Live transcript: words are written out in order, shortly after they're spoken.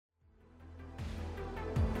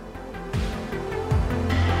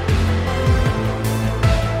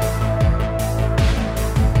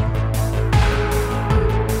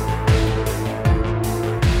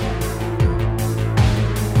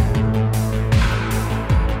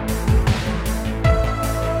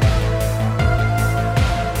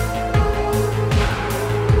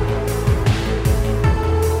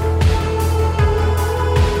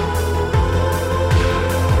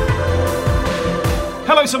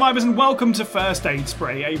survivors, and welcome to First Aid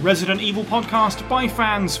Spray, a Resident Evil podcast by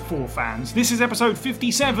fans for fans. This is episode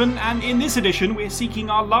 57, and in this edition we're seeking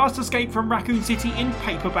our last escape from Raccoon City in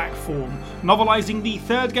paperback form, novelising the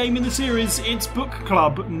third game in the series, its book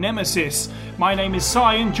club, Nemesis. My name is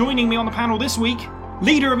Sai, and joining me on the panel this week,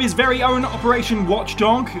 leader of his very own Operation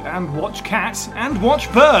Watchdog, and Watch Cat, and Watch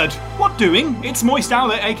Bird. What doing? It's Moist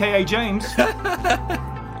Owlet, aka James.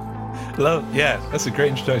 Hello. Yeah, that's a great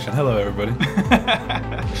introduction. Hello, everybody.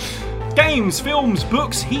 Games, films,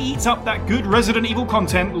 books, he eats up that good Resident Evil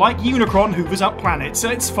content like Unicron hoovers up planets.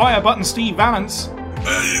 It's Fire Button Steve Valance. What?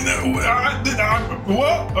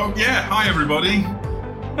 Oh, yeah. Hi, everybody.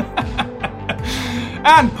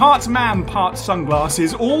 And part man, part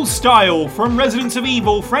sunglasses, all style, from Residents of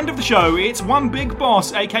Evil, friend of the show, it's One Big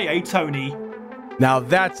Boss, aka Tony. Now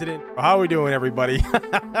that's it. How are we doing, everybody?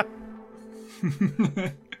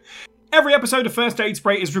 Every episode of First Aid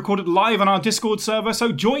Spray is recorded live on our Discord server,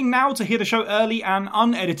 so join now to hear the show early and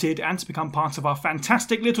unedited and to become part of our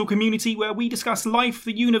fantastic little community where we discuss life,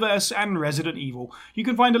 the universe, and Resident Evil. You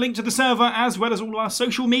can find a link to the server as well as all our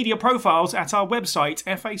social media profiles at our website,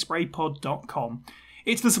 faspraypod.com.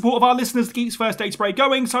 It's the support of our listeners that keeps First Aid Spray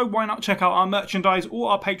going, so why not check out our merchandise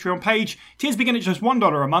or our Patreon page. Tiers begin at just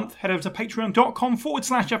 $1 a month. Head over to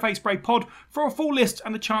patreon.com/faspraypod for a full list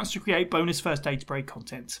and the chance to create bonus First Aid Spray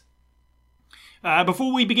content.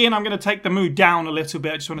 Before we begin, I'm going to take the mood down a little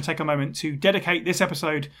bit. I just want to take a moment to dedicate this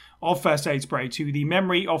episode of First Aid Spray to the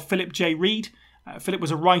memory of Philip J. Reed. Philip was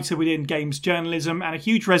a writer within games journalism and a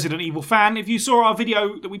huge Resident Evil fan. If you saw our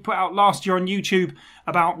video that we put out last year on YouTube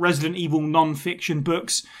about Resident Evil non-fiction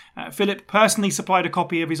books, Philip personally supplied a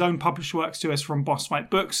copy of his own published works to us from Boss Fight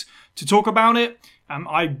Books to talk about it.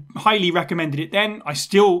 I highly recommended it then. I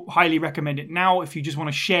still highly recommend it now if you just want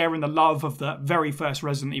to share in the love of the very first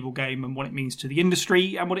Resident Evil game and what it means to the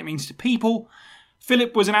industry and what it means to people.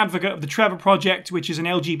 Philip was an advocate of the Trevor Project, which is an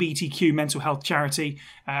LGBTQ mental health charity,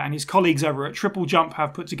 and his colleagues over at Triple Jump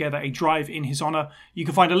have put together a drive in his honour. You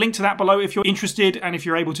can find a link to that below if you're interested, and if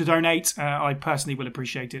you're able to donate, I personally will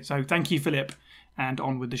appreciate it. So thank you, Philip, and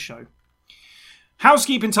on with the show.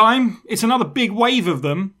 Housekeeping time. It's another big wave of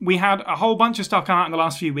them. We had a whole bunch of stuff come out in the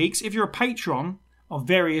last few weeks. If you're a patron of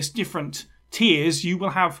various different tiers, you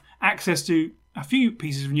will have access to a few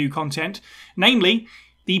pieces of new content, namely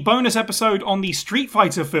the bonus episode on the Street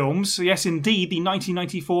Fighter films. Yes, indeed, the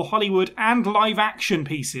 1994 Hollywood and live-action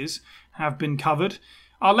pieces have been covered.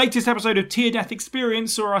 Our latest episode of Tier Death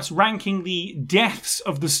Experience saw us ranking the deaths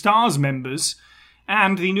of the STARS members.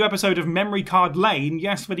 And the new episode of Memory Card Lane,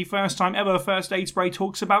 yes, for the first time ever, First Aid Spray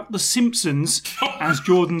talks about The Simpsons as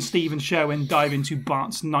Jordan, Steve and Sherwin dive into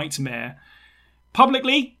Bart's nightmare.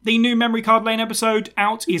 Publicly, the new Memory Card Lane episode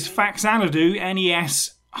out is Faxanadu,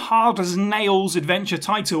 NES hard as nails adventure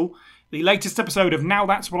title. The latest episode of Now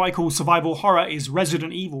That's What I Call Survival Horror is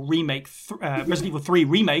Resident Evil Resident Evil 3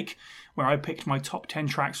 Remake, where I picked my top 10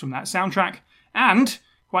 tracks from that soundtrack. And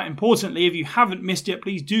quite importantly, if you haven't missed it,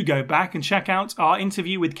 please do go back and check out our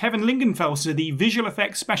interview with Kevin Lingenfelser, the visual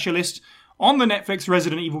effects specialist on the Netflix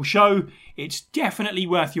Resident Evil show. It's definitely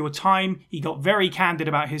worth your time. He got very candid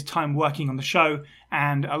about his time working on the show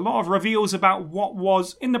and a lot of reveals about what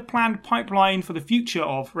was in the planned pipeline for the future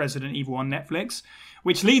of Resident Evil on Netflix,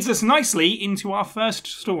 which leads us nicely into our first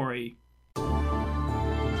story.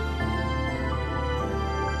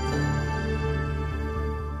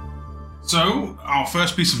 So, our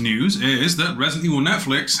first piece of news is that Resident Evil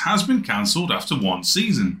Netflix has been cancelled after one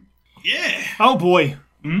season. Yeah! Oh boy.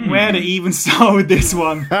 Where to even start with this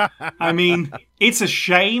one? I mean, it's a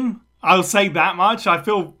shame. I'll say that much. I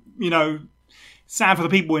feel, sad for the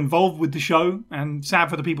people involved with the show and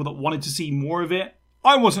sad for the people that wanted to see more of it.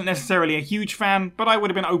 I wasn't necessarily a huge fan, but I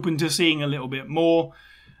would have been open to seeing a little bit more.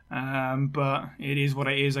 But it is what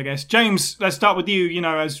it is, I guess. James, let's start with you,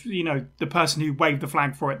 as, the person who waved the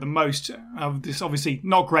flag for it the most of this, obviously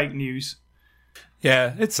not great news.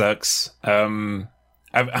 Yeah, it sucks. I'm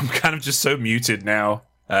kind of just so muted now.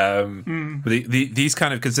 These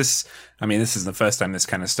kind of, because this is the first time this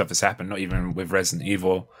kind of stuff has happened, not even with Resident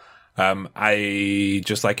Evil. I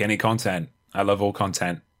just like any content. I love all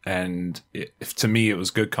content. And to me, it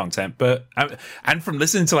was good content. But and from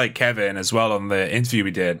listening to Kevin as well on the interview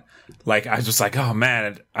we did, I was just like, oh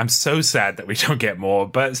man, I'm so sad that we don't get more.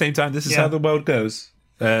 But at the same time, this is how the world goes.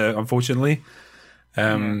 Unfortunately,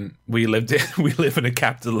 we live in a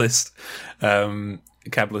capitalist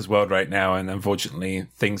world right now, and unfortunately,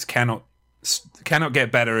 things cannot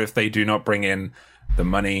get better if they do not bring in the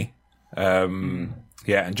money. And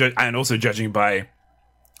also judging by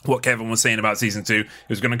what Kevin was saying about season 2, it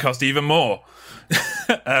was going to cost even more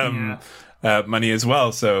money as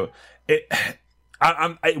well. So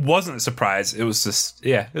It wasn't a surprise. It was just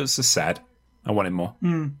sad. I wanted more.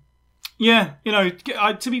 Yeah,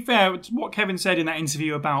 to be fair, what Kevin said in that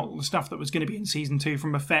interview about the stuff that was going to be in Season 2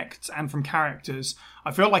 from effects and from characters,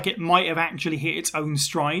 I feel like it might have actually hit its own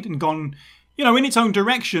stride and gone, in its own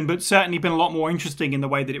direction, but certainly been a lot more interesting in the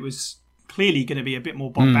way that it was clearly going to be a bit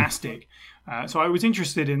more bombastic. So I was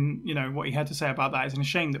interested in, what he had to say about that. It's a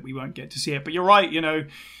shame that we won't get to see it. But you're right,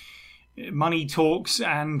 money talks,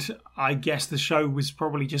 and I guess the show was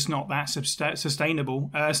probably just not that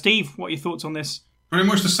sustainable. Steve, what are your thoughts on this? Pretty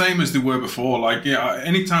much the same as they were before. Like,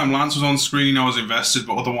 anytime Lance was on screen, I was invested,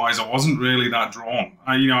 but otherwise, I wasn't really that drawn.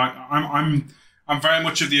 I'm very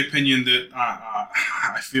much of the opinion that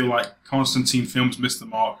I feel like Constantine Films missed the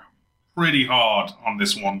mark pretty hard on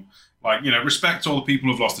this one. Like, respect to all the people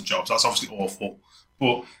who've lost their jobs. That's obviously awful,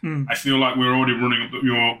 but I feel like we're already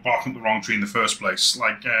barking up the wrong tree in the first place.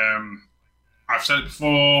 Like, I've said it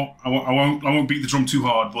before. I won't beat the drum too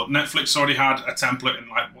hard, but Netflix already had a template in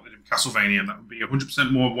like what they did with Castlevania. That would be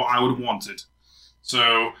 100% more of what I would have wanted.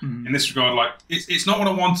 So in this regard, like it's not what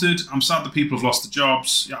I wanted. I'm sad that people have lost their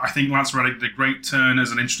jobs. I think Lance Reddick did a great turn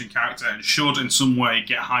as an interesting character and should in some way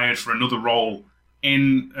get hired for another role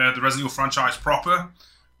in the Resident Evil franchise proper.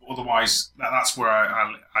 But otherwise, that's where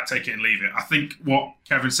I take it and leave it. I think what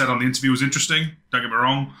Kevin said on the interview was interesting. Don't get me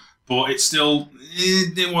wrong. But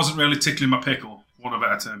it wasn't really tickling my pickle, for want of a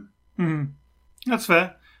better term. That's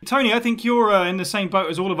fair. Tony, I think you're in the same boat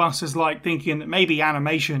as all of us, as like thinking that maybe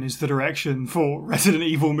animation is the direction for Resident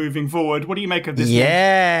Evil moving forward. What do you make of this?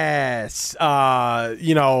 Yes. I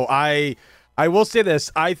will say this.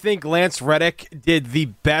 I think Lance Reddick did the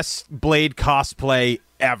best Blade cosplay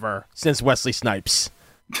ever since Wesley Snipes.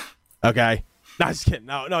 Okay? No, just kidding.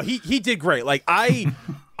 No, he did great. Like,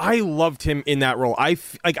 I loved him in that role.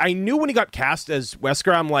 I knew when he got cast as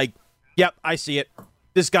Wesker, I'm like, yep, I see it.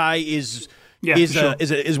 This guy is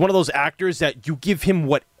one of those actors that you give him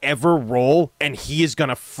whatever role and he is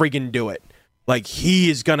gonna friggin' do it. Like, he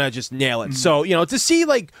is gonna just nail it. So, to see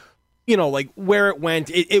like where it went,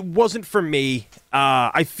 it wasn't for me.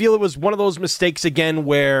 I feel it was one of those mistakes again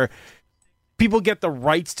where people get the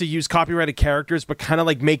rights to use copyrighted characters, but kind of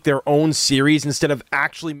like make their own series instead of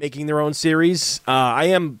actually making their own series. I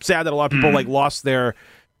am sad that a lot of people like lost their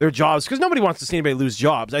jobs because nobody wants to see anybody lose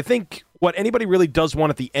jobs. I think what anybody really does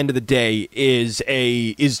want at the end of the day is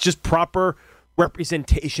just proper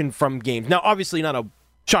representation from games. Now, obviously not a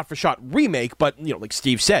shot-for-shot remake, but like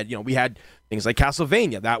Steve said, we had things like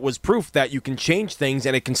Castlevania. That was proof that you can change things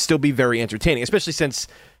and it can still be very entertaining, especially since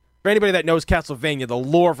for anybody that knows Castlevania, the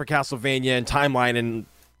lore for Castlevania and timeline and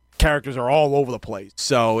characters are all over the place.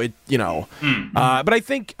 So but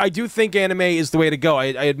I do think anime is the way to go.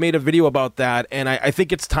 I had made a video about that, and I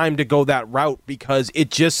think it's time to go that route because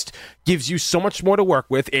it just gives you so much more to work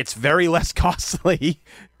with. It's very less costly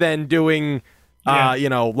than doing,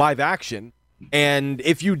 live action. And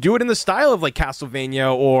if you do it in the style of like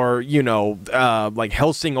Castlevania or like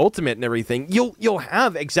Hellsing Ultimate and everything, you'll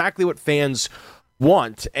have exactly what fans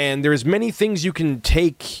want. And there's many things you can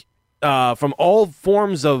take from all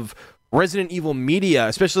forms of Resident Evil media,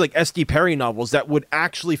 especially like S.D. Perry novels, that would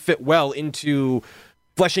actually fit well into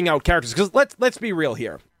fleshing out characters. Because let's be real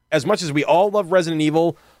here. As much as we all love Resident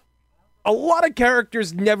Evil, a lot of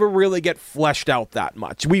characters never really get fleshed out that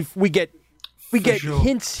much. We get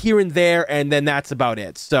hints here and there, and then that's about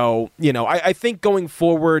it. So, I think going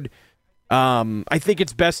forward, I think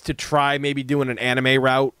it's best to try maybe doing an anime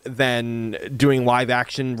route than doing live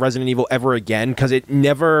action Resident Evil ever again, because it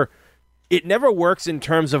never works in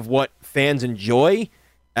terms of what fans enjoy.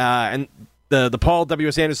 And the Paul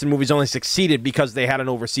W.S. Anderson movies only succeeded because they had an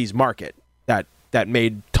overseas market that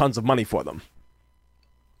made tons of money for them.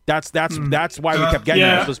 That's why we kept getting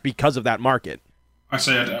this, was because of that market. I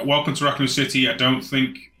said, Welcome to Raccoon City, I don't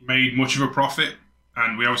think made much of a profit.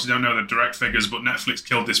 And we obviously don't know the direct figures, but Netflix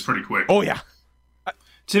killed this pretty quick. Oh, yeah.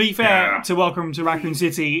 To be fair to Welcome to Raccoon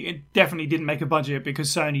City, it definitely didn't make a budget because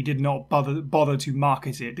Sony did not bother to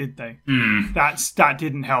market it, did they? That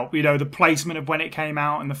didn't help. The placement of when it came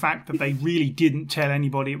out and the fact that they really didn't tell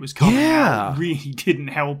anybody it was coming out really didn't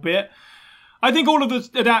help it. I think all of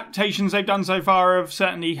the adaptations they've done so far have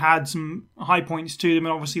certainly had some high points to them,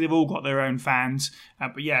 and obviously they've all got their own fans.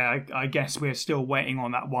 But yeah, I guess we're still waiting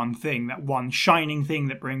on that one thing, that one shining thing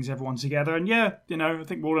that brings everyone together. And yeah, I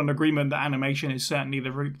think we're all in agreement that animation is certainly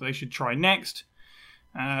the route they should try next.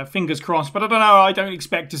 Fingers crossed, but I don't know. I don't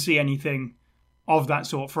expect to see anything of that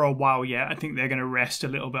sort for a while yet. I think they're going to rest a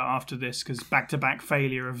little bit after this because back-to-back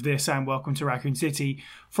failure of this and Welcome to Raccoon City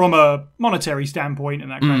from a monetary standpoint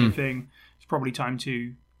and that kind of thing. Probably time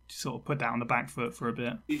to sort of put that on the back foot for a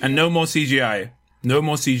bit. And no more CGI. No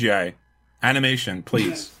more CGI. Animation,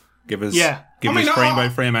 please. Give us frame by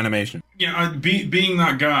frame animation. Yeah, being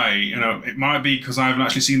that guy, it might be because I haven't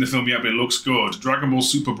actually seen the film yet, but it looks good. Dragon Ball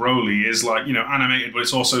Super Broly is like, animated, but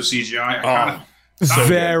it's also CGI. I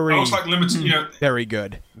was like limited, Very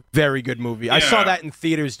good movie. Yeah. I saw that in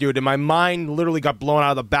theaters, dude, and my mind literally got blown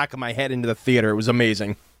out of the back of my head into the theater. It was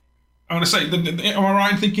amazing. I want to say, am I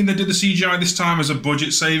right in thinking they did the CGI this time as a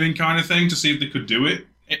budget-saving kind of thing to see if they could do it?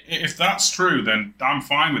 If that's true, then I'm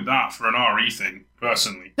fine with that for an RE thing,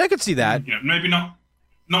 personally. I could see that. Maybe not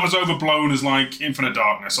as overblown as like Infinite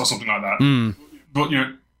Darkness or something like that. But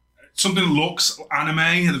something that looks anime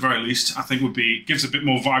at the very least, I think gives a bit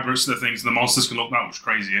more vibrance to the things, and the monsters can look that much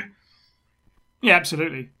crazier. Yeah,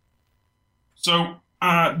 absolutely. So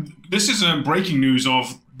this is breaking news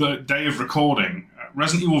of the day of recording.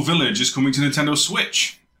 Resident Evil Village is coming to Nintendo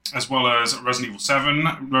Switch, as well as Resident Evil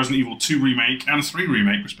 7, Resident Evil 2 Remake, and 3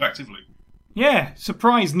 Remake, respectively. Yeah,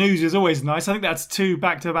 surprise news is always nice. I think that's 2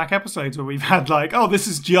 back-to-back episodes where we've had this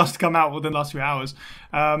has just come out within the last few hours.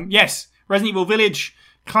 Yes, Resident Evil Village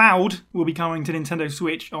Cloud will be coming to Nintendo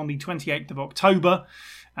Switch on the 28th of October.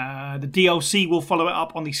 The DLC will follow it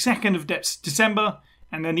up on the 2nd of December,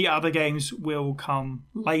 and then the other games will come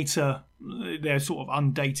later. They're sort of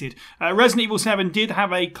undated. Resident Evil 7 did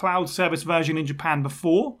have a cloud service version in Japan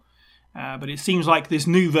before, but it seems like this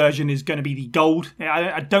new version is going to be the gold.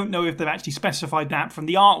 I don't know if they've actually specified that. From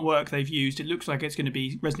the artwork they've used, it looks like it's going to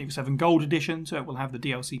be Resident Evil 7 Gold Edition, so it will have the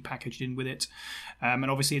DLC packaged in with it. And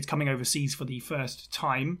obviously it's coming overseas for the first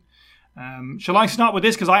time. Shall I start with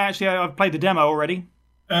this? Because I've played the demo already.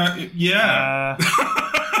 Yeah.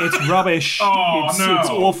 It's rubbish. It's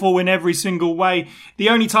awful in every single way. The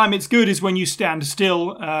only time it's good is when you stand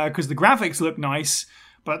still, because the graphics look nice,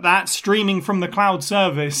 but that streaming from the cloud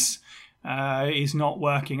service is not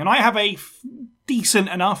working. And I have a decent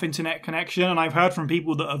enough internet connection, and I've heard from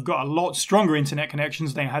people that have got a lot stronger internet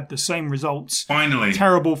connections. They had the same results. Finally.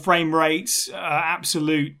 Terrible frame rates,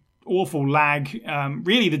 absolute awful lag.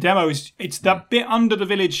 Really, the demo it's that bit under the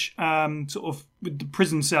village, sort of with the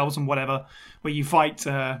prison cells and whatever, where you fight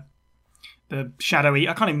the shadowy,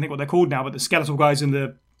 I can't even think what they're called now, but the skeletal guys and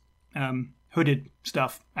the hooded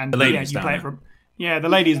stuff. And the ladies you play it the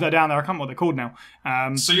ladies that are down there, I can't remember what they're called now.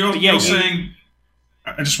 So you're saying,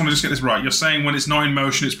 I just want to get this right, you're saying when it's not in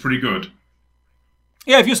motion, it's pretty good?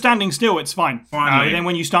 Yeah, if you're standing still, it's fine. Finally. Then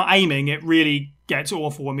when you start aiming, it really gets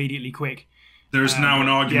awful immediately quick. There is now an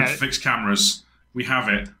argument to fix cameras. We have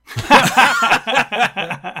it.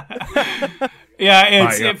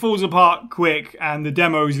 It falls apart quick, and the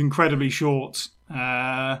demo is incredibly short,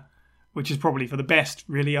 which is probably for the best,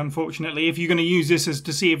 really, unfortunately. If you're going to use this as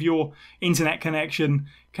to see if your internet connection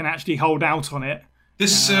can actually hold out on it,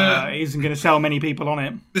 this isn't going to sell many people on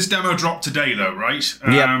it. This demo dropped today, though, right?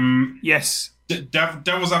 Yes.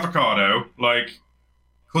 Devil's Avocado,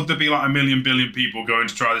 could there be a million billion people going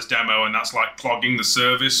to try this demo and that's clogging the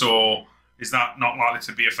service, or is that not likely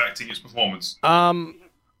to be affecting its performance?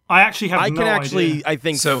 I actually have no idea. I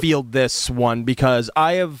think field this one because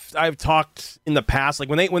I've talked in the past,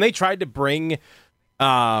 when they tried to bring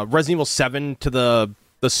Resident Evil 7 to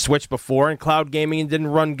the Switch before in cloud gaming and didn't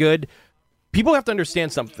run good. People have to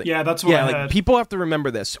understand something. Yeah, that's what I heard. People have to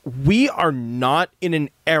remember this. We are not in an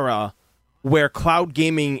era where cloud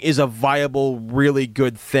gaming is a viable, really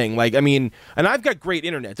good thing. And I've got great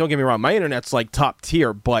internet. Don't get me wrong. My internet's top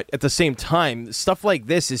tier, but at the same time, stuff like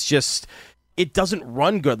this is just, it doesn't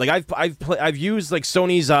run good. I've used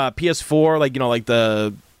Sony's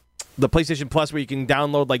PS4, the PlayStation Plus, where you can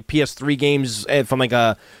download PS3 games from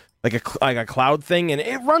a cloud thing, and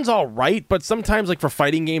it runs all right. But sometimes for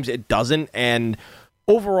fighting games, it doesn't. And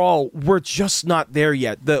overall, we're just not there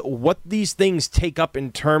yet. What these things take up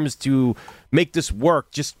in terms to make this work,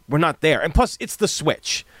 we're not there. And plus, it's the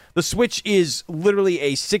Switch. The Switch is literally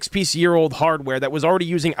a 6-piece-year-old hardware that was already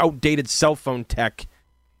using outdated cell phone tech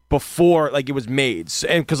before it was made.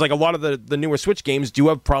 And because a lot of the newer Switch games do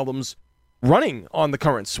have problems running on the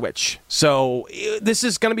current Switch. So this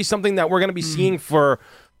is going to be something that we're going to be seeing for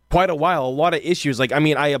quite a while. A lot of issues.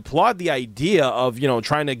 I applaud the idea of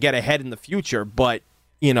trying to get ahead in the future, but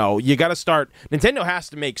you got to start. Nintendo has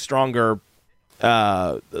to make stronger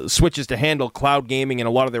Switches to handle cloud gaming and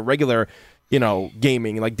a lot of their regular,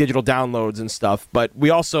 gaming, digital downloads and stuff. But we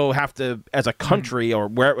also have to, as a country, or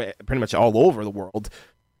pretty much all over the world,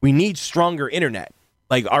 we need stronger internet.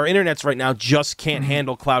 Our internets right now just can't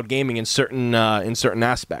handle cloud gaming in certain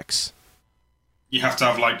aspects. You have to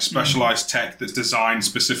have specialized tech that's designed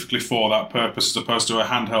specifically for that purpose, as opposed to a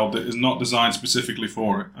handheld that is not designed specifically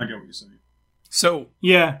for it. I get what you're saying. So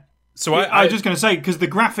yeah, So I was just going to say, because the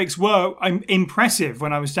graphics were impressive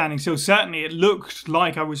when I was standing still. Certainly, it looked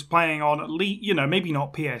like I was playing on at least, maybe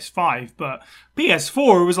not PS5, but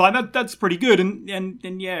PS4 was like, that's pretty good.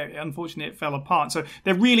 And yeah, unfortunately, it fell apart. So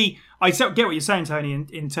they're really, I get what you're saying, Tony,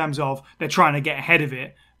 in terms of they're trying to get ahead of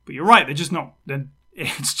it. But you're right, they're just not,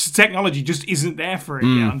 it's just, technology just isn't there for it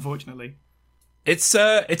yet, unfortunately. It's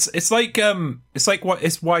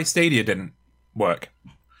why Stadia didn't work.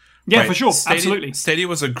 Yeah, right. for sure. Absolutely. Absolutely. Stadia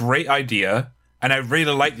was a great idea, and I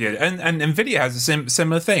really liked it. And Nvidia has a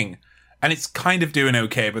similar thing. And it's kind of doing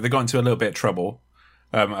okay, but they got into a little bit of trouble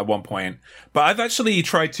at one point. But I've actually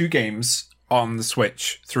tried 2 games on the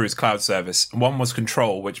Switch through its cloud service. One was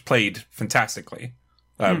Control, which played fantastically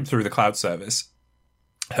through the cloud service.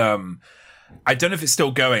 I don't know if it's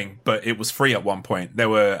still going, but it was free at one point. They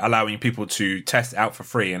were allowing people to test it out for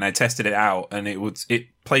free, and I tested it out, and it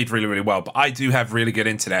played really, really well. But I do have really good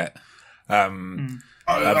internet. I'm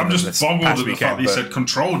just boggled at the fact that you said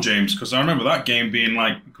Control, James, because I remember that game being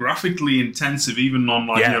like graphically intensive, even on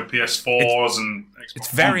PS4s and Xbox.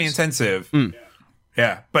 It's very intensive.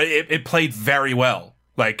 Yeah, but it played very well.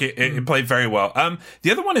 Like it played very well.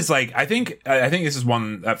 The other one is like I think this is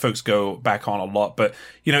one that folks go back on a lot, but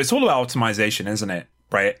it's all about optimization, isn't it?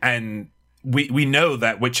 Right? And we know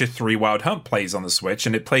that Witcher 3 Wild Hunt plays on the Switch,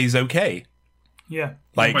 and it plays okay. Yeah.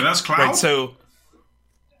 Like, wait, that's cloud. Right, so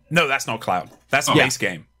no, that's not cloud. That's the base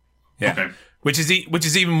game. Yeah. Okay. Which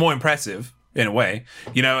is even more impressive in a way,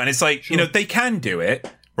 and it's like they can do it,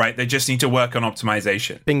 right? They just need to work on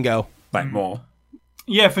optimization. Bingo. Like more.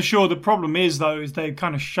 Yeah, for sure. The problem is, though, is they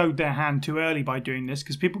kind of showed their hand too early by doing this,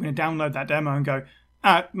 because people are going to download that demo and go,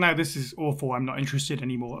 no, this is awful. I'm not interested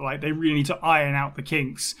anymore. Like, they really need to iron out the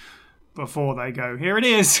kinks before they go, here it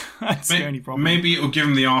is. That's the only problem. Maybe it'll give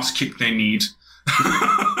them the arse kick they need.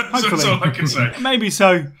 That's all I can say. Maybe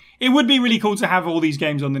so. It would be really cool to have all these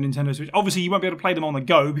games on the Nintendo Switch. Obviously, you won't be able to play them on the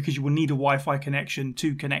go because you will need a Wi-Fi connection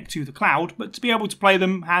to connect to the cloud. But to be able to play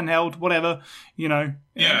them handheld, whatever,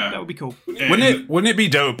 that would be cool. Yeah. Wouldn't it be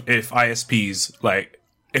dope if ISPs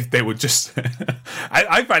if they would just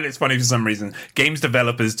I find it's funny for some reason. Games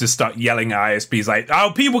developers just start yelling at ISPs like,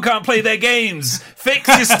 "Oh, people can't play their games. Fix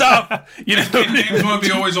your stuff." Games won't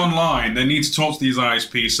be always online. They need to talk to these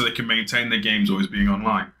ISPs so they can maintain their games always being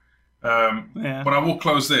online. But I will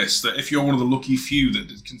close this, that if you're one of the lucky few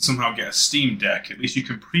that can somehow get a Steam Deck, at least you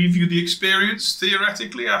can preview the experience,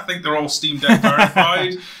 theoretically. I think they're all Steam Deck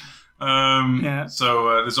verified.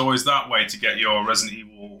 So there's always that way to get your Resident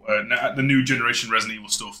Evil, the new generation Resident Evil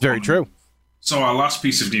stuff. Very true. So our last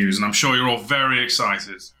piece of news, and I'm sure you're all very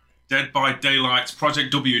excited. Dead by Daylight's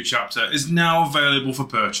Project W chapter is now available for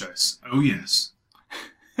purchase. Oh, yes.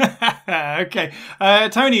 Okay.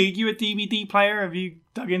 Tony, are you a DVD player? Have you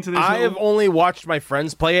dug into this? I have only watched my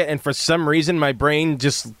friends play it, and for some reason, my brain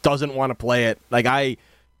just doesn't want to play it. Like, I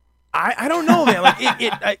don't know, man.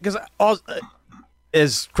 Like, because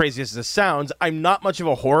as crazy as this sounds, I'm not much of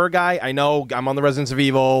a horror guy. I know I'm on the Resident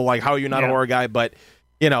Evil. Like, how are you not a horror guy? But,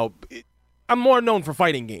 I'm more known for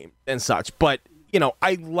fighting games and such. But,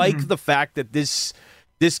 I like the fact that this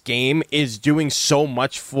game is doing so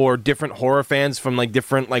much for different horror fans from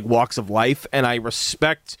different walks of life, and I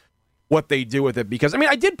respect what they do with it, because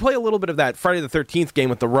I did play a little bit of that Friday the 13th game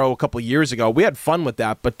with the Row a couple of years ago. We had fun with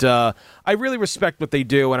that, but I really respect what they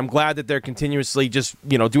do, and I'm glad that they're continuously just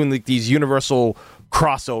doing these universal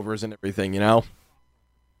crossovers and everything.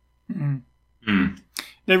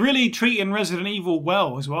 They're really treating Resident Evil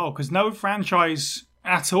well as well, because no franchise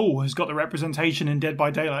at all has got the representation in Dead by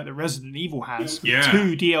Daylight that Resident Evil has. Yeah.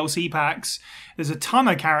 2 DLC packs. There's a ton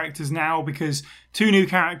of characters now, because 2 new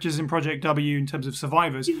characters in Project W in terms of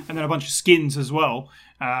survivors, and then a bunch of skins as well,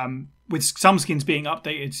 with some skins being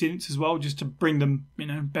updated since as well, just to bring them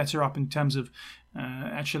better up in terms of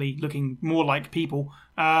actually looking more like people.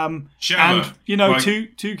 Sheva. And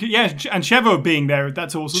and Sheva being there,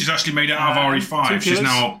 that's awesome. She's actually made it out of RE5. She's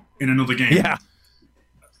now in another game. Yeah.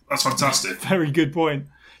 That's fantastic. Very good point.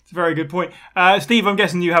 It's a very good point. Steve, I'm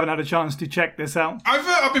guessing you haven't had a chance to check this out.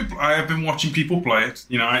 I have been watching people play it.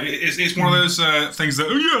 It's one of those things that,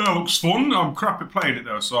 that looks fun. I'm crap at playing it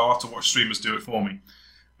though, so I'll have to watch streamers do it for me.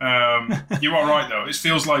 You are right though. It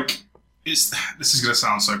feels like this is going to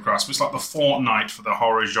sound so crass, but it's like the Fortnite for the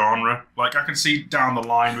horror genre. Like, I can see down the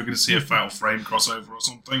line we're going to see a Fatal Frame crossover or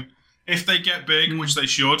something. If they get big, which they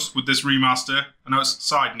should with this remaster. I know it's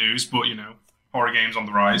side news, but horror games on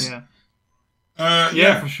the rise.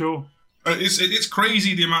 Yeah, for sure. It's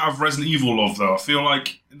crazy the amount of Resident Evil love, though. I feel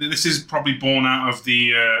like this is probably born out of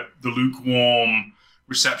the lukewarm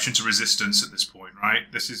reception to Resistance at this point,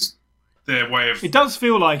 right? This is their way of... It does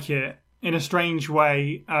feel like it. in a strange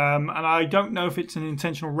way, and I don't know if it's an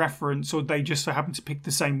intentional reference or they just so happen to pick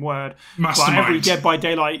the same word. Mastermind. But every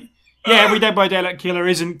Dead by Daylight killer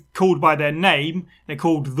isn't called by their name. They're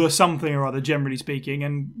called the something or other, generally speaking,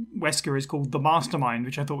 and Wesker is called the Mastermind,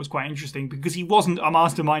 which I thought was quite interesting because he wasn't a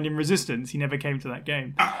mastermind in Resistance. He never came to that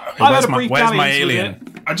game. Where's my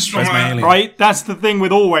alien? I just Where's want my to... alien? Right? That's the thing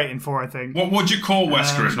we're all waiting for, I think. What would you call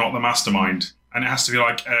Wesker if not the Mastermind? And it has to be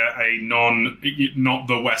like not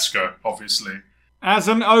the Wesker, obviously. As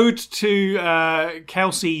an ode to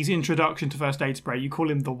Kelsey's introduction to First Aid Spray, you call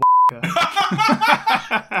him the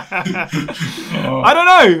I don't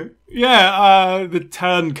know. Yeah, the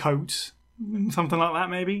turncoat. Something like that,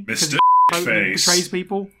 maybe. Mr. Face. Betrays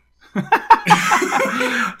people.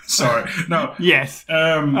 Sorry. No. Yes.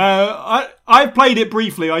 I played it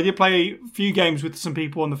briefly. I did play a few games with some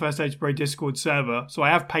people on the First Aid Spray Discord server, so I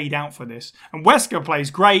have paid out for this. And Wesker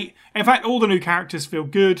plays great. In fact, all the new characters feel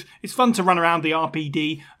good. It's fun to run around the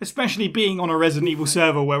RPD, especially being on a Resident Evil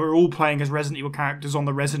server where we're all playing as Resident Evil characters on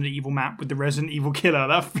the Resident Evil map with the Resident Evil killer.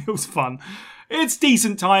 That feels fun. It's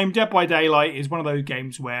decent time. Dead by Daylight is one of those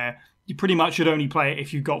games where you pretty much should only play it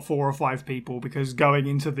if you've got 4 or 5 people, because going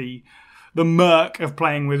into the murk of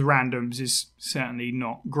playing with randoms is certainly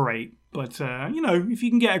not great. But, if you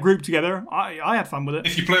can get a group together, I had fun with it.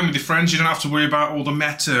 If you're playing with your friends, you don't have to worry about all the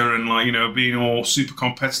meta and, being all super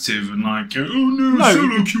competitive and solo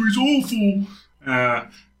queue is awful.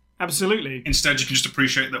 Absolutely. Instead, you can just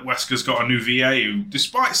appreciate that Wesker's got a new VA who,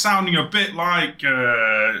 despite sounding a bit like,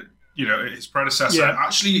 his predecessor,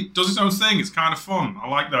 actually does his own thing. It's kind of fun. I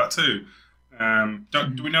like that too.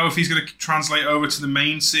 Do we know if he's going to translate over to the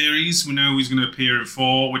main series? We know he's going to appear in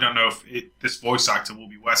 4. We don't know if this voice actor will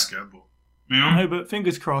be Wesker, but No, but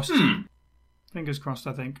fingers crossed. Fingers crossed,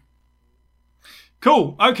 I think.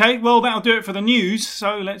 Cool. Okay, well, that'll do it for the news.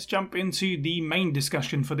 So let's jump into the main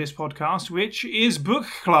discussion for this podcast, which is Book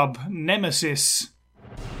Club Nemesis.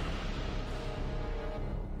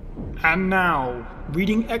 And now,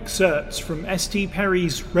 reading excerpts from S.T.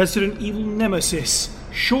 Perry's Resident Evil Nemesis,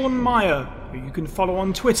 Sean Meyer, who you can follow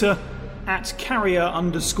on Twitter at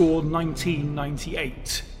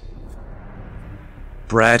carrier_1998.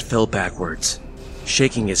 Brad fell backwards,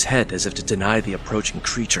 shaking his head as if to deny the approaching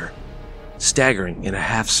creature, staggering in a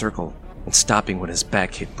half circle and stopping when his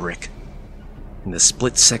back hit brick. In the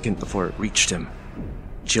split second before it reached him,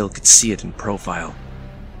 Jill could see it in profile.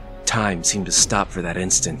 Time seemed to stop for that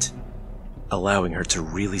instant, allowing her to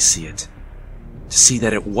really see it. To see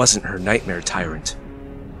that it wasn't her nightmare tyrant,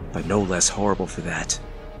 but no less horrible for that.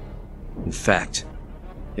 In fact,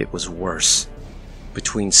 it was worse.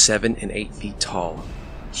 Between 7 and 8 feet tall,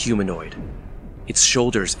 humanoid, its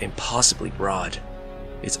shoulders impossibly broad,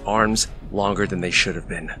 its arms longer than they should have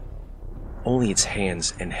been. Only its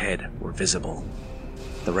hands and head were visible.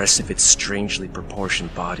 The rest of its strangely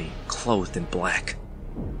proportioned body clothed in black,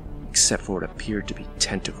 except for what appeared to be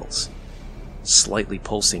tentacles, slightly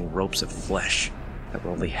pulsing ropes of flesh that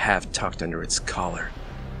were only half tucked under its collar,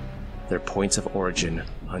 their points of origin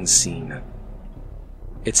unseen.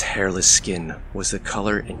 Its hairless skin was the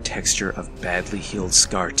color and texture of badly healed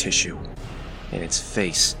scar tissue, and its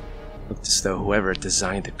face looked as though whoever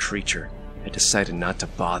designed the creature had decided not to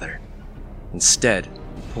bother, instead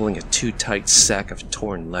pulling a too tight sack of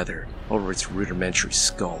torn leather over its rudimentary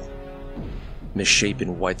skull.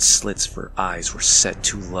 Misshapen white slits for eyes were set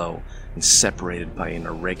too low and separated by an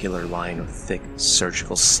irregular line of thick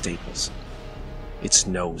surgical staples. Its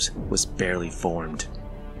nose was barely formed,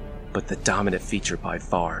 but the dominant feature by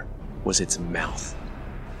far was its mouth,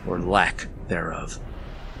 or lack thereof.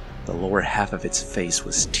 The lower half of its face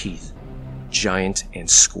was teeth, giant and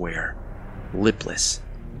square, lipless,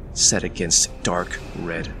 set against dark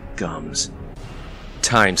red gums.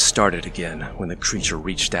 Time started again when the creature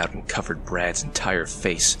reached out and covered Brad's entire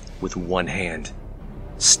face with one hand,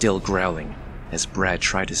 still growling as Brad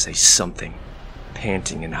tried to say something,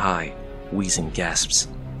 panting in high, wheezing gasps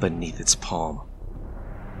beneath its palm.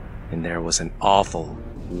 And there was an awful,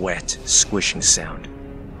 wet, squishing sound,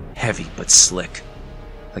 heavy but slick,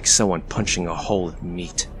 like someone punching a hole of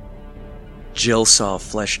meat. Jill saw a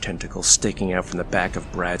flesh tentacle sticking out from the back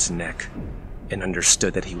of Brad's neck, and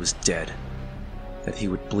understood that he was dead, that he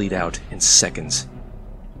would bleed out in seconds.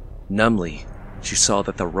 Numbly, she saw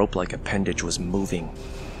that the rope-like appendage was moving,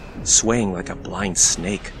 swaying like a blind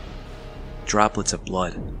snake, droplets of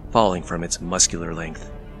blood falling from its muscular length.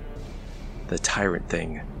 The tyrant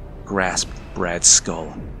thing grasped Brad's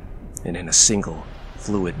skull, and in a single,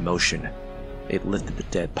 fluid motion, it lifted the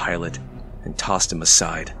dead pilot and tossed him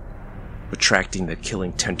aside, retracting the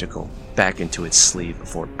killing tentacle back into its sleeve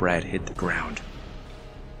before Brad hit the ground.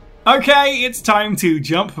 Okay, it's time to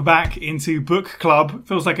jump back into book club.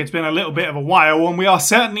 Feels like it's been a little bit of a while, and we are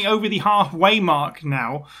certainly over the halfway mark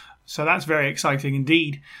now. So that's very exciting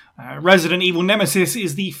indeed. Resident Evil Nemesis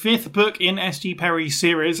is the 5th book in S.G. Perry's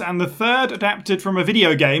series and the 3rd adapted from a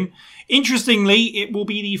video game. Interestingly, it will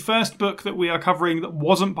be the first book that we are covering that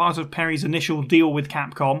wasn't part of Perry's initial deal with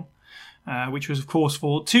Capcom, which was, of course,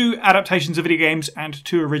 for 2 adaptations of video games and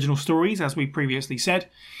 2 original stories, as we previously said.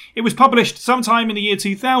 It was published sometime in the year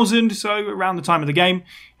 2000, so around the time of the game,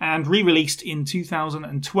 and re-released in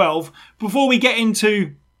 2012. Before we get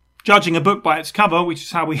into judging a book by its cover, which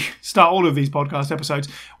is how we start all of these podcast episodes,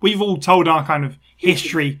 we've all told our kind of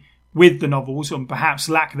history with the novels, and perhaps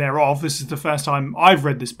lack thereof. This is the first time I've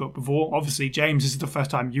read this book before. Obviously, James, this is the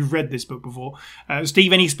first time you've read this book before.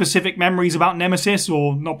 Steve, any specific memories about Nemesis,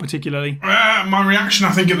 or not particularly? My reaction,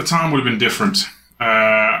 I think, at the time would have been different.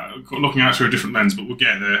 Looking at it through a different lens, but we'll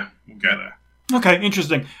get there. Okay,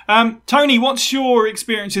 interesting. Tony, what's your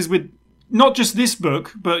experiences with not just this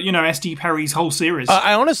book, but, you know, S.D. Perry's whole series?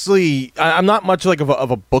 I honestly, I'm not much like of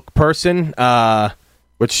a book person,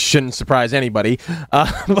 which shouldn't surprise anybody.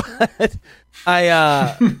 But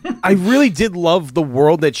I really did love the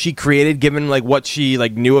world that she created, given like what she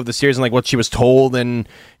like knew of the series and like what she was told and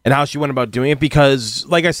how she went about doing it. Because,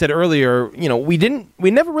 like I said earlier, you know, we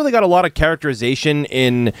never really got a lot of characterization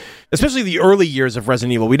in, especially the early years of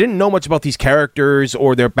Resident Evil. We didn't know much about these characters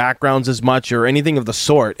or their backgrounds as much or anything of the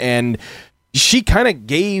sort. And she kind of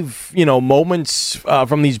gave, you know, moments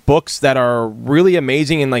from these books that are really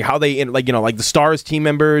amazing, and like how they, like, you know, like the STARS team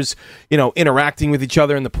members, you know, interacting with each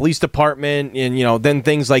other in the police department, and, you know, then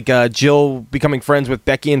things like Jill becoming friends with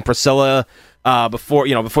Becky and Priscilla before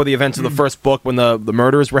the events of the first book when the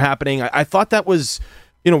murders were happening. I thought that was,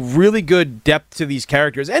 you know, really good depth to these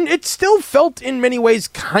characters, and it still felt in many ways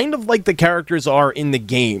kind of like the characters are in the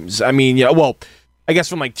games. I mean, yeah, well, I guess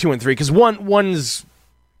from like 2 and 3, because one's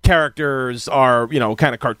characters are, you know,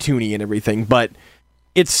 kind of cartoony and everything, but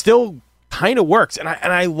it still kind of works. And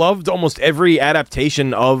I loved almost every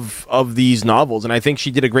adaptation of these novels, and I think she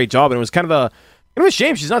did a great job. And it was kind of a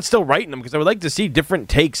shame she's not still writing them, because I would like to see different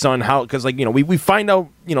takes on how, because, like, you know, we find out,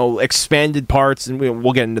 you know, expanded parts, and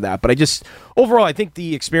we'll get into that. But overall, I think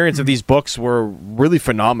the experience of these books were really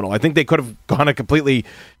phenomenal. I think they could have gone a completely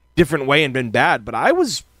different way and been bad, but I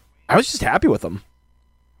was just happy with them.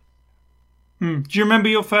 Do you remember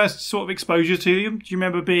your first sort of exposure to them? Do you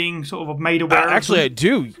remember being sort of made aware of them? Actually, I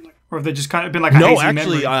do. Or have they just kind of been like a hazy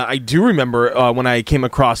memory? I do remember when I came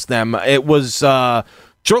across them. It was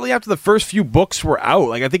shortly after the first few books were out.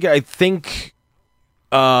 Like, I think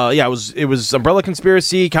it was Umbrella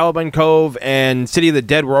Conspiracy, Caliban Cove, and City of the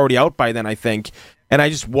Dead were already out by then, I think. And I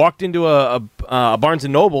just walked into a Barnes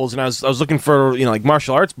and Nobles, and I was looking for, you know, like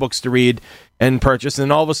martial arts books to read and purchase, and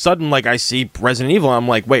then all of a sudden, like, I see Resident Evil, and I'm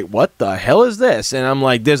like, wait, what the hell is this? And I'm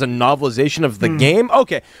like, there's a novelization of the game?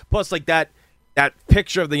 Okay. Plus, like, that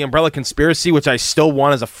picture of the Umbrella Conspiracy, which I still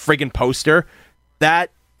want as a friggin' poster,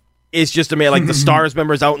 that is just amazing. Like, the STARS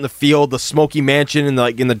members out in the field, the smoky mansion, and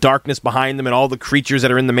in the darkness behind them, and all the creatures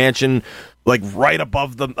that are in the mansion, like, right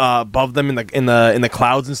above them in the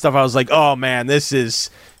clouds and stuff. I was like, oh man, this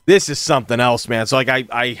is something else, man. So, like,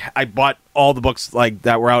 I bought all the books like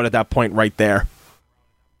that were out at that point right there.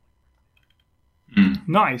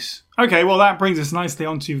 Nice. Okay, well, that brings us nicely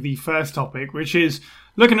onto the first topic, which is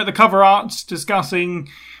looking at the cover arts, discussing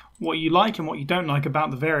what you like and what you don't like about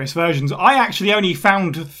the various versions. I actually only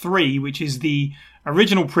found 3, which is the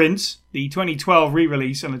original print, the 2012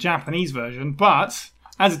 re-release, and the Japanese version. But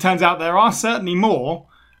as it turns out, there are certainly more.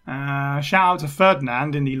 Shout out to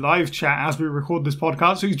Ferdinand in the live chat as we record this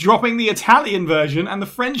podcast, who's dropping the Italian version and the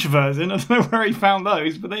French version. I don't know where he found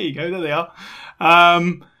those, but there you go, there they are.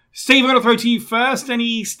 Steve, I'm going to throw to you first.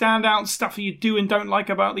 Any standout stuff you do and don't like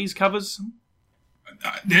about these covers?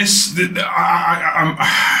 I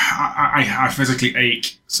physically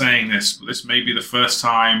ache saying this, but this may be the first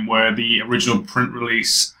time where the original print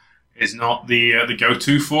release is not the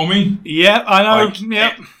go-to for me. Yeah, I know. Like,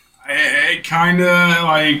 yep. It kind of,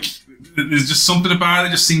 like, there's just something about it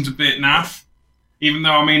that just seems a bit naff. Even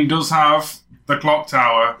though, I mean, it does have the clock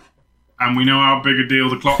tower, and we know how big a deal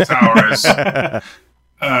the clock tower is. You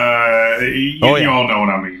all know what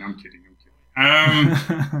I mean. I'm kidding.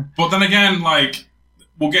 But then again, like,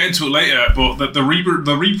 we'll get into it later, but the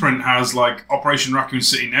reprint has, like, Operation Raccoon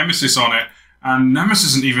City Nemesis on it, and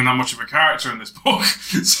Nemesis isn't even that much of a character in this book.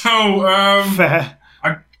 So, fair.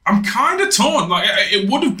 I'm kind of torn. Like, it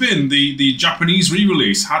would have been the Japanese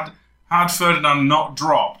re-release had Ferdinand not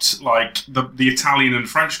dropped, like, the Italian and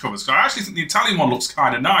French covers. I actually think the Italian one looks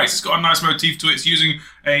kind of nice. It's got a nice motif to it. It's using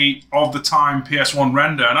a of the time PS1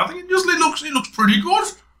 render, and I think it looks pretty good.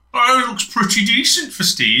 oh, it looks pretty decent for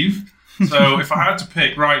Steve. So if I had to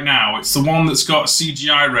pick right now, it's the one that's got a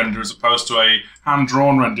CGI render as opposed to a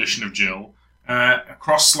hand-drawn rendition of Jill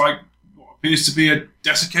across like what appears to be a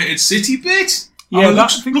desiccated city bit. Yeah,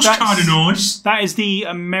 looks kind of nice. That is the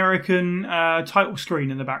American title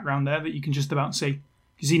screen in the background there that you can just about see.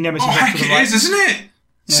 You see Nemesis. Oh, heck, it is, isn't it?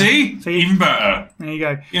 Yeah. See? Even better. There you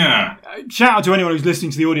go. Yeah. Shout out to anyone who's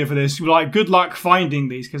listening to the audio for this. Like, good luck finding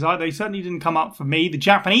these, because they certainly didn't come up for me. The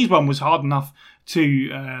Japanese one was hard enough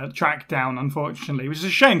to track down, unfortunately, which is a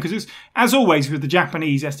shame, because it's, as always with the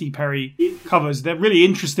Japanese S.D. Perry covers, they're really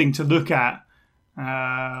interesting to look at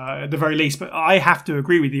the very least. But I have to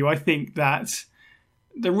agree with you. I think that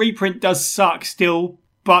the reprint does suck still,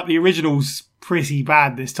 but the original's pretty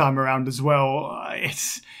bad this time around as well.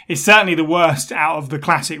 It's certainly the worst out of the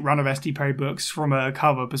classic run of S.D. Perry books from a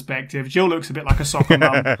cover perspective. Jill looks a bit like a soccer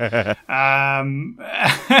mum.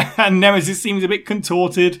 And Nemesis seems a bit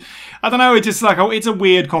contorted. I don't know, it's just like, it's a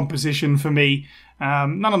weird composition for me.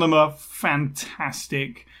 None of them are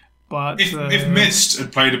fantastic. But if Mist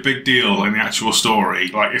had played a big deal in the actual story,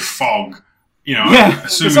 like if Fog,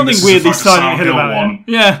 there's something weirdly Silent Hill about it.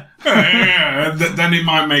 Yeah. Then it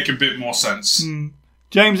might make a bit more sense.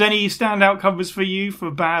 James, any standout covers for you,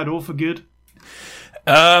 for bad or for good?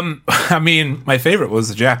 I mean, my favourite was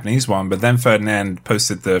the Japanese one, but then Ferdinand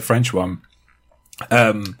posted the French one.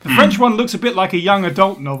 The French one looks a bit like a young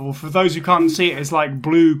adult novel. For those who can't see it, it's like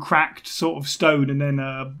blue cracked sort of stone and then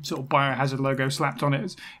a sort of Biohazard logo slapped on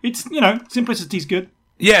it. It's simplicity's good.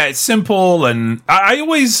 Yeah, it's simple, and I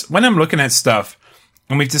always, when I'm looking at stuff,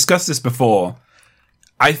 and we've discussed this before,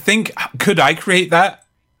 I think, could I create that?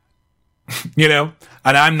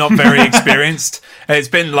 And I'm not very experienced. It's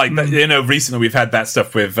been like, recently we've had that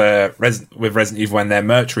stuff with Resident Evil and their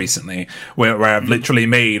merch recently, where I've literally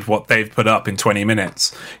made what they've put up in 20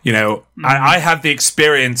 minutes. I have the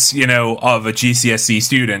experience, of a GCSE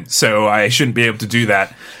student, so I shouldn't be able to do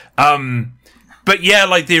that. But yeah,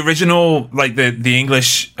 like the original, like the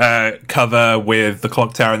English cover with the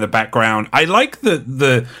clock tower in the background. I like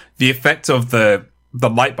the effect of the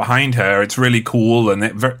light behind her. It's really cool and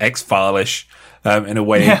very X-File-ish in a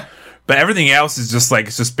way. Yeah. But everything else is just like,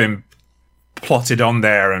 it's just been plotted on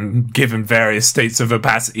there and given various states of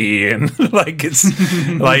opacity, and like it's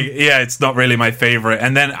like, yeah, it's not really my favorite.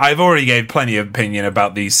 And then I've already gave plenty of opinion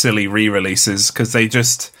about these silly re-releases, because they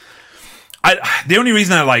just, the only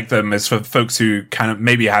reason I like them is for folks who kind of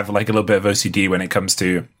maybe have like a little bit of OCD when it comes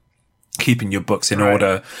to keeping your books in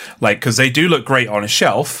order, like, because they do look great on a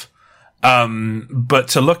shelf. But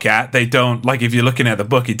to look at, they don't, like, if you're looking at the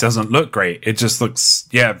book, it doesn't look great. It just looks,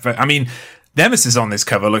 I mean, Nemesis on this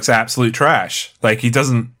cover looks absolute trash. Like, he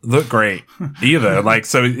doesn't look great either. Like,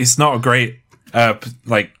 so it's not a great,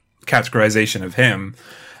 categorization of him.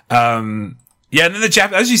 And then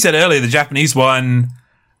as you said earlier, the Japanese one,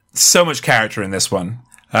 so much character in this one.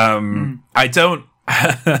 I don't,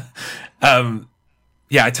 I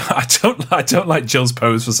don't like Jill's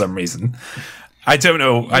pose for some reason. I don't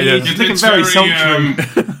know. It's looking very sultry.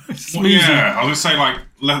 Yeah, I was going to say, like,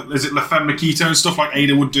 is it La Femme Nikito and stuff like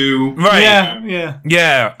Ada would do? Right.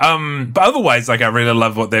 Yeah. But otherwise, like, I really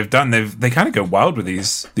love what they've done. They kind of go wild with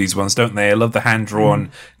these ones, don't they? I love the hand-drawn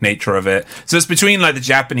nature of it. So it's between, like, the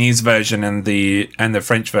Japanese version and the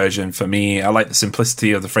French version for me. I like the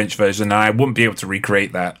simplicity of the French version, and I wouldn't be able to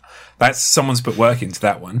recreate that. Someone's put work into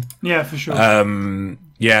that one. Yeah, for sure.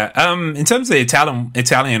 In terms of the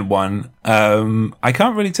Italian one, I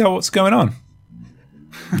can't really tell what's going on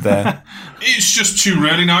there. It's just two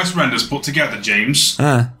really nice renders put together, James.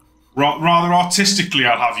 Rather artistically,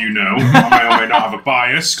 I'll have you know. I may or may not have a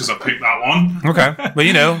bias because I picked that one. Okay,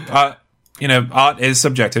 well, art is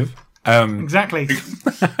subjective. Exactly.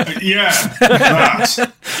 That.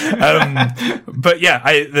 But yeah,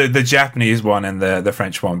 the Japanese one and the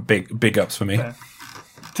French one, big ups for me. Fair.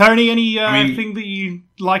 Tony, thing that you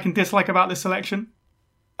like and dislike about this selection?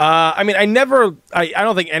 I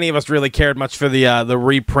don't think any of us really cared much for the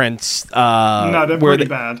reprints. No, they're pretty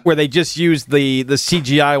bad. Where they just used the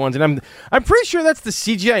CGI ones, and I'm pretty sure that's the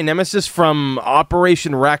CGI Nemesis from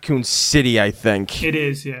Operation Raccoon City. I think it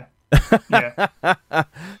is. Yeah. Yeah.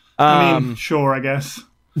 Sure, I guess.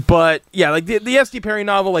 But yeah, like the S.D. Perry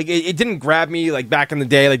novel, like it didn't grab me like back in the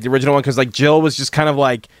day, like the original one, because like Jill was just kind of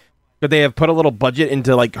like, could they have put a little budget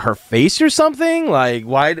into like her face or something? Like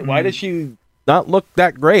why does she not look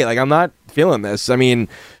that great? Like I'm not feeling this. I mean,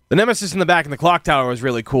 the Nemesis in the back and the clock tower was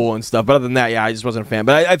really cool and stuff, but other than that, yeah, I just wasn't a fan.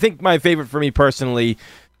 But I think my favorite for me personally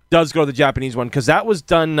does go to the Japanese one, because that was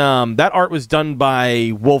done. That art was done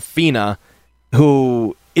by Wolfina,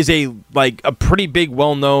 who is a pretty big,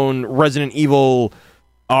 well-known Resident Evil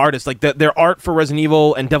artists. Like their art for Resident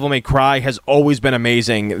Evil and Devil May Cry has always been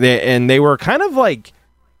amazing. They were kind of like,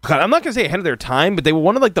 I'm not gonna say ahead of their time, but they were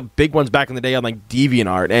one of like the big ones back in the day on like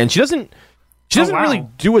DeviantArt. And she doesn't really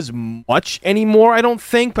do as much anymore, I don't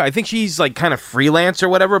think. But I think she's like kind of freelance or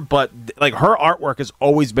whatever. But like her artwork has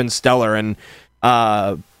always been stellar, and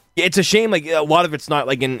it's a shame like a lot of it's not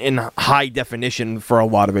like in high definition for a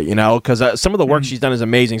lot of it, because some of the work she's done is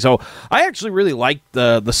amazing. So I actually really like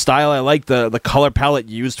the style. I like the color palette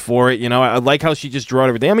used for it. I like how she just drew out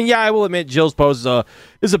everything. I mean, yeah, I will admit Jill's pose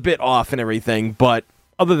is a bit off and everything, but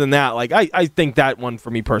other than that, like I think that one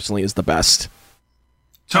for me personally is the best.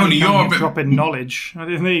 Tony, you're a bit dropping knowledge. There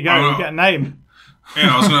you go. You get a name.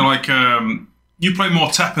 Yeah, I was gonna you play more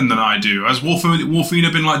Tekken than I do. Has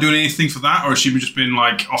Wolfina been like doing anything for that, or has she just been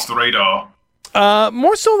like off the radar?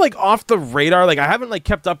 More so like off the radar. Like I haven't like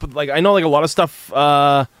kept up with I know like a lot of stuff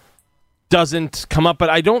doesn't come up, but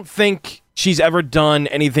I don't think she's ever done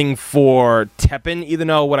anything for Tekken. Even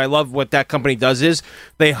though what I love what that company does is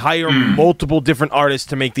they hire multiple different artists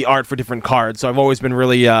to make the art for different cards. So I've always been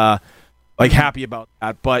really happy about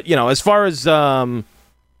that. But as far as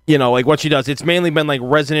like what she does, it's mainly been like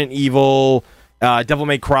Resident Evil, Devil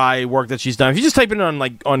May Cry work that she's done. If you just type it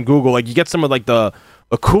on Google, like you get some of like the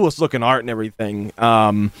coolest looking art and everything.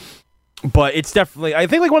 But it's definitely, I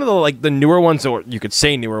think like one of the newer ones, or you could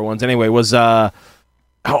say newer ones anyway, was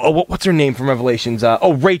what's her name from Revelations?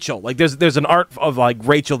 Rachel. Like there's an art of like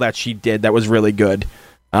Rachel that she did that was really good.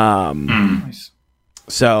 Nice.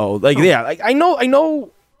 So like I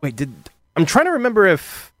know. Wait, I'm trying to remember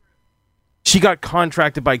if she got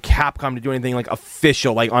contracted by Capcom to do anything like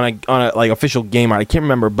official, like on a like official game art. I can't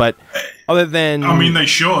remember, but other than I mean, they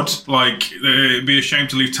should. Like, it'd be a shame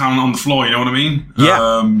to leave talent on the floor. You know what I mean?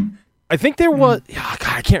 Yeah. I think there was. Oh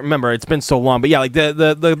God, I can't remember. It's been so long, but yeah, like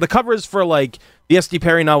the covers for like the S.D.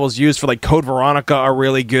 Perry novels used for like Code Veronica are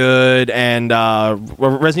really good, and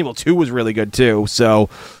Resident Evil 2 was really good too. So,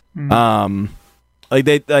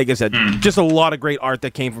 like I said, just a lot of great art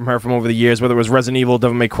that came from her from over the years, whether it was Resident Evil,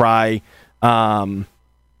 Devil May Cry. I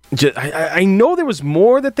know there was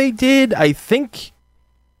more that they did. I think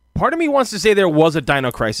part of me wants to say there was a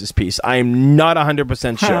Dino Crisis piece. I'm not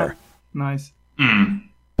 100% sure. Nice.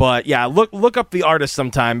 But yeah, look up the artist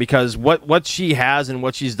sometime, because what she has and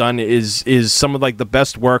what she's done is some of like the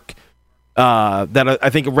best work that I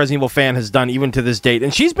think a Resident Evil fan has done even to this date.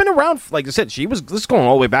 And she's been around, like I said, this is going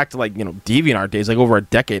all the way back to like DeviantArt days, like over a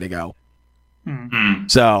decade ago.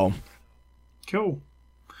 So cool.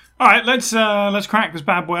 All right, let's crack this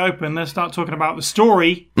bad boy open. Let's start talking about the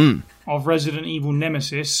story of Resident Evil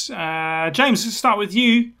Nemesis. James, let's start with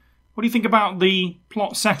you. What do you think about the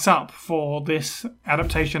plot setup for this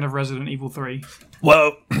adaptation of Resident Evil 3?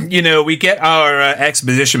 Well, we get our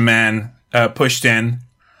exposition man pushed in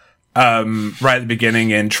right at the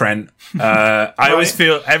beginning in Trent. I always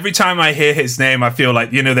feel every time I hear his name, I feel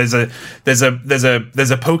like there's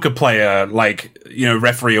a poker player, like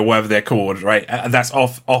referee or whatever they're called, right? That's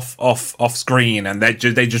off screen, and they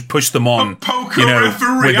just push them on. A poker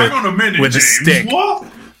referee. Hang on a minute, with James. a stick. What?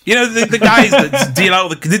 The guys that deal out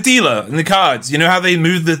the dealer and the cards. You know how they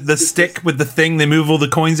move the stick with the thing? They move all the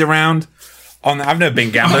coins around. I've never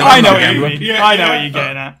been gambling. I know what you mean. I know what you're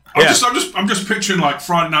getting at. I'm just picturing like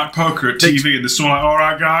Friday Night Poker at TV, and there's someone like, all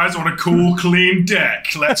right, guys, on a cool, clean deck.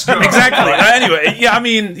 Let's go. Exactly. Anyway, yeah, I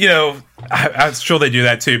mean, I'm sure they do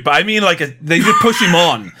that too. But I mean, like, they just push him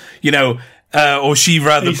on, or she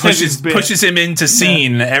rather pushes him into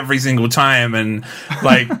scene every single time, and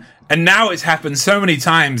like, and now it's happened so many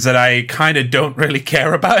times that I kind of don't really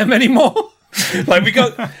care about him anymore. Like we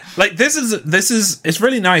got, like this is it's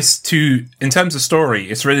really nice to, in terms of story,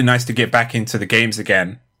 it's really nice to get back into the games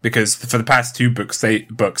again, because for the past two books they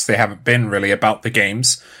haven't been really about the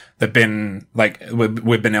games. They've been like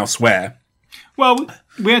we've been elsewhere. Well,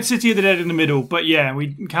 we had City of the Dead in the middle, but yeah,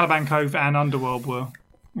 Caliban Cove and Underworld were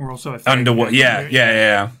also a thing. Underworld,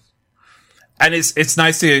 yeah. And it's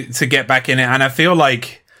nice to get back in it, and I feel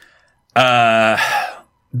like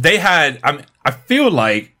they had. I feel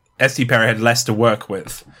like S.D. Perry had less to work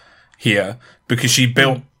with here, because she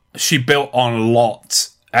built on a lot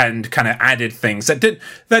and kind of added things that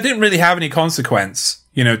didn't really have any consequence,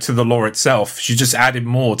 to the lore itself. She just added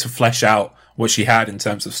more to flesh out what she had in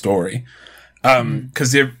terms of story.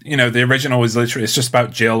 Because the original was literally, it's just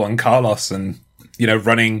about Jill and Carlos and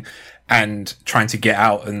running and trying to get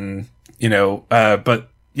out, and but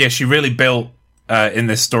yeah, she really built in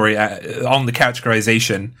this story on the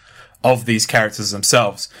characterization of these characters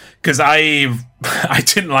themselves, because I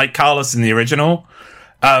didn't like Carlos in the original,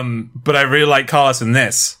 but I really like Carlos in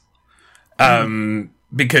this,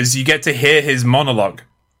 because you get to hear his monologue,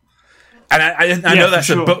 And I Yeah, know for that's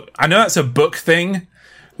sure. a book. I know that's a book thing.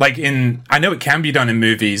 Like I know it can be done in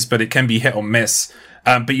movies, but it can be hit or miss.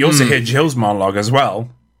 But you also hear Jill's monologue as well.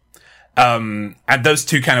 And those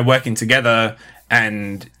two kind of working together.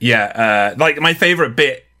 And like my favorite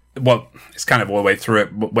bit, well, it's kind of all the way through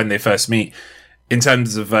it when they first meet, in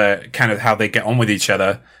terms of kind of how they get on with each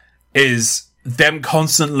other, is them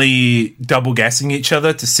constantly double guessing each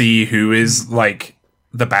other to see who is like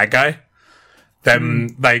the bad guy.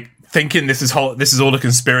 Them like thinking this is all a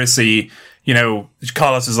conspiracy. You know,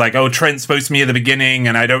 Carlos is like, oh, Trent's supposed to be at the beginning,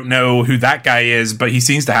 and I don't know who that guy is, but he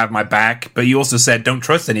seems to have my back. But he also said, don't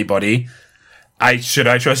trust anybody. Should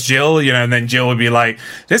I trust Jill? You know, and then Jill would be like,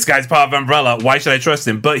 this guy's part of Umbrella. Why should I trust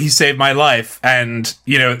him? But he saved my life. And,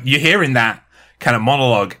 you know, you're hearing that kind of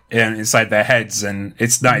monologue inside their heads, and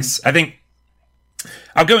it's nice. I think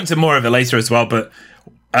I'll go into more of it later as well, but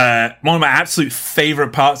one of my absolute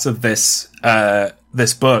favorite parts of this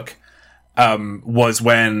book was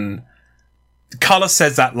when Carlos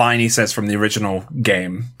says that line he says from the original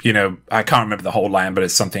game. You know, I can't remember the whole line, but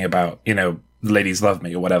it's something about, you know, ladies love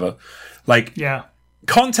me or whatever. Like,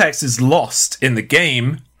 context is lost in the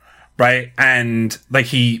game, right? And like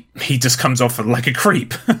he just comes off like a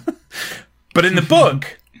creep. But in the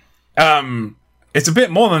book, it's a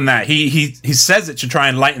bit more than that. He says it to try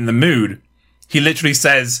and lighten the mood. He literally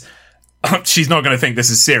says, oh, she's not going to think this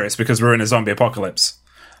is serious because we're in a zombie apocalypse.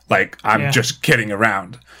 Like, I'm just kidding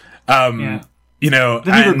around. You know,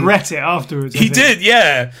 did he regret it afterwards? He did,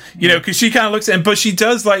 yeah. You know, because she kind of looks at him, but she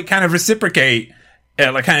does like kind of reciprocate,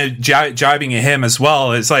 like kind of jibing at him as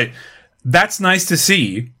well. It's like, that's nice to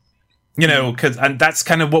see, you know, and that's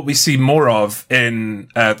kind of what we see more of in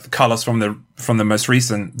Carlos from the most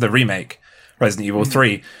recent, the remake, Resident Evil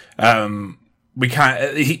 3. We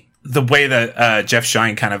the way that Jeff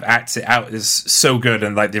Shine kind of acts it out is so good,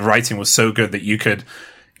 and like the writing was so good that you got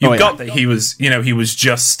that he was, you know, he was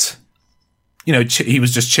just, you know, he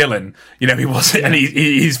was just chilling. You know, he wasn't, and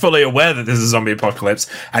he's fully aware that there's a zombie apocalypse,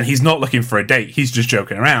 and he's not looking for a date. He's just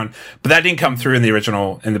joking around. But that didn't come through in the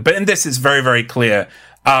original. But in this, it's very, very clear.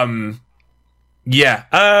 Overall,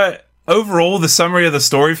 the summary of the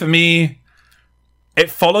story for me,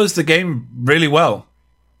 it follows the game really well.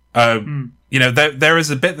 You know, there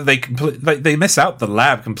is a bit that they miss out the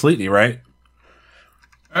lab completely, right?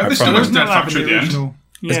 There's no lab in the original.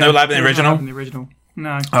 There's no lab in the original? In the original.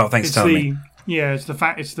 No. Oh, thanks for telling me. Yeah, it's the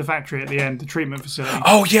factory at the end, the treatment facility.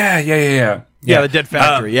 Oh, yeah, the dead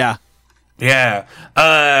factory, Yeah.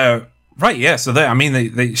 Right, yeah. So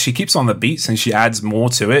she keeps on the beats and she adds more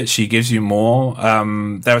to it. She gives you more.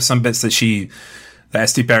 There are some bits that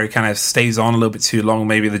SD Berry kind of stays on a little bit too long.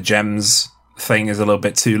 Maybe the gems thing is a little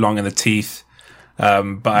bit too long in the teeth.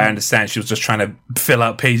 But I understand she was just trying to fill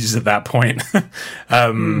out pages at that point.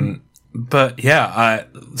 But yeah,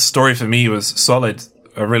 the story for me was solid.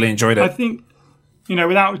 I really enjoyed it. I think, you know,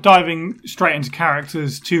 without diving straight into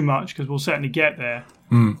characters too much, because we'll certainly get there.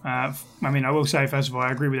 I mean, I will say, first of all,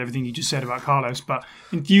 I agree with everything you just said about Carlos, but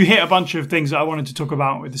you hit a bunch of things that I wanted to talk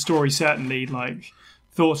about with the story, certainly, like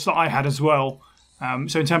thoughts that I had as well.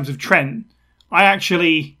 So in terms of Trent, I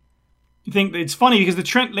actually think that it's funny because the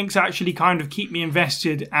Trent links actually kind of keep me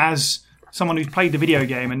invested as someone who's played the video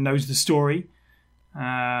game and knows the story.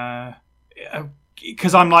 Because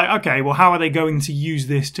I'm like, okay, well, how are they going to use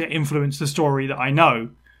this to influence the story that I know?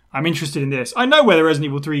 I'm interested in this. I know where the Resident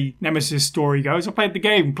Evil 3 Nemesis story goes. I played the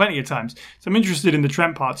game plenty of times. So I'm interested in the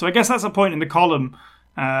Trent part. So I guess that's a point in the column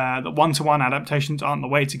that one-to-one adaptations aren't the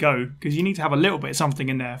way to go, because you need to have a little bit of something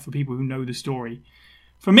in there for people who know the story.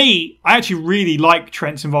 For me, I actually really like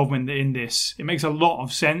Trent's involvement in this. It makes a lot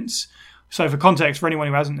of sense. So for context, for anyone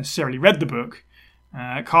who hasn't necessarily read the book,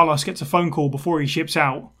 Carlos gets a phone call before he ships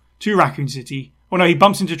out to Raccoon City. Well, no, he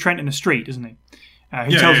bumps into Trent in the street, doesn't he?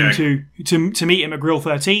 He tells him to meet him at Grill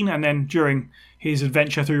 13, and then during his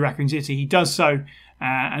adventure through Raccoon City, he does so.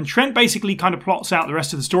 And Trent basically kind of plots out the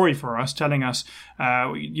rest of the story for us, telling us,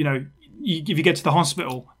 you know, if you get to the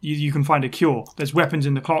hospital, you can find a cure. There's weapons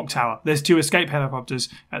in the clock tower. There's 2 escape helicopters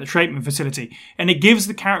at the treatment facility. And it gives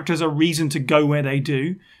the characters a reason to go where they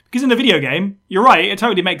do. Because in the video game, you're right, it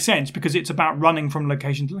totally makes sense, because it's about running from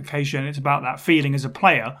location to location. It's about that feeling as a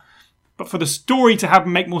player. But for the story to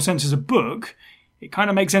make more sense as a book, it kind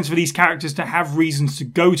of makes sense for these characters to have reasons to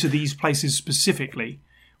go to these places specifically,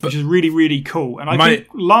 which is really, really cool. And I think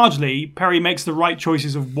largely Perry makes the right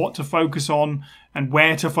choices of what to focus on and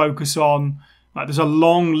where to focus on. Like, there's a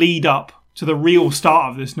long lead up to the real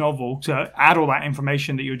start of this novel to add all that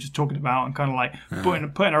information that you were just talking about and kind of like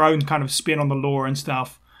putting our own kind of spin on the lore and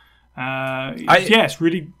stuff. It's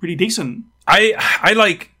really, really decent. I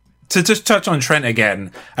like to just touch on Trent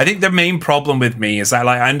again, I think the main problem with me is that,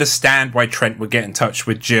 like, I understand why Trent would get in touch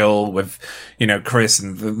with Jill, with, you know, Chris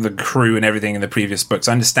and the crew and everything in the previous books.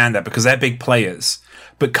 I understand that because they're big players.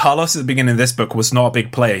 But Carlos at the beginning of this book was not a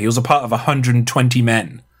big player. He was a part of 120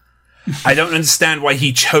 men. I don't understand why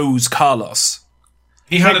he chose Carlos.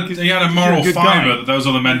 He had a moral fibre that those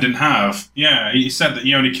other men didn't have. Yeah, he said that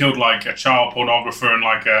he only killed like a child pornographer and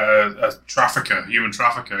like a trafficker, human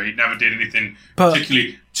trafficker. He never did anything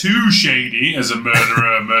particularly too shady as a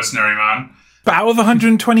murderer, mercenary man. But out of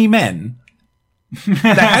 120 men,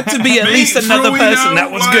 there had to be at least another person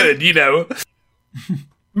that was good, you know.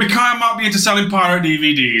 Micaiah might be into selling pirate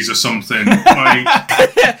DVDs or something. Like,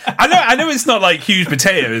 I know it's not like huge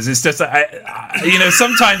potatoes. It's just you know,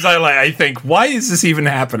 sometimes I think, why is this even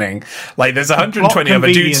happening? Like, there's 120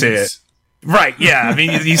 other dudes here, right? Yeah, I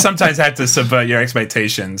mean, you sometimes have to subvert your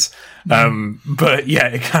expectations. But yeah,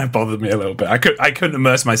 it kind of bothered me a little bit. I couldn't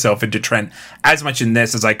immerse myself into Trent as much in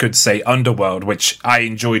this as I could say Underworld, which I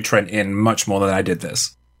enjoyed Trent in much more than I did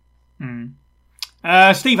this.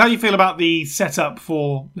 Steve, how do you feel about the setup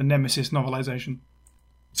for the Nemesis novelization?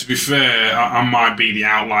 To be fair, I might be the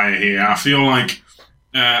outlier here. I feel like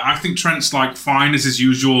I think Trent's like fine as his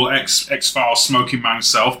usual X-Files smoking man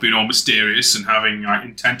self, being all mysterious and having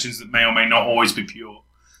intentions that may or may not always be pure.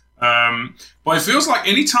 But it feels like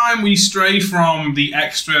any time we stray from the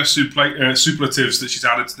extra superlatives that she's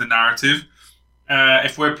added to the narrative,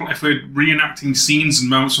 if we're reenacting scenes and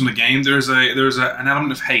moments from the game, there's an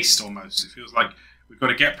element of haste almost. It feels like we've got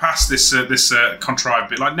to get past this contrived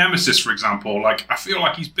bit, like Nemesis, for example. Like, I feel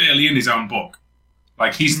like he's barely in his own book.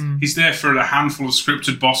 Like, he's there for a handful of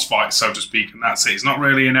scripted boss fights, so to speak, and that's it. He's not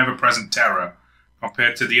really an ever-present terror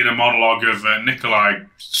compared to the inner monologue of Nikolai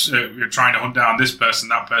trying to hunt down this person,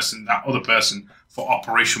 that other person for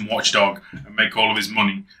Operation Watchdog and make all of his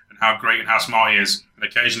money, and how great and how smart he is. And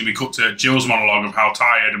occasionally we cut to Jill's monologue of how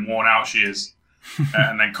tired and worn out she is.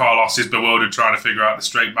 And then Carlos is bewildered trying to figure out the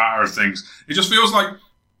straight matter of things. It just feels like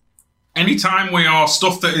anytime we are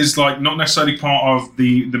stuff that is like not necessarily part of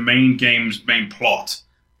the main game's main plot,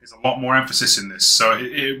 there's a lot more emphasis in this. So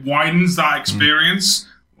it widens that experience.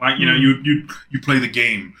 Like, you know, you play the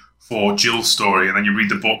game for Jill's story and then you read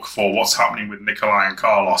the book for what's happening with Nikolai and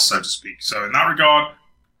Carlos, so to speak. So in that regard,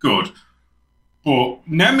 good. But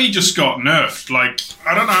Nemi just got nerfed. Like,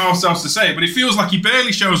 I don't know how else to say it, but it feels like he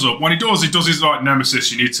barely shows up. When he does his like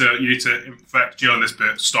Nemesis. You need to infect Jill in this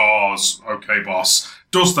bit. Stars, okay, boss.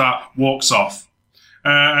 Does that, walks off,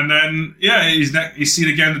 and then he's seen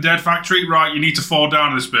again. The Dead Factory, right? You need to fall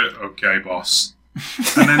down this bit. Okay, boss.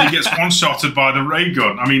 And then he gets one-shotted by the ray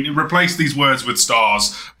gun. I mean, replace these words with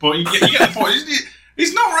stars, but you get the point.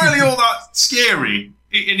 He's not really all that scary.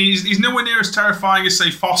 And he's nowhere near as terrifying as,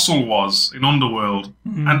 say, Fossil was in Underworld.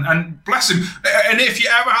 And bless him. And if you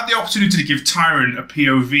ever had the opportunity to give Tyrant a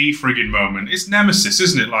POV friggin' moment, it's Nemesis,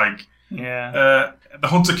 isn't it? Like, the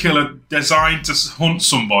hunter-killer designed to hunt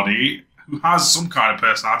somebody who has some kind of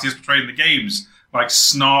personality as portrayed in the games. Like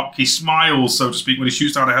snark, he smiles, so to speak, when he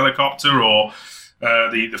shoots down a helicopter, or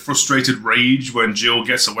the frustrated rage when Jill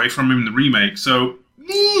gets away from him in the remake. So...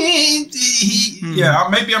 yeah,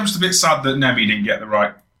 maybe I'm just a bit sad that Nemi didn't get the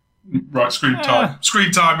right screen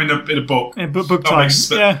time in a book. Yeah, book time.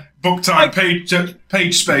 Book time,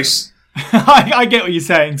 page space. I get what you're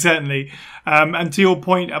saying, certainly. And to your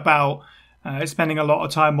point about spending a lot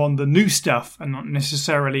of time on the new stuff and not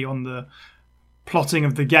necessarily on the plotting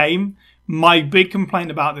of the game, my big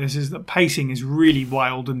complaint about this is that pacing is really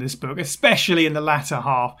wild in this book, especially in the latter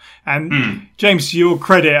half. And James, to your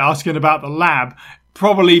credit, asking about the lab,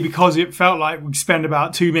 probably because it felt like we'd spend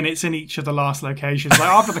about 2 minutes in each of the last locations. Like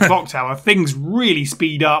after the clock tower, things really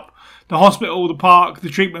speed up. The hospital, the park, the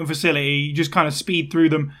treatment facility, you just kind of speed through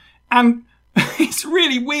them. And it's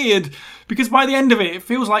really weird because by the end of it, it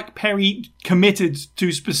feels like Perry committed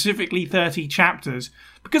to specifically 30 chapters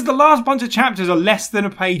because the last bunch of chapters are less than a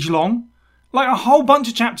page long. Like a whole bunch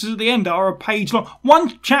of chapters at the end are a page long.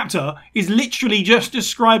 One chapter is literally just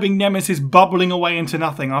describing Nemesis bubbling away into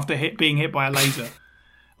nothing after being hit by a laser.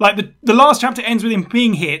 Like the last chapter ends with him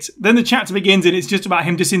being hit, then the chapter begins and it's just about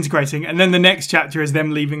him disintegrating, and then the next chapter is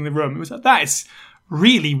them leaving the room. It was like, that is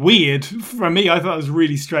really weird for me. I thought it was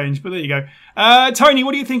really strange, but there you go. Tony,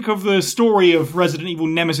 what do you think of the story of Resident Evil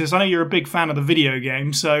Nemesis? I know you're a big fan of the video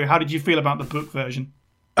game, so how did you feel about the book version?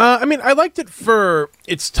 I mean, I liked it for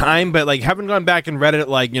its time, but like having gone back and read it,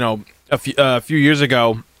 like, you know, a few years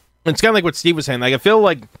ago, it's kind of like what Steve was saying. Like, I feel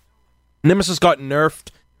like Nemesis got nerfed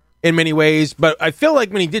in many ways, but I feel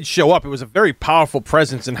like when he did show up, it was a very powerful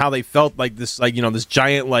presence in how they felt like this, like, you know, this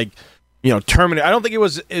giant, like, you know, Terminator. I don't think it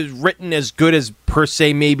was written as good as per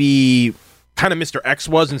se maybe kind of Mr. X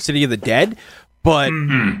was in City of the Dead, but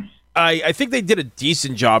I think they did a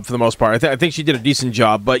decent job for the most part. I think she did a decent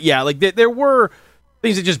job, but yeah, like there were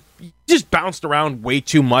things that just bounced around way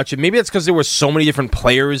too much, and maybe that's because there were so many different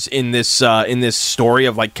players in this story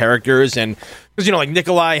of like characters, and because like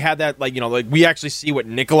Nikolai had that like we actually see what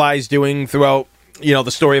Nikolai's doing throughout the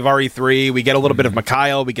story of RE3. We get a little bit of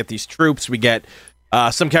Mikhail, we get these troops, we get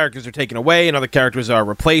some characters are taken away and other characters are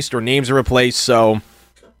replaced or names are replaced. So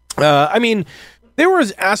I mean, there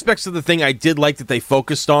was aspects of the thing I did like that they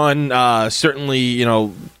focused on. Certainly,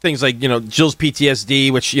 things like, Jill's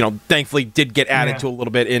PTSD, which, thankfully did get added to a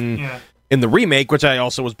little bit in the remake, which I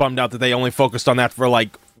also was bummed out that they only focused on that for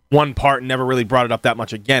like one part and never really brought it up that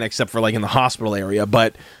much again, except for like in the hospital area.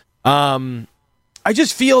 But I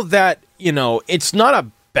just feel that, it's not a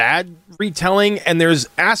bad retelling, and there's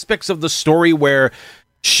aspects of the story where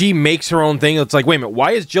she makes her own thing. It's like, wait a minute,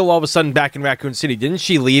 why is Jill all of a sudden back in Raccoon City? Didn't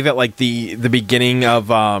she leave at like the beginning of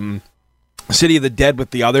City of the Dead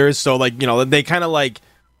with the others? So like, they kind of like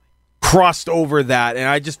crossed over that, and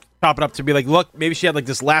I just chop it up to be like, look, maybe she had like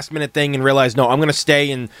this last minute thing and realized, no, I'm going to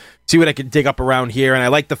stay and see what I can dig up around here. And I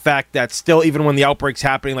like the fact that still, even when the outbreak's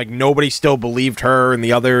happening, like nobody still believed her and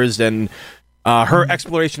the others, and her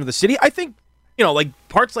exploration of the city. I think, like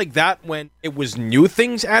parts like that, when it was new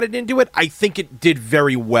things added into it, I think it did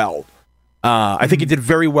very well. I think it did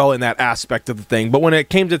very well in that aspect of the thing. But when it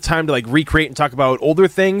came to time to like recreate and talk about older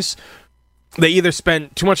things, they either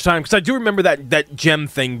spent too much time, because I do remember that gem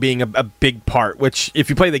thing being a big part, which if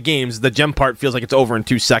you play the games, the gem part feels like it's over in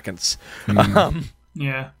 2 seconds.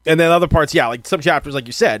 Yeah. And then other parts, like some chapters, like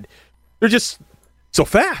you said, they're just so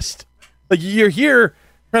fast. Like you're here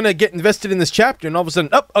trying to get invested in this chapter, and all of a sudden,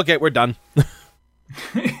 okay, we're done.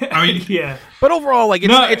 I mean, Yeah. But overall, like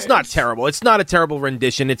it's not terrible. It's not a terrible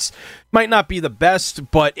rendition. It's might not be the best,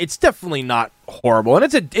 but it's definitely not horrible,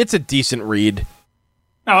 and it's a decent read.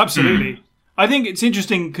 Oh, absolutely. I think it's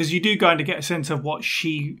interesting because you do kind of get a sense of what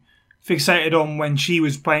she fixated on when she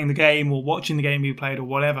was playing the game or watching the game you played or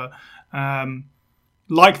whatever.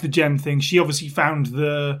 Like the gem thing, she obviously found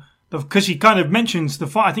because she kind of mentions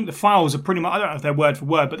I think the files are pretty much, I don't know if they're word for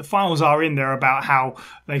word, but the files are in there about how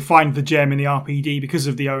they find the gem in the RPD because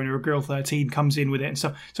of the owner of Grill 13 comes in with it and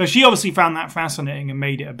stuff. So she obviously found that fascinating and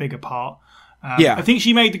made it a bigger part. I think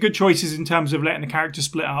she made the good choices in terms of letting the character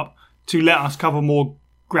split up to let us cover more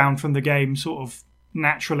ground from the game sort of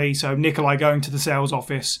naturally. So Nikolai going to the sales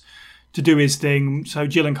office to do his thing, so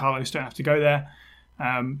Jill and Carlos don't have to go there.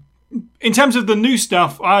 In terms of the new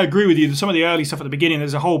stuff, I agree with you. Some of the early stuff at the beginning,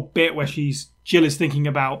 there's a whole bit where Jill is thinking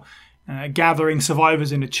about gathering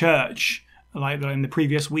survivors in a church, like in the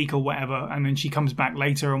previous week or whatever, and then she comes back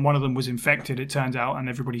later and one of them was infected, it turns out, and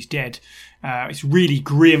everybody's dead. It's really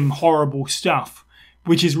grim, horrible stuff,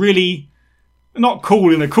 which is really not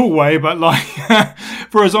cool in a cool way, but like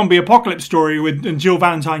for a zombie apocalypse story and Jill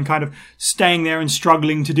Valentine kind of staying there and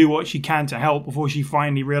struggling to do what she can to help before she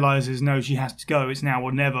finally realizes, no, she has to go. It's now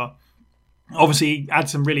or never. Obviously,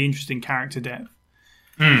 adds some really interesting character depth.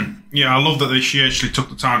 Yeah, I love that she actually took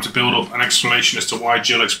the time to build up an explanation as to why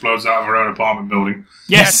Jill explodes out of her own apartment building.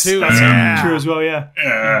 Yes, that's true as well, yeah.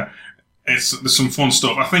 Yeah. There's some fun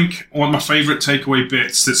stuff. I think one of my favourite takeaway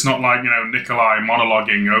bits that's not like, Nikolai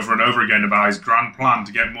monologuing over and over again about his grand plan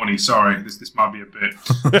to get money. Sorry, this might be a bit.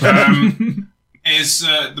 Is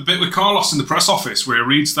the bit with Carlos in the press office where he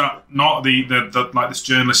reads this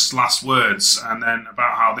journalist's last words, and then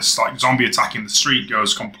about how this like zombie attack in the street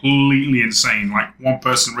goes completely insane. Like one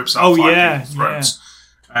person rips out 5 people's throats,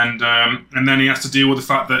 and then he has to deal with the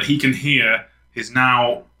fact that he can hear his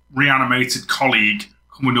now reanimated colleague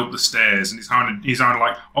coming up the stairs, and he's kind of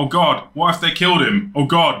like, oh God, what if they killed him? Oh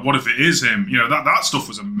God, what if it is him? That stuff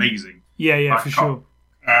was amazing. Yeah, like, for sure.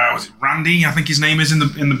 Was it Randy? I think his name is in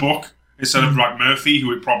the book. Instead of like Murphy,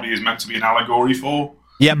 who it probably is meant to be an allegory for.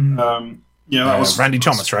 Yep. That was Randy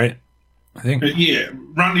Thomas, right? I think.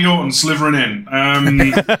 Randy Orton slithering in.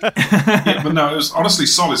 But no, it was honestly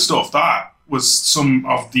solid stuff. That was some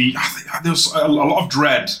of there was a lot of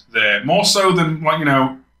dread there, more so than like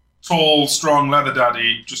tall, strong leather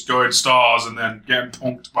daddy just going stars and then getting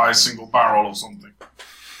punked by a single barrel or something.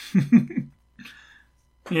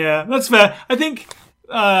 Yeah, that's fair. I think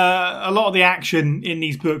a lot of the action in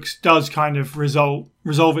these books does kind of resolve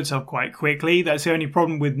itself quite quickly. That's the only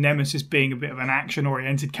problem with Nemesis being a bit of an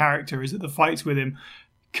action-oriented character, is that the fights with him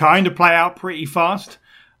kind of play out pretty fast.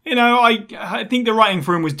 I think the writing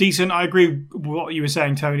for him was decent. I agree with what you were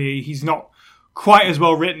saying, Tony. He's not quite as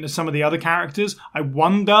well written as some of the other characters. I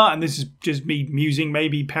wonder, and this is just me musing,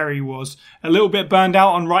 maybe Perry was a little bit burned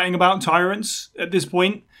out on writing about tyrants at this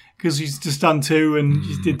point, because he's just done 2 and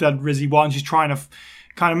just did that Rizzy 1. She's trying to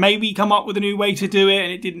kind of maybe come up with a new way to do it,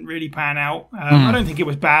 and it didn't really pan out. I don't think it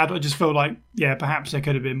was bad. I just feel like, yeah, perhaps there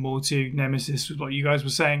could have been more to Nemesis, with what you guys were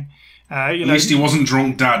saying. At least he wasn't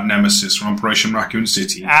drunk dad Nemesis from Operation Raccoon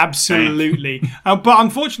City. Absolutely. But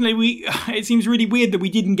unfortunately, it seems really weird that we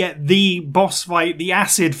didn't get the boss fight, the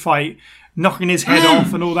acid fight, knocking his head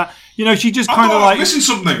off and all that. She just kind of like... Listen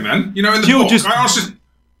something, then. In the Jill book, just... I honestly...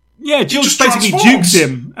 Yeah, Jill just basically transforms. jukes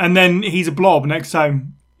him, and then he's a blob next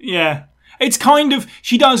time. Yeah. It's kind of...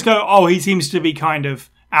 She does go, oh, he seems to be kind of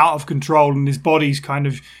out of control, and his body's kind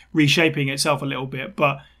of reshaping itself a little bit.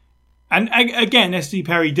 But... And again, S.D.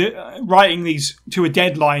 Perry writing these to a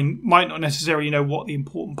deadline might not necessarily know what the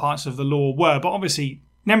important parts of the lore were, but obviously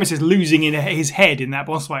Nemesis losing in his head in that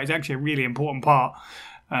boss fight is actually a really important part.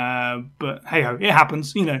 But hey-ho, it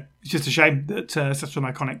happens. It's just a shame that such an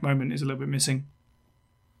iconic moment is a little bit missing.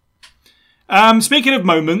 Speaking of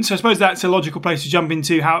moments, I suppose that's a logical place to jump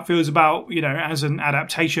into how it feels about, as an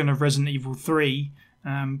adaptation of Resident Evil 3,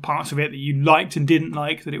 parts of it that you liked and didn't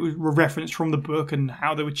like, that it was referenced from the book and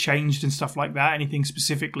how they were changed and stuff like that, anything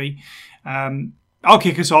specifically. I'll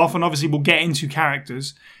kick us off, and obviously we'll get into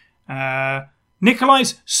characters.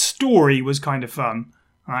 Nikolai's story was kind of fun.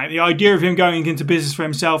 Right? The idea of him going into business for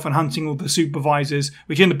himself and hunting all the supervisors,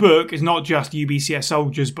 which in the book is not just UBCS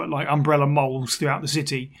soldiers, but like umbrella moles throughout the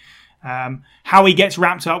city. How he gets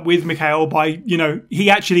wrapped up with Mikhail by, he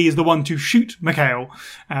actually is the one to shoot Mikhail.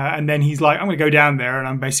 And then he's like, I'm going to go down there and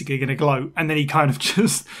I'm basically going to gloat. And then he kind of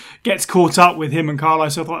just gets caught up with him and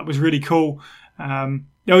Carlos. So I thought that was really cool.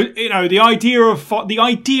 The idea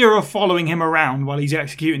of following him around while he's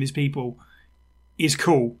executing his people is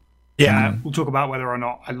cool. Yeah. We'll talk about whether or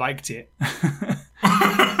not I liked it.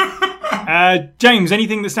 James,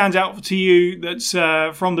 anything that stands out to you that's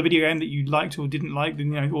from the video game that you liked or didn't like,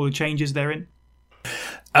 all the changes therein?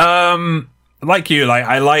 Like you,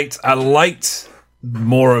 I liked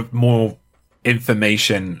more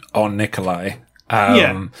information on Nikolai.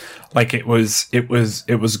 Like it was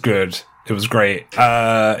good. It was great.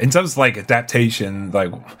 In terms of adaptation,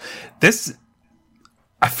 this,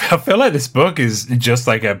 I feel like this book is just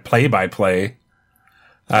like a play-by-play.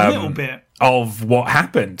 A little bit of what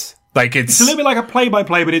happened. It's a little bit like a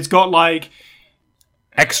play-by-play, but it's got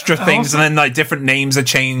extra things, and then different names are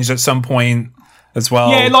changed at some point as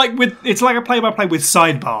well. Yeah, it's like a play-by-play with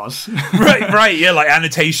sidebars. right, yeah, like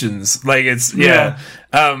annotations. And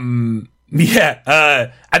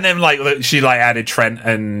then she added Trent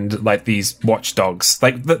and these watchdogs.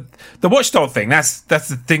 The watchdog thing. That's the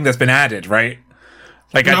thing that's been added, right?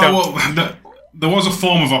 There was a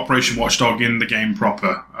form of Operation Watchdog in the game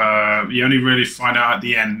proper. You only really find out at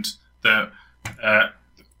the end that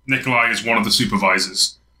Nikolai is one of the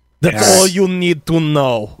supervisors. That's all you need to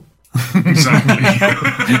know. Exactly.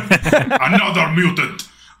 Another mutant.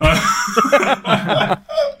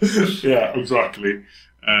 Yeah, exactly.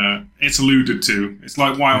 It's alluded to. It's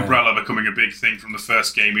like White Umbrella becoming a big thing from the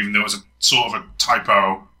first game, even though it was a sort of a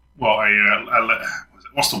typo.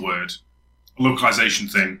 What's the word? A localization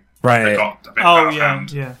thing. Right. They got a bit out of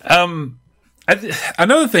hand. Yeah.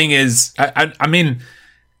 Another thing is, I mean,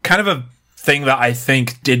 kind of a thing that I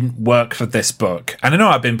think didn't work for this book. And I know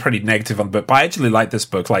I've been pretty negative on the book, but I actually like this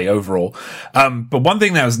book, overall. But one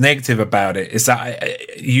thing that was negative about it is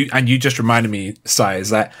that you just reminded me, Sai, is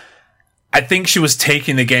that I think she was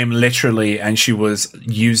taking the game literally, and she was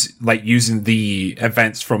using the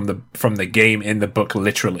events from the game in the book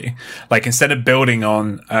literally. Instead of building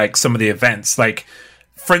on some of the events,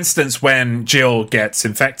 for instance, when Jill gets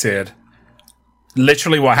infected,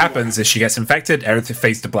 literally what happens is she gets infected, everything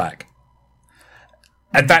fades to black.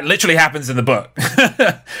 And that literally happens in the book.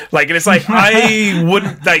 And it's I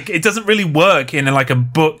wouldn't, it doesn't really work in a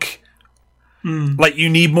book. You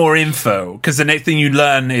need more info, because the next thing you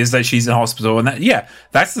learn is that she's in hospital, and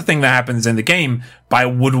that's the thing that happens in the game. But I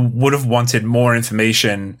would have wanted more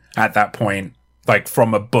information at that point,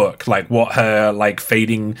 from a book, what her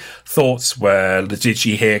fading thoughts were. Did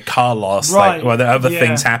she hear Carlos? Right. Were there other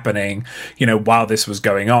things happening, while this was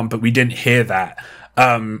going on? But we didn't hear that.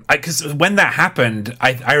 Because when that happened,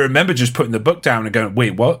 I remember just putting the book down and going,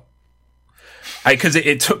 "Wait, what?" Because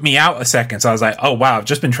it took me out a second, so I was like, "Oh wow, I've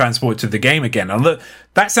just been transported to the game again." And look,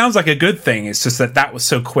 that sounds like a good thing. It's just that was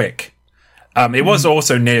so quick. It was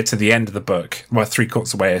also near to the end of the book,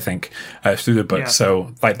 3/4 away, I think, through the book. Yeah.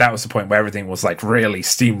 So that was the point where everything was really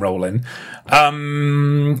steamrolling.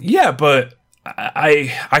 But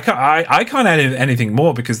I can't add anything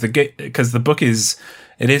more because the book is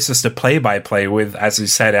just a play-by-play with, as you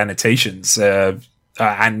said, annotations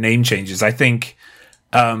and name changes. I think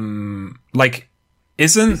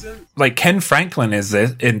isn't Ken Franklin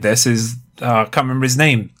in this I can't remember his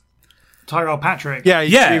name. Tyrell Patrick. Yeah,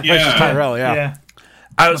 Yeah. he replaces Tyrell. Yeah. Yeah.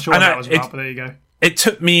 I Not was, sure what and that was about, but there you go. it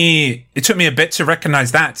took me a bit to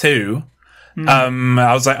recognize that too.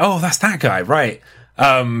 I was like, oh, that's that guy, right?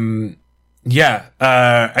 Again,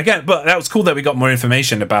 but that was cool that we got more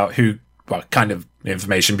information about kind of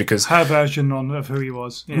information, because Her version of who he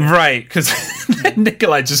was. Yeah. right, because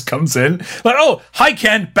Nikolai just comes in like, oh, hi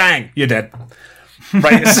Ken, bang, you're dead.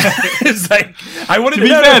 Right, it's like I wanted To be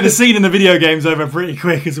fair, the scene in the video game's over pretty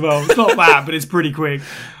quick as well. It's not bad, but it's pretty quick.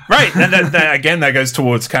 right, and that goes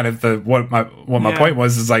towards kind of what my point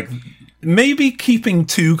was, is like maybe keeping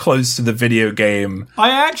too close to the video game.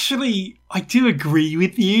 I do agree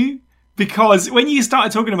with you, because when you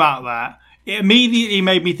started talking about that, it immediately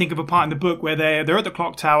made me think of a part in the book where they're at the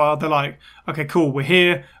clock tower. They're like, okay, cool, we're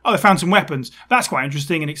here. Oh, they found some weapons. That's quite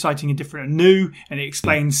interesting and exciting and different and new. And it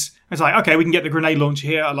explains, it's like, okay, we can get the grenade launcher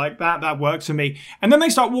here. I like that. That works for me. And then they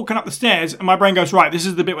start walking up the stairs, and my brain goes, right, this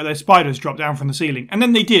is the bit where the spiders drop down from the ceiling. And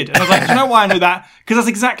then they did. And I was like, do you know why I know that? Because that's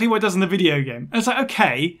exactly what it does in the video game. And it's like,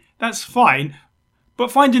 okay, that's fine. But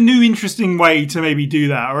find a new interesting way to maybe do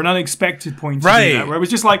that, or an unexpected point to do that, where it was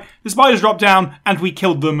just like, the spiders dropped down and we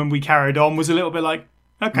killed them and we carried on, was a little bit like,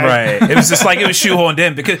 okay. Right. It was just like it was shoehorned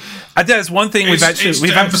in, because there's one thing we've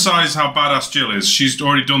emphasised how badass Jill is. She's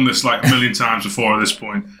already done this like a million times before at this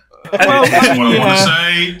point. Well, That's what I want to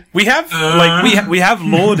say. We have we have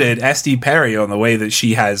lauded SD Perry on the way that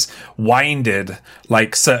she has winded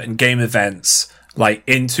like certain game events like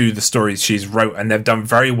into the stories she's wrote, and they've done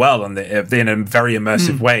very well in a very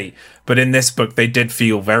immersive way. But in this book, they did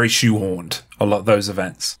feel very shoehorned, a lot of those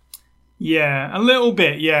events. Yeah, a little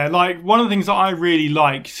bit, yeah. Like, one of the things that I really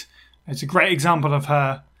liked, it's a great example of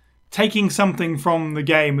her taking something from the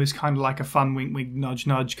game as kind of like a fun wink, wink, nudge,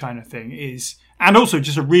 nudge kind of thing, and also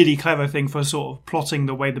just a really clever thing for sort of plotting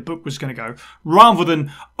the way the book was going to go, rather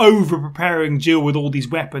than over-preparing Jill with all these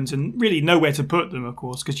weapons and really nowhere to put them, of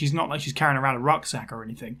course, because she's not like she's carrying around a rucksack or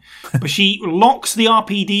anything. But she locks the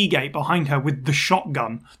RPD gate behind her with the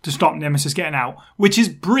shotgun to stop Nemesis getting out, which is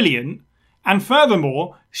brilliant. And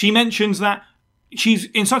furthermore, she mentions that she's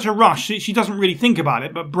in such a rush that she doesn't really think about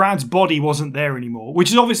it, but Brad's body wasn't there anymore, which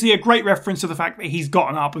is obviously a great reference to the fact that he's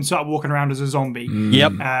gotten up and started walking around as a zombie.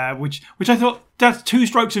 Yep. Which I thought, that's two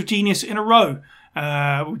strokes of genius in a row.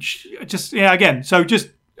 Which just, yeah, again, so just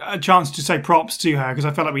a chance to say props to her, because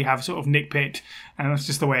I felt like we have sort of nitpicked, and that's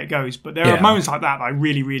just the way it goes. But there are moments like that I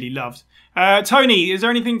really, really loved. Tony, is there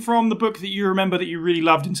anything from the book that you remember that you really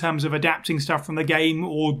loved in terms of adapting stuff from the game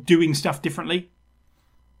or doing stuff differently?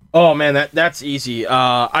 Oh man, that's easy.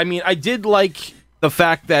 I mean, I did like the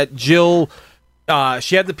fact that Jill,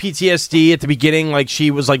 she had the PTSD at the beginning. Like,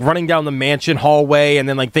 she was like running down the mansion hallway, and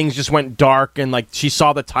then like things just went dark, and like she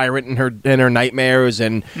saw the tyrant in her nightmares,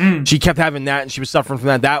 and she kept having that, and she was suffering from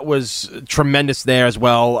that. That was tremendous there as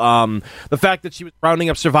well. The fact that she was rounding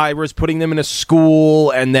up survivors, putting them in a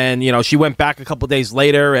school, and then she went back a couple days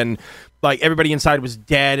later, and like everybody inside was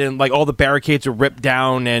dead, and like all the barricades were ripped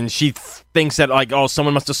down, and she thinks that like, oh,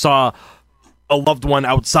 someone must have saw a loved one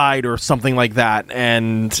outside or something like that,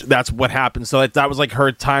 and that's what happened. So that was like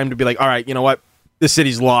her time to be like, all right, you know what, the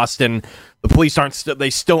city's lost, and the police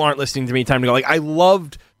they still aren't listening to me. Time to go. Like, I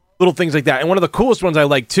loved little things like that, and one of the coolest ones I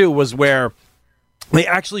liked too was where they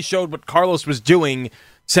actually showed what Carlos was doing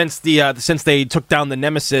since they took down the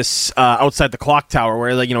Nemesis outside the clock tower,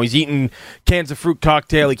 where like he's eating cans of fruit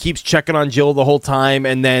cocktail, he keeps checking on Jill the whole time,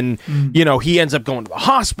 and then he ends up going to the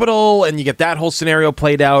hospital, and you get that whole scenario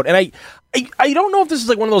played out. And I don't know if this is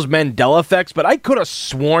like one of those Mandela effects, but I could have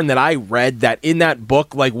sworn that I read that in that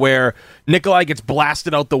book, like where Nikolai gets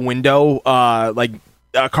blasted out the window,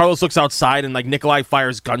 Carlos looks outside and like Nikolai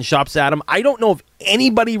fires gunshots at him. I don't know if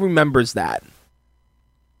anybody remembers that.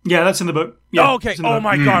 Yeah, that's in the book. Yeah, okay. Oh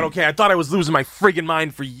my God. Okay, I thought I was losing my friggin'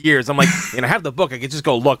 mind for years. I'm like, and I have the book. I could just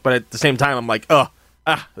go look, but at the same time, I'm like,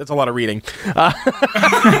 that's a lot of reading. But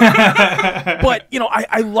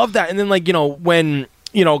I love that. And then like when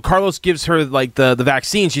Carlos gives her like the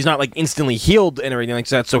vaccine, she's not like instantly healed and everything like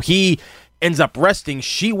that. So he ends up resting.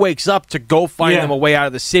 She wakes up to go find them a way out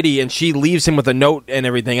of the city, and she leaves him with a note and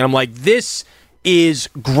everything. And I'm like, this is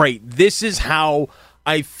great. This is how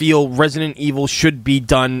I feel Resident Evil should be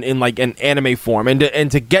done in like an anime form, and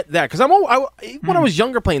to get that, because when I was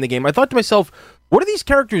younger playing the game, I thought to myself, what are these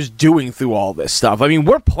characters doing through all this stuff? I mean,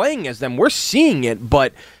 we're playing as them, we're seeing it,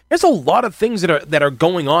 but there's a lot of things that are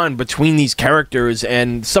going on between these characters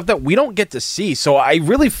and stuff that we don't get to see. So I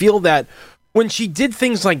really feel that when she did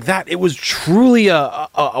things like that, it was truly a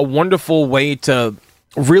wonderful way to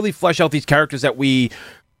really flesh out these characters that we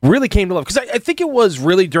really came to love. Because I think it was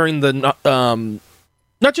really during the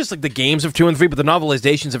not just like the games of 2 and 3, but the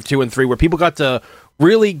novelizations of 2 and 3, where people got to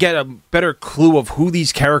really get a better clue of who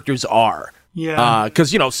these characters are. Yeah.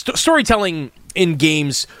 Because, storytelling in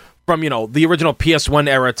games from, the original PS1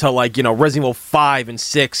 era to, like, Resident Evil 5 and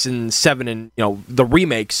 6 and 7 and, the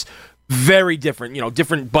remakes, very different,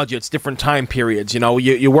 different budgets, different time periods.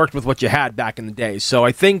 You worked with what you had back in the day. So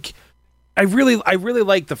I think I really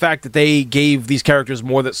like the fact that they gave these characters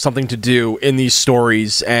more than something to do in these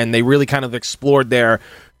stories, and they really kind of explored their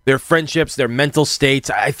friendships, their mental states.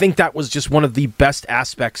 I think that was just one of the best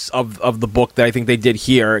aspects of the book that I think they did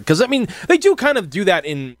here. Because, I mean, they do kind of do that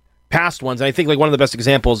in past ones. And I think, like, one of the best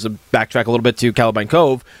examples, to backtrack a little bit to Caliban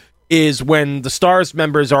Cove, is when the STARS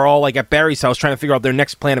members are all, like, at Barry's house trying to figure out their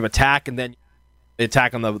next plan of attack, and then the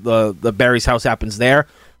attack on the Barry's house happens there.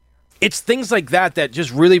 It's things like that that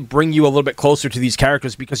just really bring you a little bit closer to these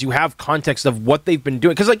characters because you have context of what they've been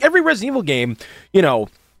doing. Because, like, every Resident Evil game,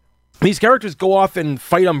 these characters go off and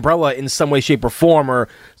fight Umbrella in some way, shape, or form, or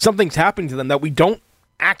something's happening to them that we don't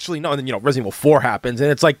actually know. And then, Resident Evil 4 happens, and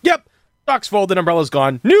it's like, yep, stock's folded, Umbrella's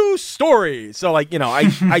gone, new story. So, like,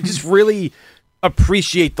 I just really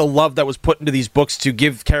appreciate the love that was put into these books to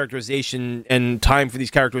give characterization and time for these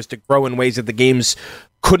characters to grow in ways that the games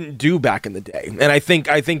couldn't do back in the day. And I think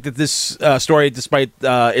that this story, despite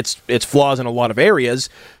its flaws in a lot of areas,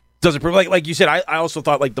 does it like you said. I also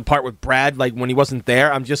thought, like, the part with Brad, like, when he wasn't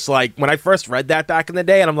there, I'm just like, when I first read that back in the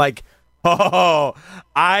day, and I'm like, oh,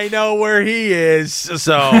 I know where he is.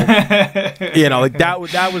 So like,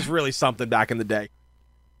 that was really something back in the day.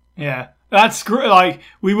 Yeah, that's great. Like,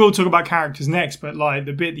 we will talk about characters next, but, like,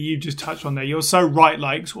 the bit that you just touched on there, you're so right.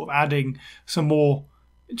 Like, sort of adding some more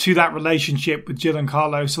to that relationship with Jill and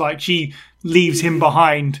Carlos. Like, she leaves him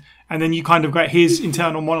behind, and then you kind of get his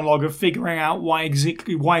internal monologue of figuring out why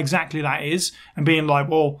exactly that is, and being like,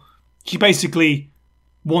 well, she basically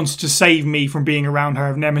wants to save me from being around her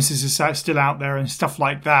if Nemesis is still out there and stuff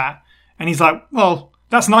like that. And he's like, well,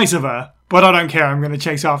 that's nice of her, but I don't care. I'm going to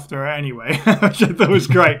chase after her anyway. Which I thought was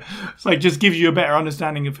great. It's like, just gives you a better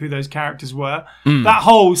understanding of who those characters were. That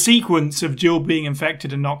whole sequence of Jill being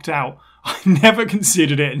infected and knocked out, I never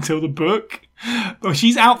considered it until the book. But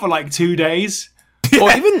she's out for like 2 days.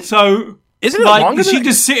 Or even so, isn't it like, longer? Is she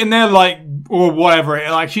just sitting there, like, or whatever?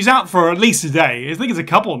 Like, she's out for at least a day. I think it's a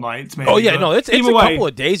couple of nights, maybe. Oh yeah, no, it's a couple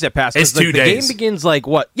of days that pass. It's 2 days. The game begins like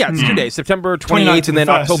what? Yeah, it's 2 days. September 28th and then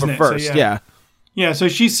October 1st. So, yeah. Yeah, so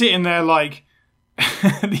she's sitting there, like,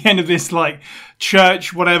 at the end of this, like,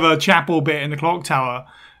 church, whatever, chapel bit in the clock tower.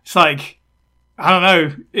 It's like, I don't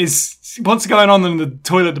know, what's going on in the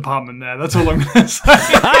toilet department there? That's all I'm going to say.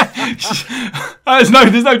 There's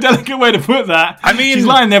no delicate way to put that. I mean, she's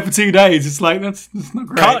lying there for 2 days. It's like, that's not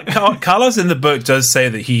great. Carlos in the book does say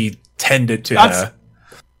that he tended to her.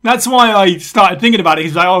 That's why I started thinking about it.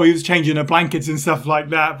 He's like, oh, he was changing her blankets and stuff like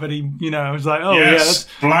that. But he, I was like, oh, yes,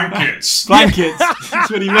 yeah. Blankets. Blankets. That's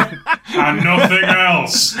what he meant. And nothing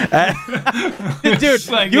else. Dude,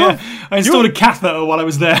 like, I installed a catheter while I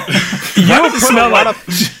was there. You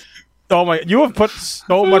have put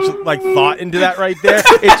so much, like, thought into that right there.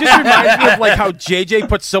 It just reminds me of, like, how JJ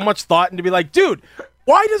put so much thought into be like, dude,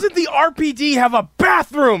 why doesn't the RPD have a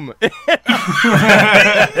bathroom? That's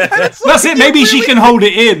it. Maybe she can hold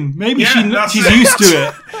it in. Maybe she's used to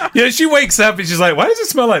it. Yeah, she wakes up and she's like, why does it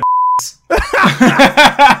smell like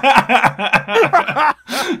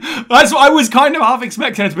That's what I was kind of half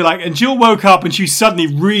expecting her to be like. And Jill woke up and she suddenly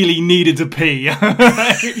really needed to pee.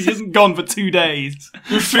 She hasn't gone for 2 days.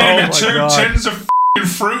 You're feeding 2 tins of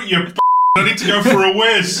fruit, you I need to go for a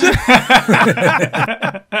whiz.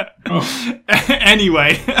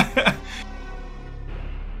 Anyway.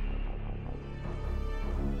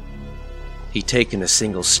 He'd taken a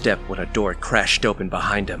single step when a door crashed open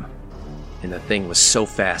behind him, and the thing was so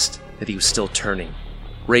fast that he was still turning,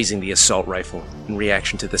 raising the assault rifle in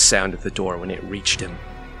reaction to the sound of the door when it reached him.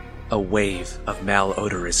 A wave of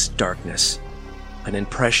malodorous darkness, an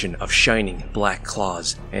impression of shining black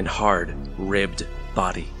claws and hard, ribbed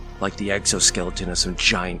body like the exoskeleton of some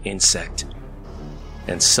giant insect.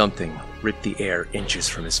 And something ripped the air inches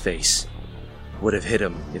from his face. Would have hit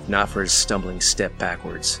him if not for his stumbling step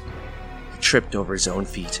backwards. He tripped over his own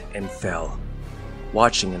feet and fell,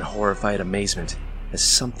 watching in horrified amazement as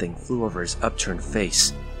something flew over his upturned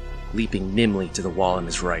face, leaping nimbly to the wall on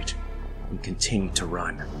his right, and continued to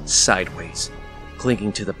run, sideways,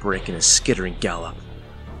 clinging to the brick in a skittering gallop.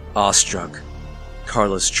 Awestruck,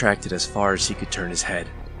 Carlos tracked it as far as he could turn his head,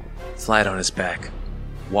 flat on his back,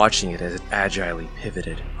 watching it as it agilely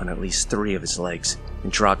pivoted on at least 3 of his legs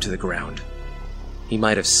and dropped to the ground. He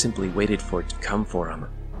might have simply waited for it to come for him,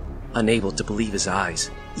 unable to believe his eyes,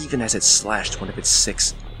 even as it slashed one of its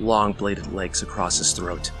 6 long-bladed legs across his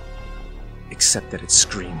throat. Except that it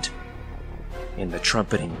screamed. and the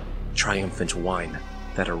trumpeting, triumphant whine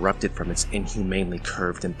that erupted from its inhumanely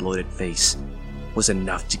curved and bloated face was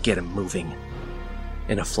enough to get him moving.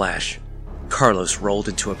 In a flash, Carlos rolled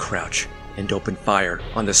into a crouch and opened fire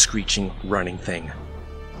on the screeching, running thing,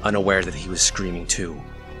 unaware that he was screaming too,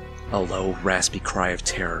 a low, raspy cry of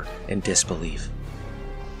terror and disbelief.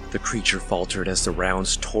 The creature faltered as the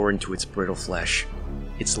rounds tore into its brittle flesh,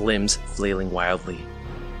 its limbs flailing wildly,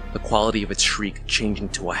 the quality of its shriek changing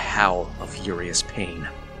to a howl of furious pain.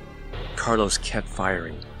 Carlos kept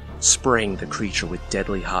firing, spraying the creature with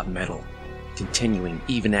deadly hot metal, continuing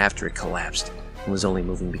even after it collapsed and was only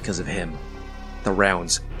moving because of him, the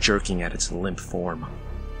rounds jerking at its limp form.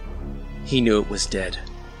 He knew it was dead,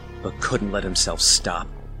 but couldn't let himself stop.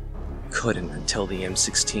 Couldn't until the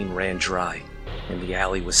M16 ran dry and the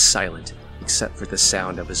alley was silent except for the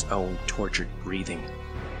sound of his own tortured breathing.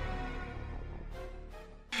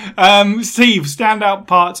 Steve, standout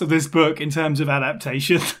parts of this book in terms of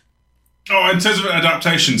adaptation. Oh, in terms of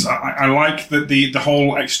adaptations, I like that the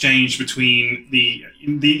whole exchange between the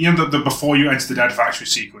before you enter the Dead Factory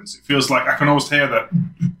sequence. It feels like I can almost hear that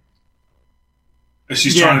as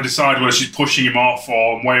she's trying to decide whether she's pushing him off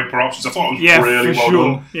or weigh up her options. I thought it was really well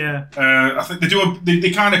done. Yeah, I think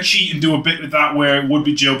they kind of cheat and do a bit with that where it would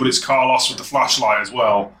be Jill, but it's Carlos with the flashlight as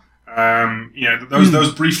well.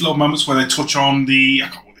 Those brief little moments where they touch on the, I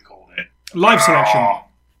can't remember what they called it. Live selection.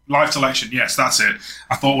 Live selection, yes, that's it.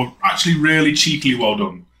 I thought were actually really cheekily well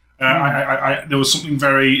done. There was something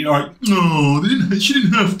very like, no, she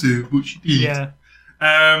didn't have to, but she did. Yeah.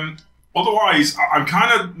 Otherwise, I'm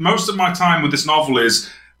kind of most of my time with this novel is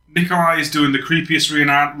Nikolai is doing the creepiest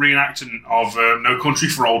reenactment of No Country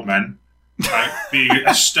for Old Men, like being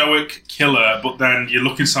a stoic killer, but then you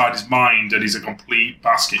look inside his mind and he's a complete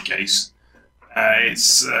basket case.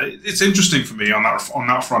 It's interesting for me on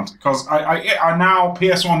that front because I now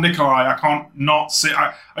PS1 Nikolai I can't not see.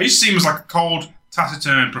 I used to see him as like a cold,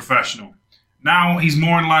 taciturn professional. Now he's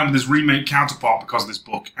more in line with his remake counterpart because of this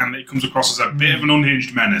book, and it comes across as a bit of an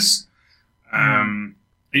unhinged menace.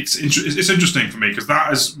 It's interesting for me because that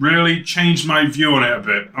has really changed my view on it a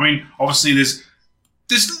bit. I mean, obviously there's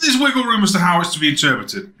wiggle room as to how it's to be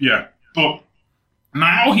interpreted, yeah, but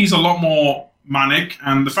now he's a lot more manic,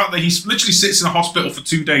 and the fact that he literally sits in a hospital for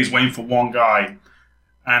 2 days waiting for one guy,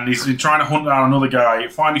 and he's been trying to hunt down another guy,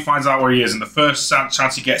 finally finds out where he is, and the first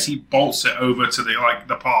chance he gets, he bolts it over to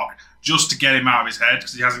the park just to get him out of his head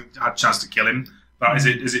because he hasn't had a chance to kill him. That is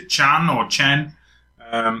it Chan or Chen?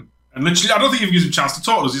 And literally, I don't think he gives him a chance to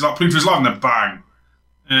talk. He's like pleading for his life, and then bang.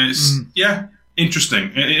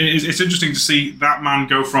 Interesting. It's interesting to see that man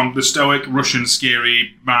go from the stoic Russian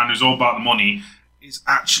scary man who's all about the money is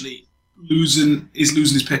actually losing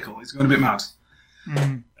his pickle. He's going a bit mad.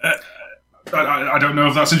 I don't know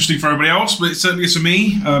if that's interesting for everybody else, but it certainly is for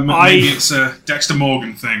me. Maybe it's a Dexter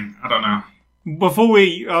Morgan thing. I don't know. Before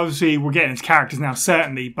we're getting into characters now,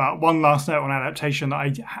 certainly, but one last note on adaptation that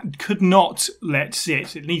I could not let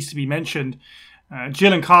sit. It needs to be mentioned.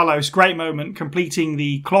 Jill and Carlos, great moment, completing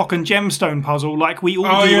the clock and gemstone puzzle like we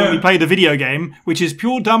all do when we play the video game, which is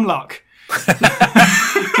pure dumb luck.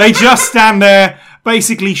 They just stand there,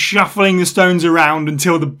 basically shuffling the stones around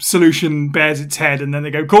until the solution bears its head, and then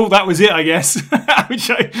they go, cool, that was it, I guess.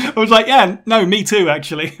 Which I was like, yeah, no, me too,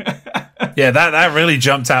 actually. Yeah, that really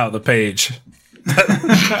jumped out of the page.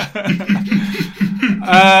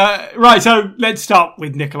 Right, so let's start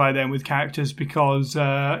with Nikolai then, with characters, because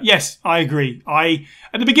yes, I agree.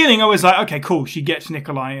 At the beginning I was like, okay, cool, she gets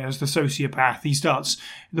Nikolai as the sociopath. He starts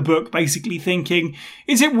the book basically thinking,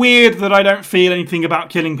 is it weird that I don't feel anything about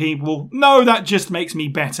killing people? No, that just makes me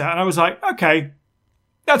better. And I was like, okay,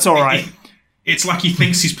 that's all right. It's like he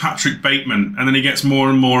thinks he's Patrick Bateman, and then he gets more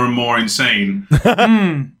and more and more insane.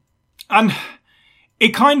 And it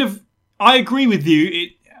kind of, I agree with you,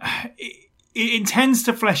 it intends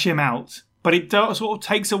to flesh him out, but it sort of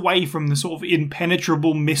takes away from the sort of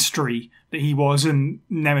impenetrable mystery that he was in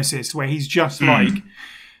Nemesis, where he's just like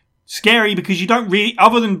scary because you don't really,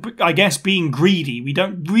 other than, I guess, being greedy, we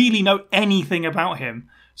don't really know anything about him.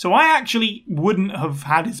 So I actually wouldn't have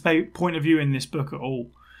had his point of view in this book at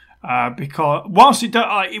all. Because whilst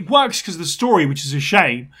it works because of the story, which is a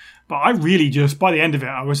shame, but I really just, by the end of it,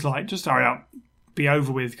 I was like, just hurry up, be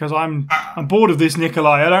over with, because I'm bored of this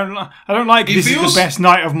Nikolai. I don't like this is the best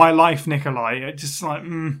night of my life, Nikolai. It's just like,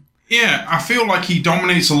 Yeah, I feel like he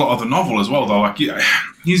dominates a lot of the novel as well, though. Like he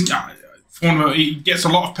gets a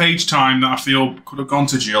lot of page time that I feel could have gone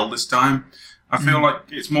to Jill this time. I feel like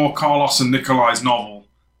it's more Carlos and Nikolai's novel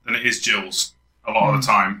than it is Jill's a lot of the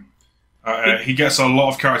time. He gets a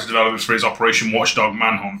lot of character development for his Operation Watchdog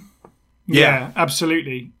manhunt. Yeah,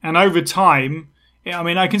 absolutely. And over time, I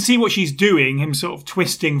mean, I can see what she's doing, him sort of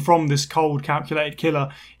twisting from this cold, calculated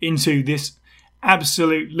killer into this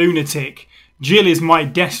absolute lunatic. Jill is my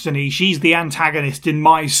destiny. She's the antagonist in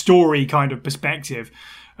my story kind of perspective.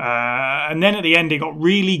 And then at the end, it got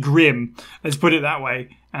really grim. Let's put it that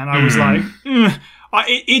way. And I was like,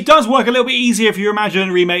 it does work a little bit easier if you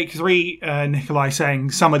imagine Remake 3, Nikolai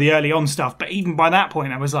saying some of the early on stuff. But even by that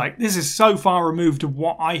point, I was like, this is so far removed of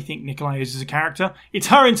what I think Nikolai is as a character. It's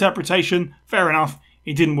her interpretation. Fair enough.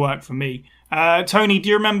 It didn't work for me. Tony, do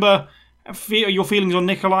you remember your feelings on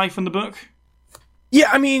Nikolai from the book? Yeah,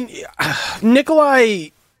 I mean,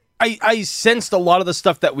 Nikolai, I sensed a lot of the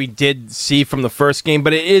stuff that we did see from the first game,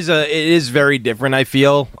 but it is very different, I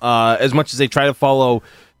feel. As much as they try to follow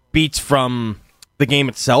beats from the game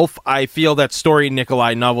itself, I feel that story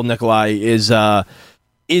Nikolai, novel Nikolai, is I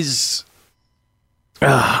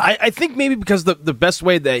think maybe because the best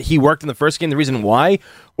way that he worked in the first game, the reason why,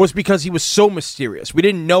 was because he was so mysterious. We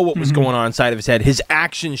didn't know what was going on inside of his head. His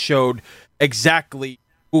actions showed exactly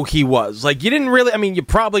who he was. Like, you didn't really, I mean, you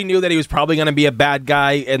probably knew that he was probably going to be a bad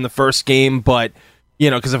guy in the first game, but, you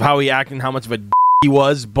know, because of how he acted and how much of a he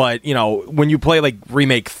was, but, you know, when you play, like,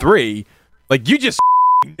 Remake 3, like, you just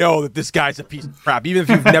know that this guy's a piece of crap, even if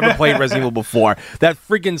you've never played Resident Evil before. That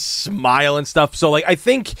freaking smile and stuff. So, like, I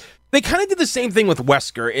think they kind of did the same thing with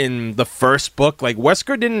Wesker in the first book. Like,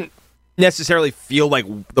 Wesker didn't necessarily feel like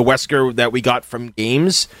the Wesker that we got from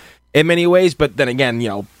games in many ways, but then again, you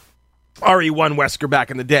know, RE1 Wesker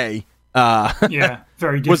back in the day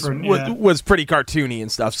very different. Was pretty cartoony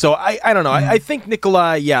and stuff. So I don't know. I think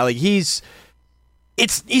Nikolai, like he's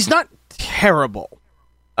not terrible.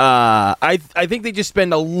 I think they just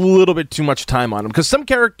spend a little bit too much time on him, because some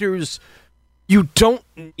characters you don't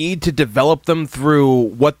need to develop them through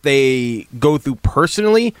what they go through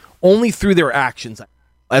personally, only through their actions.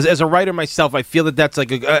 As a writer myself, I feel that that's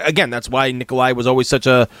like again, that's why Nikolai was always such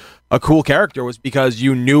a cool character, was because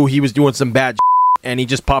you knew he was doing some bad shit, and he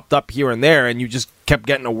just popped up here and there, and you just kept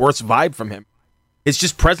getting a worse vibe from him. It's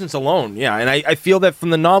just presence alone, and I feel that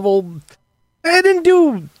from the novel, I didn't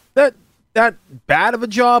do that bad of a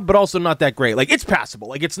job, but also not that great. Like, it's passable.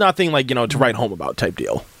 Like, it's nothing like, you know, to write home about type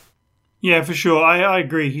deal. Yeah, for sure. I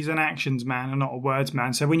agree. He's an actions man and not a words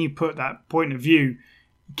man. So when you put that point of view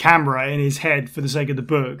camera in his head for the sake of the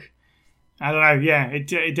book, I don't know,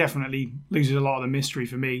 it definitely loses a lot of the mystery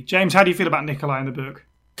for me. James, how do you feel about Nikolai in the book?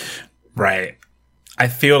 Right. I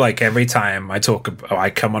feel like every time I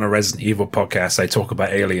come on a Resident Evil podcast, I talk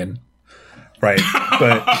about Alien. Right.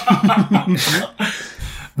 But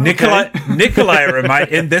Nikolai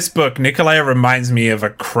in this book, Nikolai reminds me of a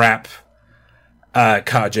crap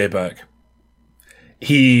Carl J. Burke.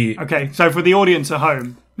 Okay, so for the audience at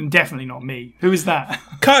home, definitely not me. Who is that?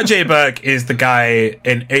 Carl J. Burke is the guy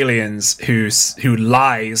in Aliens who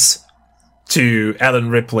lies to Ellen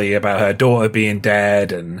Ripley about her daughter being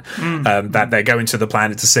dead, and that they're going to the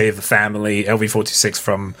planet to save the family, LV-46,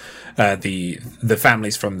 from the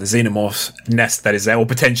families from the xenomorph nest that is there, or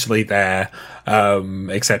potentially there,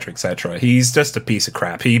 etc., etc. He's just a piece of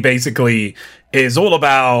crap. He basically is all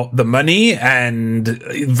about the money, and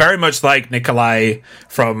very much like Nikolai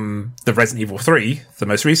from the Resident Evil 3, the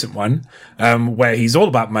most recent one, where he's all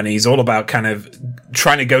about money. He's all about kind of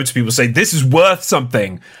trying to go to people and say, this is worth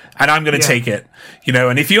something, and I'm going to take it. You know,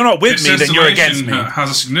 and if you're not with me, then you're against me.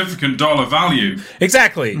 Has a significant dollar value.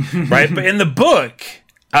 Exactly, right? But in the book,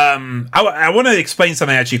 I want to explain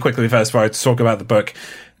something actually quickly first before I talk about the book.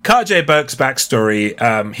 Carl J. Burke's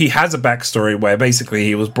backstory, he has a backstory where basically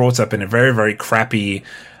he was brought up in a very, very crappy,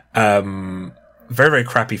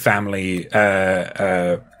 family,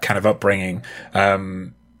 kind of upbringing.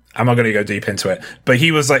 I'm not going to go deep into it, but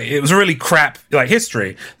he was like, it was a really crap, like,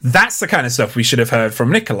 history. That's the kind of stuff we should have heard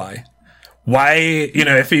from Nikolai. Why, you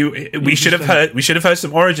know, we should have heard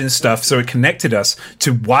some origin stuff, so it connected us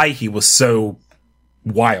to why he was so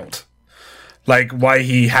wild. Like, why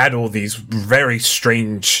he had all these very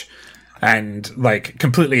strange and, like,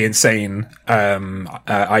 completely insane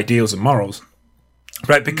ideals and morals.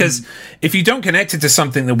 Right? Because if you don't connect it to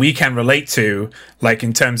something that we can relate to, like,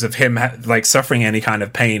 in terms of him, like, suffering any kind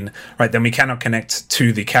of pain, right, then we cannot connect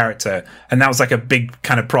to the character. And that was, like, a big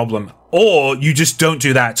kind of problem. Or you just don't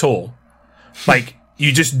do that at all. Like,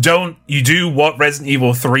 you do what Resident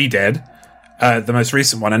Evil 3 did, the most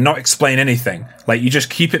recent one, and not explain anything. Like, you just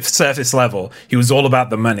keep it surface level. He was all about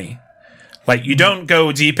the money. Like, you don't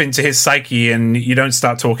go deep into his psyche, and you don't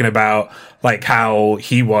start talking about, like, how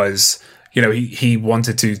he was, you know, he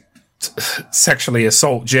wanted to sexually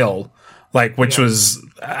assault Jill, like, which was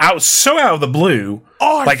so out of the blue.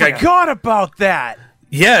 Oh, I forgot about that.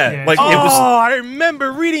 Yeah. like Oh, it was. I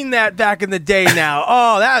remember reading that back in the day. Now,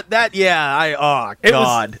 God.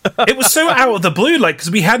 It was so out of the blue, like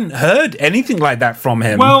because we hadn't heard anything like that from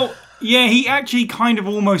him. Well, yeah, he actually kind of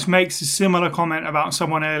almost makes a similar comment about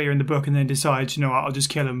someone earlier in the book, and then decides, you know what, I'll just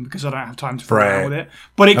kill him because I don't have time to fool around with it.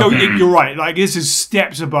 But you're right. Like this is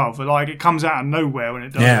steps above. Like it comes out of nowhere when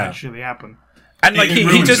it does actually happen. And like It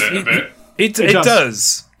ruins it a bit. It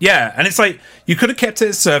does. Yeah, and it's like you could have kept it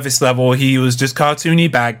at surface level. He was just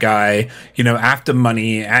cartoony bad guy, after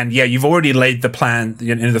money, and you've already laid the plan,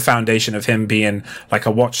 the foundation of him being like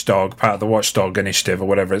a watchdog, part of the Watchdog Initiative or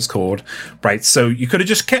whatever it's called, right? So you could have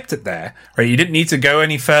just kept it there, right? You didn't need to go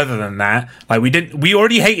any further than that. Like we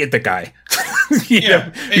already hated the guy. He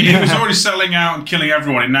was already selling out and killing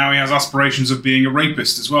everyone, and now he has aspirations of being a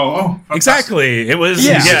rapist as well. Oh, fantastic. Exactly. It was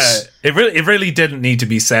It really didn't need to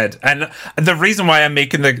be said. And the reason why I'm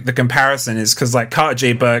making the comparison is because like Carter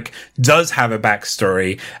J. Burke does have a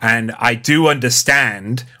backstory, and I do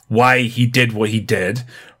understand why he did what he did,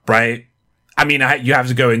 right? I mean, you have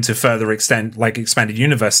to go into further extent, like expanded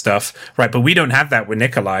universe stuff, right? But we don't have that with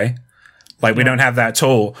Nikolai. Like, we don't have that at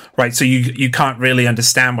all, right? So you can't really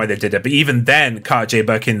understand why they did it. But even then, Carter J.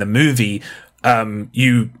 Burke in the movie,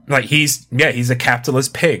 he's a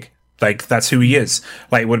capitalist pig. Like, that's who he is.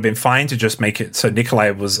 Like, it would have been fine to just make it so Nikolai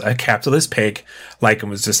was a capitalist pig, like, and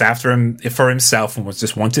was just after him for himself and was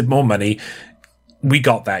just wanted more money. We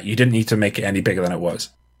got that. You didn't need to make it any bigger than it was.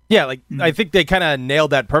 Yeah, like, I think they kind of nailed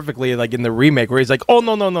that perfectly, like, in the remake, where he's like, oh,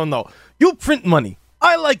 no. You print money.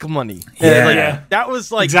 I like money. Yeah. That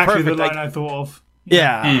was, like, exactly perfect. the line I thought of.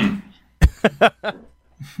 Yeah.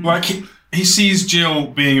 Like, he sees Jill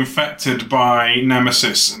being infected by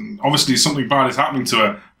Nemesis, and obviously something bad is happening to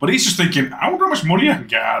her. But he's just thinking, I wonder how much money I can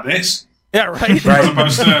get out of this. Yeah, right. As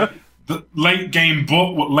opposed to the late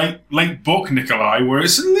book Nikolai, where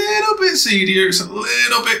it's a little bit seedier, it's a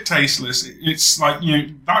little bit tasteless. It's like,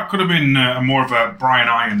 that could have been more of a Brian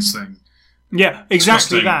Irons thing. Yeah,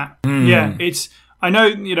 exactly Disgusting. that. Yeah, it's. I know,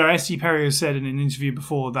 S.T. Perry has said in an interview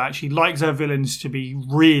before that she likes her villains to be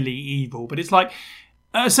really evil, but it's like,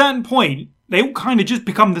 at a certain point, they all kind of just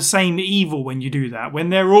become the same evil when you do that.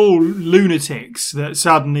 When they're all lunatics that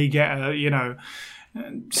suddenly get,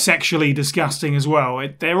 sexually disgusting as well.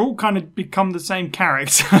 They're all kind of become the same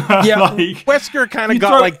character. Yeah, like, Wesker kind you of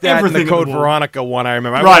got throw like that in the everything at Code the wall. Veronica one, I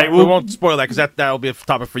remember. Right, We won't spoil that, because that'll be a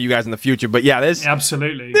topic for you guys in the future. But yeah,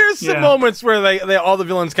 absolutely. there's some moments where they all the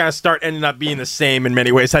villains kind of start ending up being the same in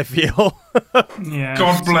many ways, I feel. Yeah.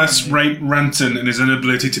 God bless Ray Renton and his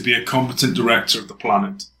inability to be a competent director of the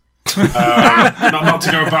planet. Not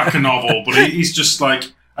to go back a novel, but he's just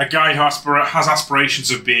like a guy who has aspirations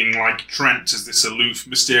of being like Trent as this aloof,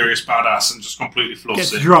 mysterious badass, and just completely fluffs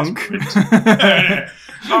Gets it. drunk.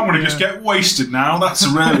 I'm going to just get wasted now. That's a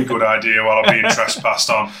really good idea while I'm being trespassed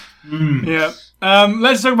on. Yeah.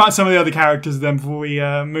 Let's talk about some of the other characters then before we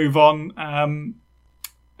move on.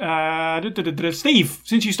 Steve,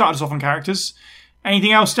 since you started us off on characters,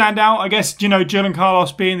 anything else stand out? I guess, Jill and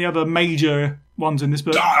Carlos being the other major ones in this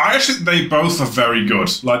book. I actually think they both are very good.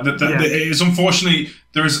 Like, it is unfortunately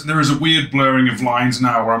there is a weird blurring of lines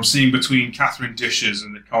now where I'm seeing between Catherine Dishes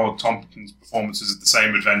and Nicole Tompkins' performances of the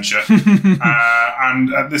same adventure, and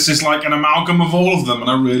this is like an amalgam of all of them, and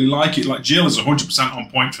I really like it. Like, Jill is 100% on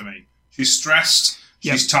point for me. She's stressed.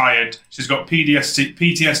 She's tired. She's got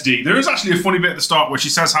PTSD. There is actually a funny bit at the start where she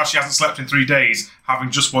says how she hasn't slept in 3 days, having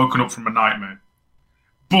just woken up from a nightmare.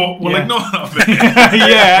 But we'll ignore that bit.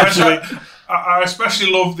 Yeah, actually. I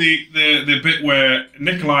especially love the bit where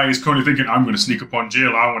Nikolai is currently thinking, I'm going to sneak up on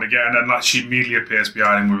Jill, I want to get, and then like she immediately appears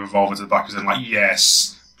behind him with a revolver to the back of his head, like,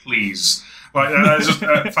 yes, please. Like, it's just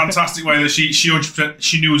a fantastic way that she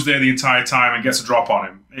knew was there the entire time and gets a drop on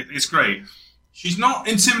him. It's great. She's not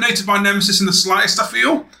intimidated by Nemesis in the slightest, I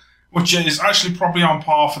feel, which is actually probably on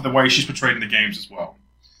par for the way she's portrayed in the games as well.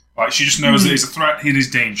 Like, she just knows that he's a threat, he is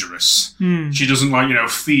dangerous. She doesn't,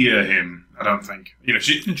 fear him, I don't think. Which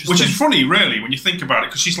is funny, really, when you think about it,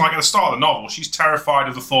 because she's like, at the start of the novel, she's terrified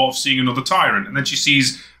of the thought of seeing another tyrant, and then she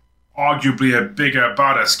sees arguably a bigger,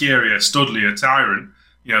 badder, scarier, studlier tyrant,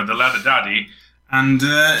 the leather daddy, and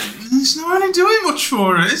it's not really doing much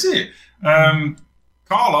for her, is it?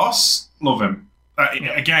 Carlos, love him.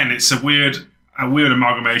 Again, it's a weird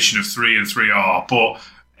amalgamation of 3 and 3R, but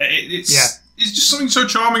it's just something so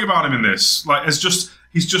charming about him in this. Like,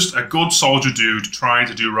 he's just a good soldier dude trying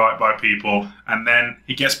to do right by people, and then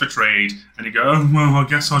he gets betrayed, and he goes, oh, well, I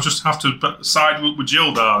guess I'll just have to side with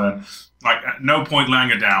Jill then. Like, at no point laying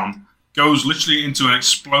her down, goes literally into an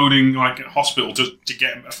exploding hospital to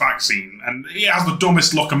get a vaccine, and he has the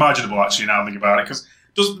dumbest look imaginable, actually, now I think about it, because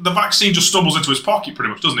the vaccine just stumbles into his pocket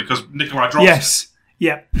pretty much, doesn't it? Because Nikolai drops it.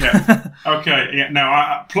 Yeah. Yeah. Okay. Yeah.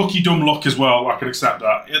 Now, plucky dumb luck as well. I can accept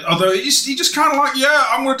that. Although he just kind of like, yeah,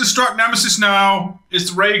 I'm going to distract Nemesis now. Is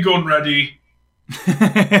the ray gun ready?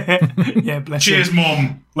 Yeah. Bless Cheers, him.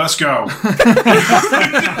 Mum. Let's go.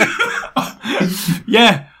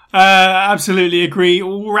 Yeah. Absolutely agree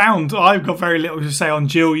all round. I've got very little to say on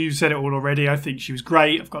Jill. You said it all already. I think she was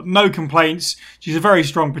great. I've got no complaints. She's a very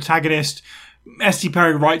strong protagonist. S.D.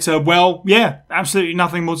 Perry writes her well. Yeah, absolutely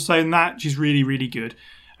nothing more to say than that. She's really, really good.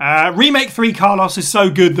 Remake 3 Carlos is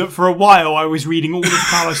so good that for a while I was reading all of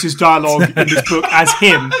Carlos's dialogue in this book as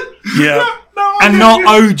him. Yeah. And not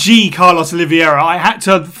OG Carlos Oliveira. I had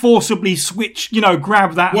to forcibly switch,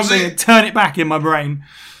 grab that thing and turn it back in my brain.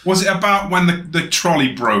 Was it about when the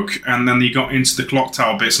trolley broke and then he got into the clock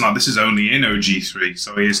tower bits and like, this is only in OG3,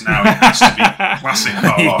 so he has to be classic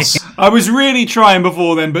Carlos. I was really trying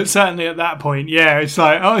before then, but certainly at that point, yeah, it's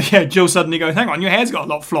like, oh yeah, Jill suddenly goes, hang on, your hair's got a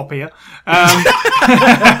lot floppier.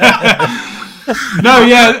 No,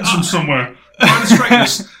 yeah. From somewhere. Find the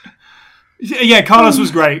straightness. Yeah, Carlos was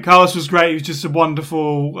great. Carlos was great. He was just a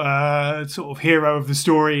wonderful sort of hero of the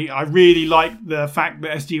story. I really liked the fact that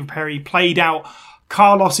S.D. Perry played out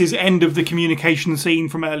Carlos's end of the communication scene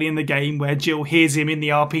from early in the game where Jill hears him in the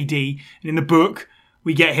RPD. And in the book,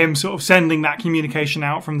 we get him sort of sending that communication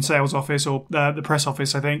out from the sales office or the press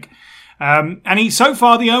office, I think. And he's so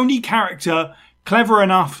far the only character clever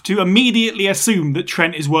enough to immediately assume that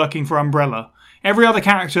Trent is working for Umbrella. Every other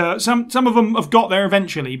character, some of them have got there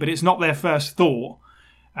eventually, but it's not their first thought.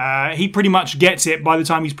 He pretty much gets it by the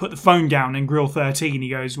time he's put the phone down in Grill 13. He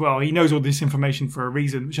goes, well, he knows all this information for a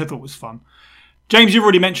reason, which I thought was fun. James, you've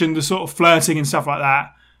already mentioned the sort of flirting and stuff like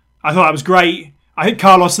that. I thought that was great. I think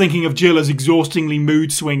Carlos thinking of Jill as exhaustingly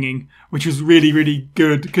mood swinging, which was really, really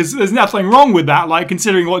good, because there's nothing wrong with that. Like,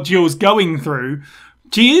 considering what Jill's going through,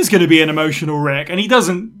 she is going to be an emotional wreck, and he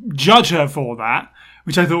doesn't judge her for that,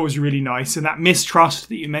 which I thought was really nice. And that mistrust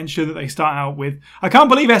that you mentioned that they start out with. I can't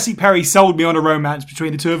believe S.E. Perry sold me on a romance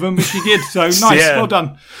between the two of them, but she did. So nice, Yeah. well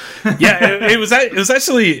done. Yeah, it was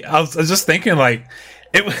actually, I was just thinking, like,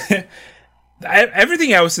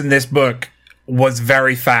 everything else in this book was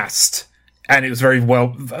very fast. And it was very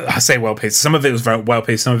well paced. Some of it was very well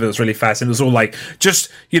paced, some of it was really fast. And it was all like,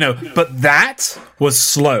 just, but that was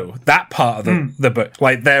slow. That part of the book,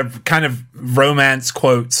 like their kind of romance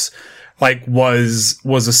quotes, like was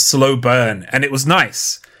a slow burn. And it was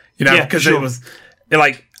nice, because sure. it was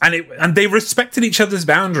like, and they respected each other's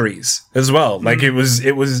boundaries as well. Like it was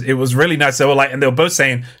really nice. They were like, and they were both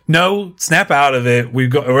saying, no, snap out of it.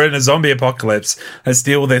 We're in a zombie apocalypse. Let's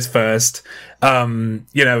deal with this first.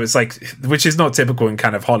 It's like, which is not typical in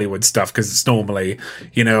kind of Hollywood stuff, because it's normally,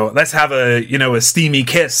 let's have a steamy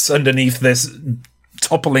kiss underneath this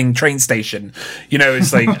toppling train station.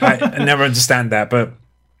 It's like, I never understand that, but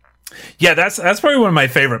yeah, that's probably one of my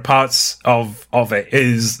favorite parts of it,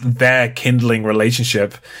 is their kindling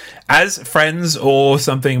relationship as friends or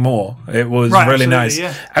something more. It was really nice.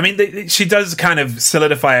 Yeah. I mean, she does kind of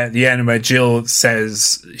solidify at the end where Jill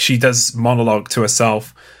says, she does monologue to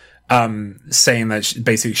herself, saying that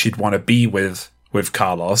basically she'd want to be with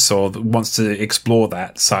Carlos, or wants to explore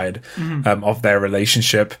that side of their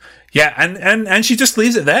relationship. Yeah, and she just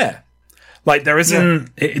leaves it there. Like, there isn't,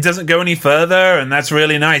 it doesn't go any further, and that's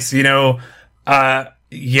really nice, I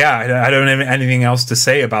don't have anything else to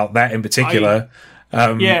say about that in particular.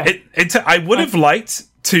 I would have liked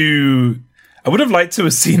to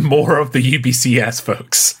have seen more of the UBCS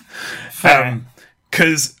folks.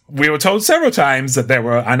 Because we were told several times that there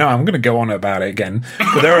were, I know I'm going to go on about it again,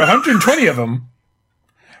 but there were 120 of them,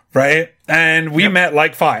 right? And we met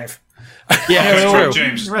like 5. Yeah, that's true. true.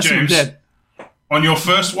 James, The rest of them dead. On your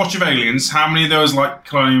first watch of Aliens, how many of those like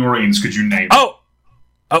Colonial Marines could you name? Oh,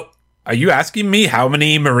 are you asking me how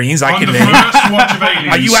many Marines I can name? On the first watch of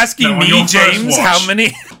Aliens. Are you asking me, James, how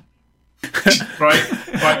many? Right.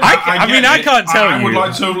 I can't tell you. I would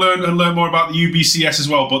like to learn more about the UBCS as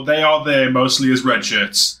well, but they are there mostly as red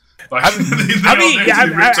shirts. Like, but I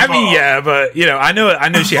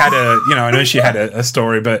know she had a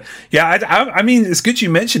story, but yeah, I mean, it's good you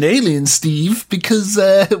mentioned Aliens, Steve, because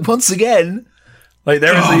once again, like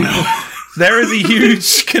there is a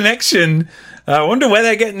huge connection. I wonder where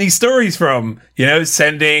they're getting these stories from.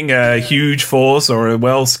 Sending a huge force or a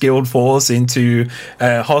well-skilled force into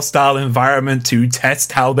a hostile environment to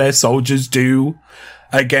test how their soldiers do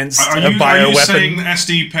against a bioweapon. Are you saying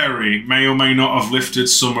SD Perry may or may not have lifted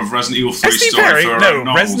some of Resident Evil 3 SD story Perry? for No,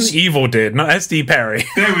 novels? Resident Evil did, not SD Perry.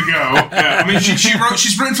 There we go. Yeah, I mean,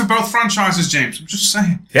 she's written for both franchises, James. I'm just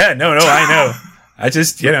saying. Yeah, no, I know. I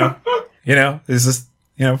just, it's just,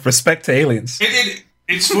 respect to Aliens.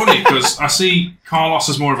 It's funny because I see Carlos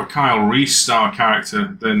as more of a Kyle Reese style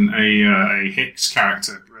character than a Hicks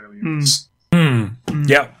character. Really,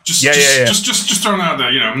 Yeah. Just throwing it out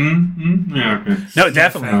there, yeah. Okay. No,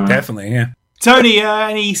 definitely, yeah. Tony,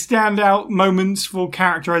 any standout moments for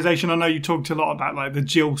characterization? I know you talked a lot about like the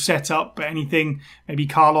Jill setup, but anything maybe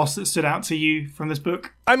Carlos that stood out to you from this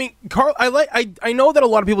book? I mean, I know that a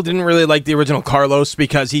lot of people didn't really like the original Carlos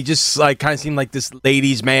because he just like kind of seemed like this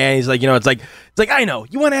ladies' man. He's like, it's like I know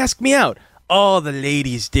you want to ask me out. All the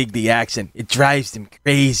ladies dig the accent. It drives them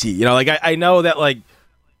crazy. I know that like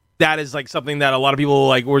that is like something that a lot of people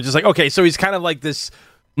like were just like, okay, so he's kind of like this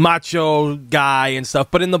macho guy and stuff,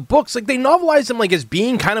 but in the books, like they novelized him like as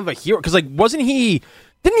being kind of a hero because like didn't he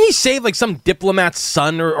save like some diplomat's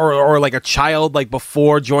son or like a child like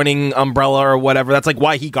before joining Umbrella or whatever? That's like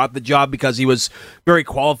why he got the job, because he was very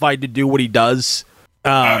qualified to do what he does.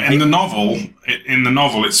 In the novel,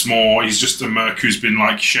 it's more he's just a merc who's been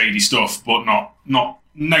like shady stuff, but not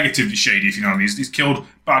negatively shady. If you know what I mean, he's killed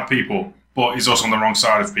bad people, but he's also on the wrong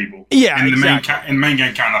side of people. Yeah, in exactly. In the main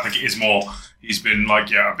game canon, I think it is more. He's been a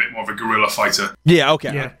bit more of a guerrilla fighter. Yeah,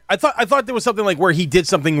 okay. Yeah. I thought there was something like where he did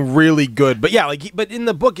something really good, but yeah, but in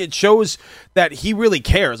the book it shows that he really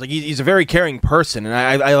cares. Like he's a very caring person, and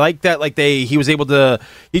I like that. Like he was able to.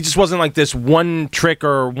 He just wasn't like this one trick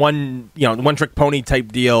or one trick pony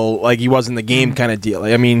type deal like he was in the game kind of deal.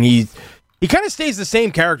 I mean, he kind of stays the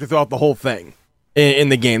same character throughout the whole thing in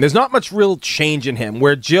the game. There's not much real change in him.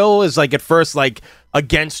 Where Jill is like at first like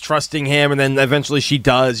against trusting him, and then eventually she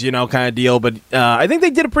does, kind of deal. But I think they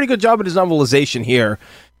did a pretty good job at his novelization here,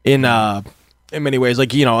 in many ways.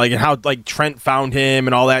 Like like how like Trent found him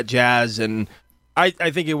and all that jazz. And I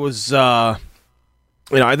think it was I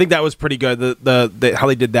think that was pretty good. The how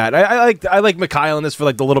they did that. I like Mikhail in this for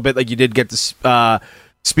like the little bit like you did get to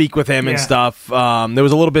speak with him and stuff. There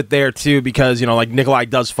was a little bit there too because like Nikolai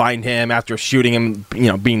does find him after shooting him,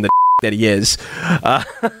 being the that he is.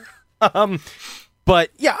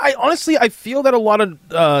 But yeah, I feel that a lot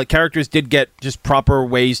of characters did get just proper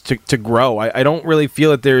ways to grow. I don't really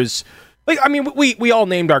feel that there's like, I mean, we all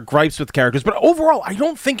named our gripes with characters, but overall, I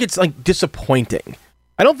don't think it's like disappointing.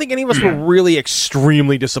 I don't think any of us were really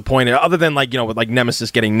extremely disappointed, other than like with like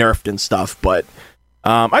Nemesis getting nerfed and stuff. But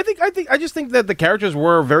I just think that the characters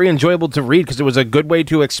were very enjoyable to read because it was a good way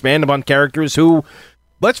to expand upon characters who,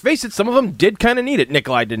 let's face it, some of them did kind of need it.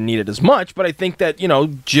 Nikolai didn't need it as much, but I think that,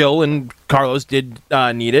 Jill and Carlos did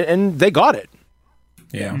need it, and they got it.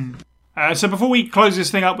 Yeah. So before we close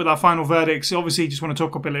this thing up with our final verdicts, obviously just want to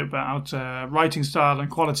talk a bit about writing style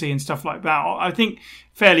and quality and stuff like that. I think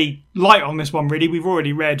fairly light on this one, really. We've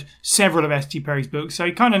already read several of S.T. Perry's books, so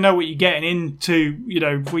you kind of know what you're getting into,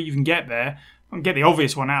 before you even get there. I'll get the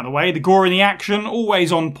obvious one out of the way. The gore and the action,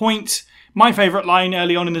 always on point. My favourite line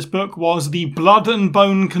early on in this book was the blood and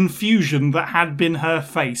bone confusion that had been her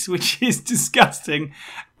face, which is disgusting,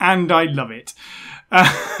 and I love it.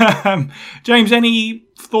 James, any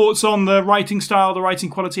thoughts on the writing style, the writing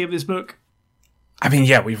quality of this book? I mean,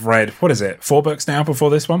 yeah, we've read, what is it, 4 books now before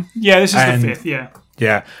this one? Yeah, this is the 5th, yeah.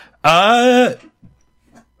 Yeah.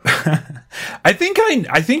 I think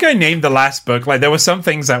I named the last book. Like, there were some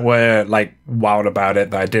things that were, like, wild about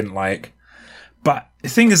it that I didn't like. But the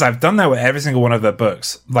thing is, I've done that with every single one of the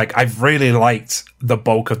books. Like, I've really liked the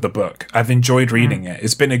bulk of the book. I've enjoyed reading it.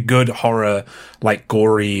 It's been a good horror, like,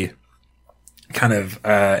 gory kind of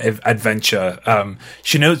adventure.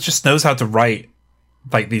 She just knows how to write,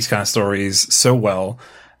 like, these kind of stories so well.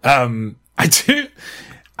 I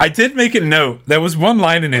did make a note. There was one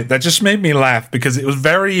line in it that just made me laugh because it was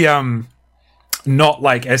very not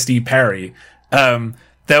like S.D. Perry. There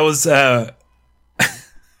was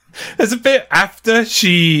there's a bit after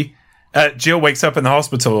Jill wakes up in the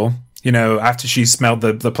hospital, after she smelled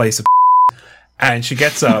the place of and she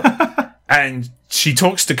gets up and she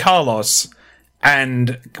talks to Carlos,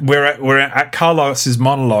 and we're at Carlos's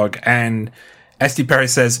monologue, and S.D. Perry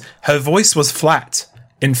says her voice was flat,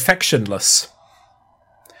 infectionless.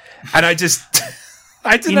 And I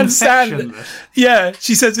didn't understand. Yeah,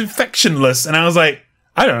 she says infectionless, and I was like,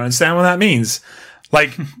 I don't understand what that means.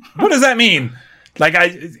 Like, what does that mean? Like,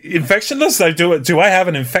 infectionless? Do I have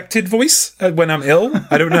an infected voice when I'm ill?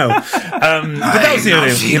 I don't know. But that was the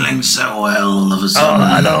only feeling so well all of a sudden. Oh,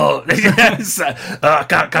 I know. Yes. I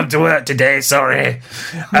can't come to work today. Sorry.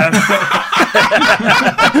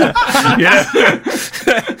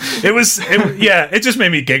 It just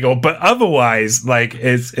made me giggle. But otherwise, like,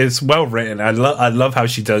 it's well written. I love how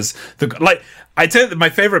she does I tell you, my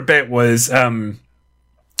favorite bit was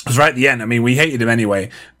right at the end. I mean, we hated him anyway,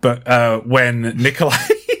 but when Nikolai,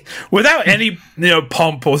 without any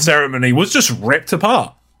pomp or ceremony, was just ripped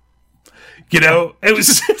apart. You know, it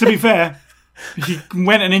was. To be fair, he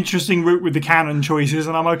went an interesting route with the canon choices,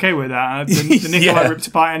 and I'm okay with that. The Nikolai ripped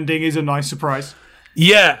apart ending is a nice surprise.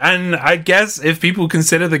 Yeah, and I guess if people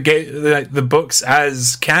consider the books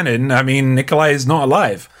as canon, I mean, Nikolai is not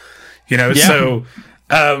alive. You know, so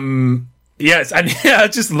yes, and I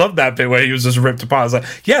just love that bit where he was just ripped apart. I was like,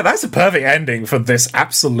 yeah, that's a perfect ending for this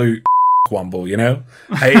absolute wumble, you know?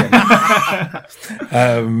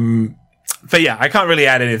 But yeah, I can't really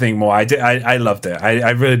add anything more. I loved it. I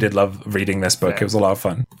really did love reading this book. It was a lot of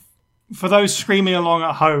fun. For those screaming along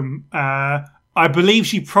at home, I believe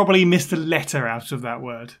she probably missed a letter out of that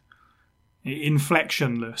word.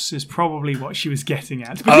 Inflectionless is probably what she was getting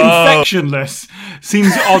at. But infectionless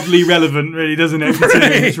seems oddly relevant, really, doesn't it?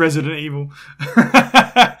 Considering it's Resident Evil.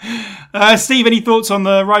 Steve, any thoughts on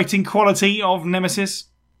the writing quality of Nemesis?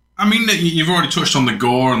 I mean, you've already touched on the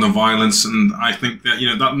gore and the violence, and I think that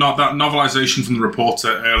that novelization from the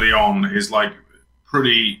reporter early on is like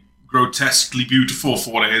pretty grotesquely beautiful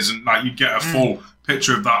for what it is, and like you get a full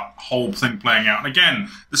picture of that whole thing playing out. And again,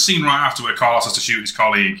 the scene right after where Carlos has to shoot his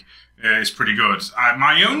colleague is pretty good.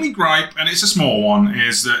 My only gripe, and it's a small one,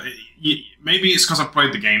 is that maybe it's because I've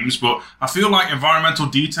played the games, but I feel like environmental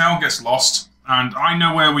detail gets lost, and I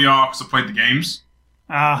know where we are because I've played the games.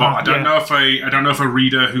 But I don't know if a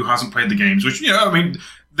reader who hasn't played the games, which I mean,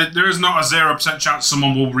 there is not a 0% chance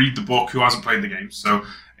someone will read the book who hasn't played the games. So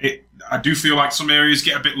I do feel like some areas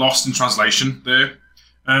get a bit lost in translation there.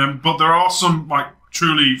 But there are some like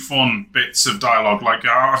truly fun bits of dialogue. Like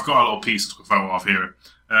I've got a little piece I took a photo of here.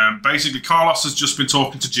 Basically, Carlos has just been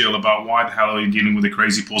talking to Jill about why the hell are you dealing with the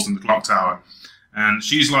crazy puzzle in the clock tower, and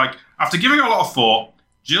she's like, after giving a lot of thought,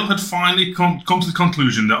 Jill had finally come to the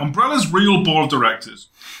conclusion that Umbrella's real board of directors,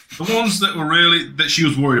 the ones that she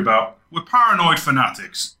was worried about, were paranoid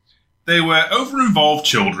fanatics. They were over-involved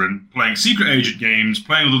children playing secret agent games,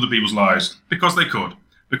 playing with other people's lives because they could.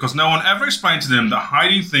 Because no one ever explained to them that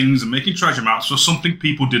hiding things and making treasure maps was something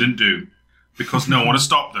people didn't do. Because no one had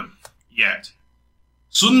stopped them. Yet.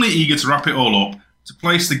 Suddenly eager to wrap it all up, to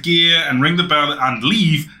place the gear and ring the bell and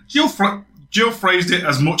leave, Jill phrased it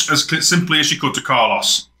as much as simply as she could to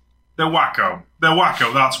Carlos. They're wacko. They're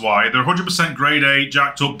wacko, that's why. They're 100% grade A,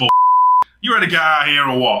 jacked up bull. You ready to get out of here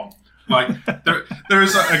or what? Like, there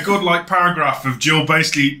is a good paragraph of Jill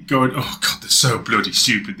basically going, oh god, they're so bloody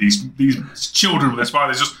stupid. These children with their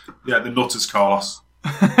spiders, they're nutters, Carlos.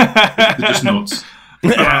 They're just nuts.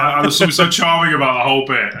 There's something so charming about the whole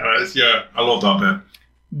bit. I love that bit.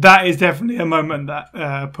 That is definitely a moment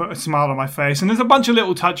that put a smile on my face. And there's a bunch of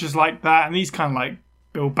little touches like that, and these kind of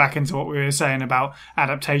build back into what we were saying about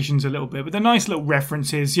adaptations a little bit. But they're nice little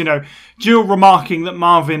references. Jill remarking that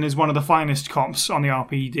Marvin is one of the finest cops on the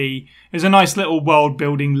RPD. There's a nice little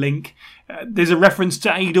world-building link. There's a reference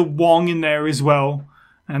to Ada Wong in there as well.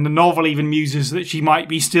 And the novel even muses that she might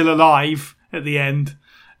be still alive at the end,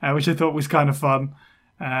 which I thought was kind of fun.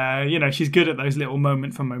 She's good at those little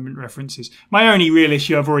moment-for-moment references. My only real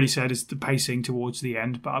issue, I've already said, is the pacing towards the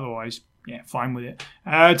end, but otherwise, fine with it.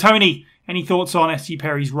 Tony, any thoughts on S.T.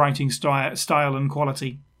 Perry's writing style and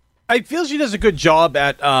quality? I feel she does a good job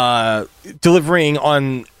at delivering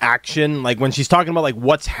on action, like when she's talking about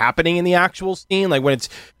what's happening in the actual scene, when it's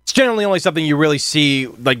generally only something you really see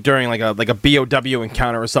during a BOW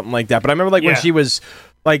encounter or something like that. But I remember when she was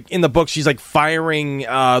in the book, she's firing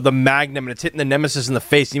the Magnum and it's hitting the Nemesis in the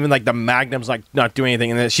face. And even the Magnum's not doing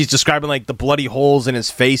anything, and then she's describing the bloody holes in his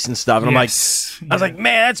face and stuff. And I was like,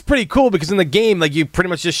 man, that's pretty cool, because in the game, you pretty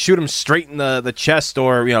much just shoot him straight in the chest,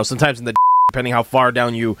 or sometimes in the depending how far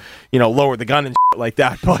down you lower the gun and like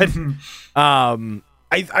that. But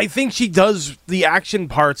I think she does the action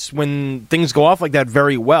parts when things go off like that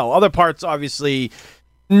very well. Other parts, obviously,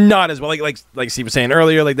 not as well. Like Steve was saying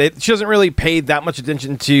earlier, she doesn't really pay that much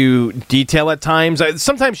attention to detail at times.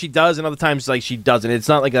 Sometimes she does, and other times she doesn't. It's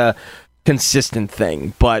not a consistent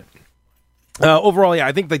thing. But overall,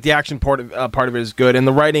 I think the action part of it is good, and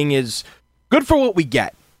the writing is good for what we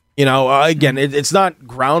get. Again, it's not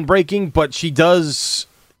groundbreaking, but she does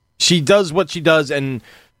what she does. And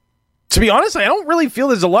to be honest, I don't really feel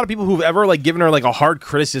there's a lot of people who've ever given her a hard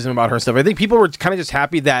criticism about her stuff. I think people were kind of just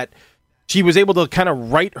happy that she was able to kind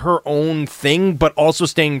of write her own thing, but also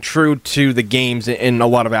staying true to the games in a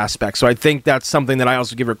lot of aspects. So I think that's something that I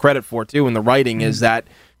also give her credit for too in the writing, is that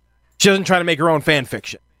she doesn't try to make her own fan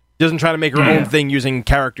fiction. She doesn't try to make her own thing using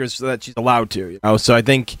characters so that she's allowed to. So I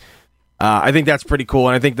think that's pretty cool,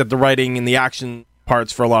 and I think that the writing and the action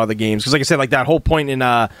parts for a lot of the games, because like I said, that whole point in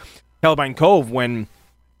Hellbine Cove when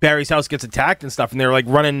Barry's house gets attacked and stuff, and they're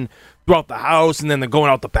running throughout the house, and then they're going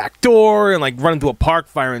out the back door and running through a park,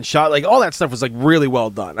 firing shot, all that stuff was really well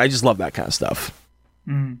done. I just love that kind of stuff.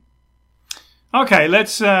 Okay,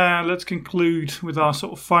 let's conclude with our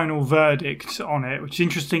sort of final verdict on it, which is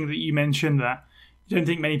interesting that you mentioned that you don't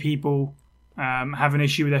think many people have an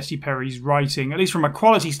issue with S.D. Perry's writing. At least from a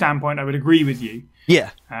quality standpoint, I would agree with you.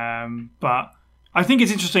 Yeah. But I think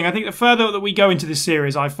it's interesting. I think the further that we go into this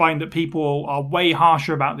series, I find that people are way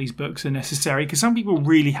harsher about these books than necessary, because some people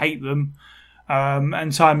really hate them.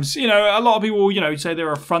 And times, a lot of people, say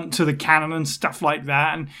they're affront to the canon and stuff like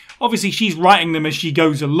that. And obviously she's writing them as she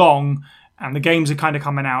goes along, and the games are kind of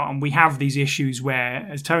coming out, and we have these issues where,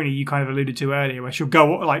 as Tony, you kind of alluded to earlier, where she'll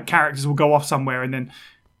go, like, characters will go off somewhere and then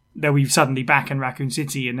they'll be suddenly back in Raccoon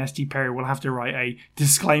City, and S.D. Perry will have to write a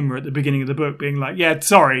disclaimer at the beginning of the book being like, yeah,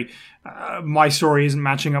 sorry, my story isn't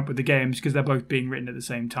matching up with the games because they're both being written at the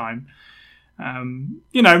same time.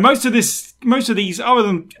 Most of these, other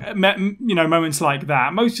than, moments like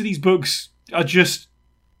that, most of these books are just,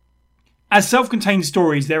 as self-contained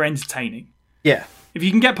stories, they're entertaining. Yeah. If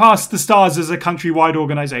you can get past the Stars as a countrywide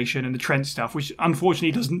organisation and the Trent stuff, which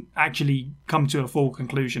unfortunately doesn't actually come to a full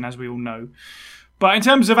conclusion, as we all know. But in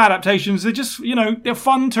terms of adaptations, they're just, they're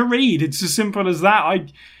fun to read. It's as simple as that.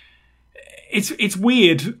 It's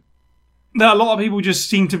weird that a lot of people just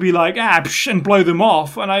seem to be like, and blow them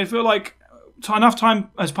off. And I feel like enough time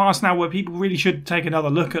has passed now where people really should take another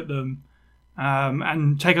look at them.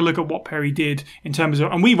 And take a look at what Perry did in terms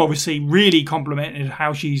of, and we've obviously really complimented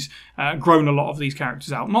how she's grown a lot of these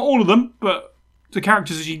characters out. Not all of them, but the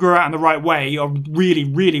characters that she grew out in the right way are really,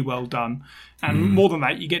 really well done. And more than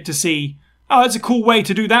that, you get to see, it's a cool way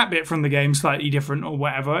to do that bit from the game, slightly different or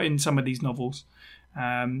whatever in some of these novels.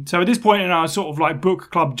 So at this point in our sort of like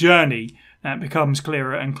book club journey, that becomes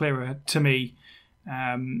clearer and clearer to me.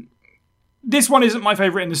 This one isn't my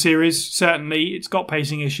favourite in the series, certainly. It's got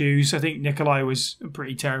pacing issues. I think Nikolai was a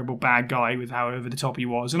pretty terrible bad guy with how over the top he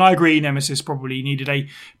was. And I agree, Nemesis probably needed a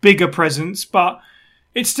bigger presence, but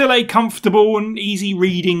it's still a comfortable and easy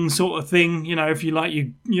reading sort of thing. If you like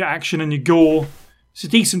your action and your gore. It's a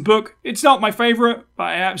decent book. It's not my favourite, but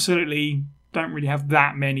I absolutely don't really have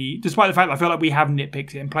that many. Despite the fact that I feel like we have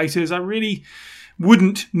nitpicked it in places, I really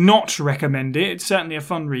wouldn't not recommend it. It's certainly a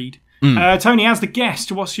fun read. Tony, as the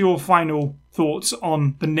guest, what's your final thoughts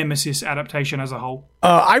on the Nemesis adaptation as a whole?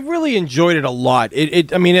 I really enjoyed it a lot.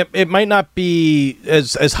 It might not be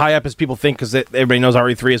as high up as people think, because everybody knows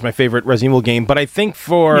RE3 is my favorite Resident Evil game, but I think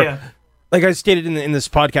like I stated in this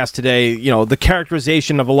podcast today, the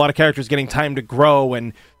characterization of a lot of characters getting time to grow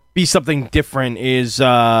and be something different is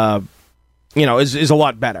a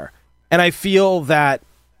lot better. And I feel that,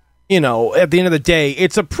 at the end of the day,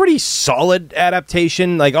 it's a pretty solid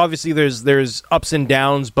adaptation. Like, obviously there's ups and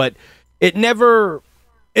downs, but it never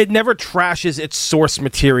trashes its source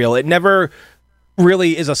material. It never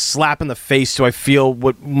really is a slap in the face, so I feel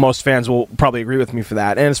what most fans will probably agree with me for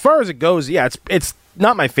that. And as far as it goes, yeah, it's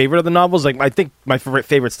not my favorite of the novels. Like, I think my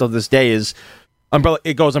favorite still to this day is Umbrella.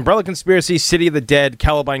 It goes Umbrella Conspiracy, City of the Dead,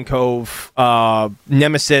 Caliban Cove,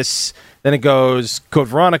 Nemesis, then it goes Code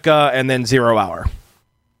Veronica, and then 0 Hour.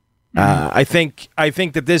 I think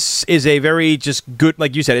that this is a very just good,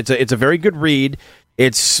 like you said, it's a very good read.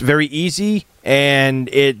 It's very easy, and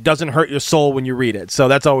it doesn't hurt your soul when you read it. So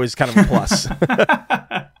that's always kind of a plus. Not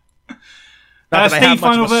that I have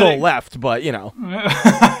much of a soul left, but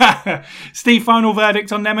Steve, final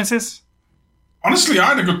verdict on Nemesis? Honestly, I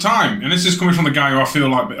had a good time, and this is coming from the guy who I feel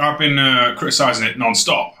like I've been criticising it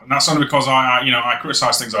non-stop, and that's only because I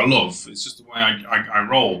criticise things I love. It's just the way I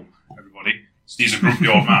roll. Everybody. He's a grumpy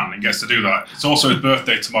old man and gets to do that. It's also his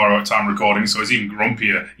birthday tomorrow at time recording, so he's even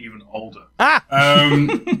grumpier, even older. But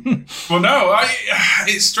no,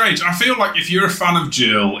 it's strange. I feel like if you're a fan of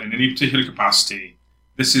Jill in any particular capacity,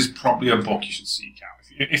 this is probably a book you should seek out.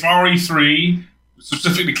 If RE3,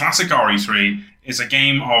 specifically classic RE3, is a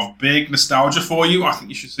game of big nostalgia for you, I think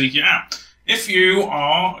you should seek it out. If you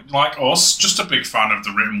are, like us, just a big fan of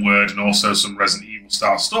the written word and also some Resident Evil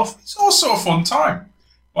style stuff, it's also a fun time.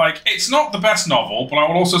 Like, it's not the best novel, but I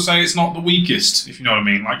will also say it's not the weakest, if you know what I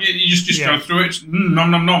mean. Like, you just go through it, nom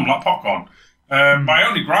nom nom, like popcorn. My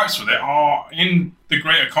only gripes with it are, in the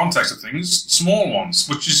greater context of things, small ones,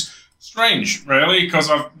 which is strange, really, because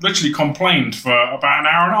I've literally complained for about an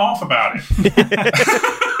hour and a half about it.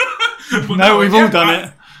 No, we've all done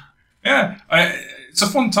it. Yeah, it's a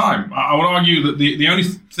fun time. I would argue that the only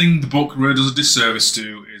thing the book really does a disservice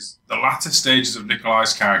to is the latter stages of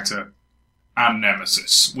Nikolai's character and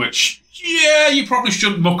Nemesis, which, you probably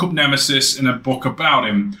shouldn't look up Nemesis in a book about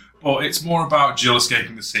him, but it's more about Jill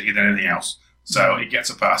escaping the city than anything else. So it gets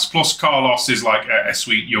a pass. Plus, Carlos is like a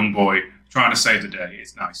sweet young boy trying to save the day.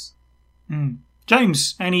 It's nice.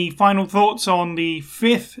 James, any final thoughts on the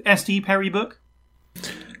 5th S.D. Perry book?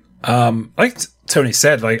 I Tony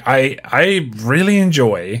said, like I really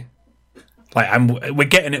enjoy. Like we're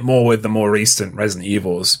getting it more with the more recent Resident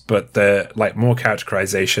Evils, but the like more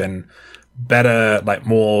characterization, better, like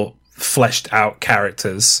more fleshed out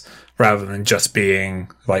characters rather than just being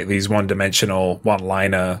like these one-dimensional,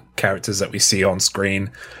 one-liner characters that we see on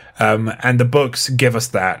screen. And the books give us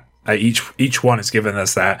that. Each one has given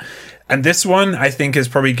us that. And this one, I think, has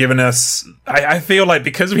probably given us... I feel like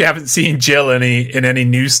because we haven't seen Jill in any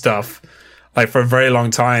new stuff like for a very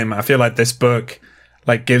long time, I feel like this book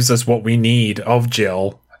like gives us what we need of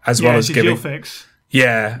Jill, as well as giving... Jill fix.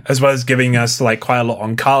 Yeah, as well as giving us like quite a lot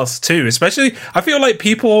on Carlos too. Especially, I feel like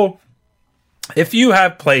people... If you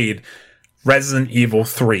have played Resident Evil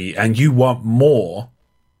 3 and you want more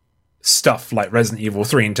stuff like Resident Evil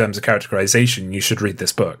 3 in terms of characterization, you should read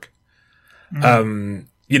this book.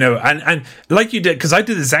 You know, and like you did, because I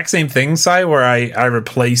did the exact same thing, Si, where I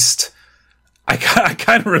replaced... I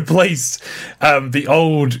kind of replaced the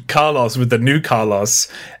old Carlos with the new Carlos,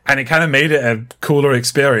 and it kind of made it a cooler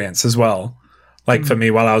experience as well. Like for me,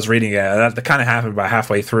 while I was reading it, that kind of happened about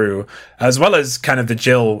halfway through, as well as kind of the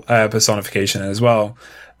Jill personification as well.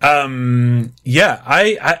 Yeah,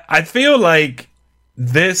 I feel like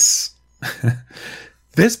this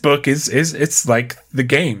this book is it's like the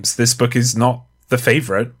games. This book is not the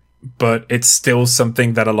favorite, but it's still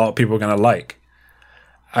something that a lot of people are going to like.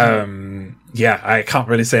 Yeah, I can't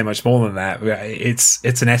really say much more than that. It's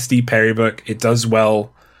an SD Perry book. It does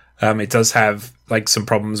well. It does have like some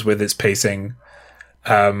problems with its pacing.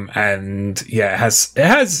 And yeah, it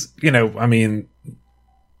has, you know, I mean,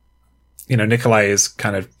 you know, Nikolai is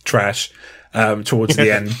kind of trash, towards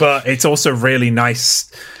the end, but it's also really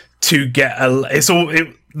nice to get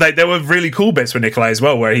like there were really cool bits with Nikolai as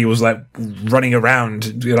well, where he was like running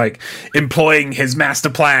around, like employing his master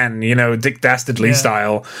plan, you know, Dick Dastardly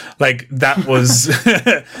style. Like that was,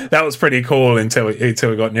 that was pretty cool until we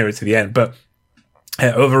got nearer to the end. But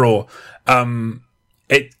overall,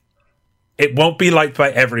 it won't be liked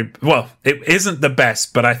by it isn't the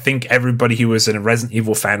best, but I think everybody who is a Resident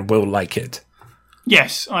Evil fan will like it.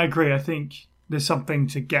 Yes, I agree. I think there's something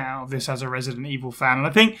to get out of this as a Resident Evil fan. And I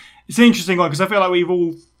think it's an interesting one because I feel like we've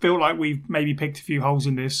all felt like we've maybe picked a few holes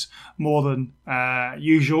in this more than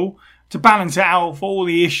usual to balance it out for all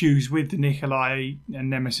the issues with the Nikolai and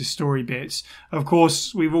Nemesis story bits. Of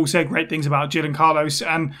course, we've all said great things about Jill and Carlos,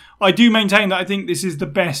 and I do maintain that I think this is the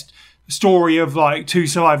best story of like two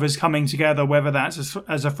survivors coming together, whether that's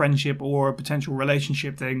as a friendship or a potential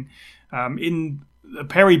relationship thing, in the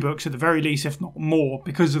Perry books at the very least, if not more,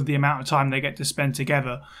 because of the amount of time they get to spend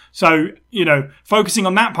together. So, you know, focusing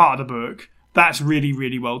on that part of the book, that's really,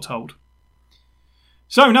 really well told.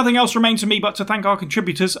 So, nothing else remains for me but to thank our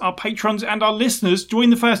contributors, our patrons, and our listeners. Join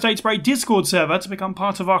the First Aid Spray Discord server to become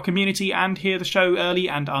part of our community and hear the show early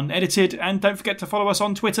and unedited. And don't forget to follow us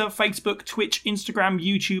on Twitter, Facebook, Twitch, Instagram,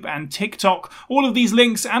 YouTube, and TikTok. All of these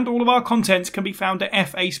links and all of our content can be found at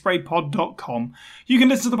faspraypod.com. You can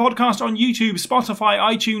listen to the podcast on YouTube, Spotify,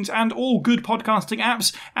 iTunes, and all good podcasting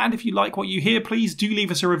apps. And if you like what you hear, please do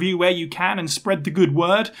leave us a review where you can and spread the good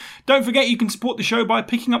word. Don't forget you can support the show by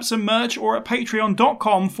picking up some merch or at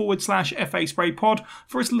patreon.com/FASprayPod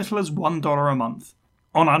for as little as $1 a month.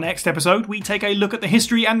 On our next episode, we take a look at the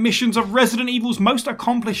history and missions of Resident Evil's most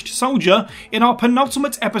accomplished soldier in our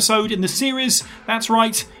penultimate episode in the series. That's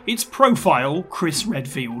right, it's Profile Chris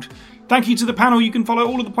Redfield. Thank you to the panel. You can follow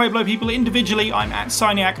all of the Pueblo people individually. I'm at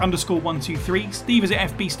Cyniac_123. Steve is at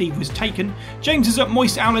FB Steve Was Taken. James is at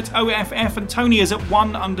Moist Owlet OFF. And Tony is at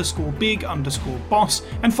 _big_boss.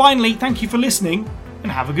 And finally, thank you for listening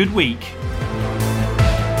and have a good week.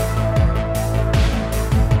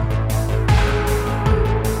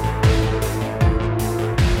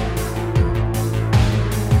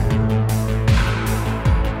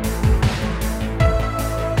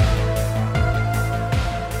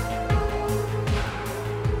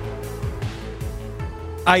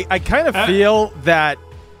 I kind of feel that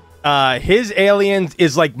his Aliens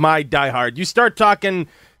is like my Die Hard. You start talking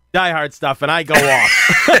Die Hard stuff, and I go off.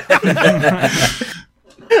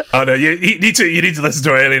 Oh no! You need to listen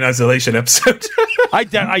to our Alien Isolation episode. I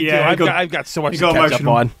do. I've got so much to catch up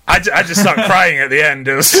on. I just started crying at the end.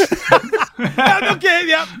 It was okay.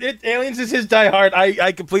 Yeah, Aliens is his Die Hard.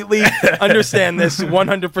 I completely understand this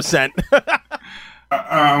 100%.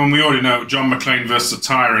 We already know John McClane versus a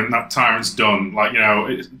Tyrant. That Tyrant's done. Like, you know,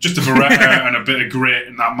 it's just a Beretta and a bit of grit,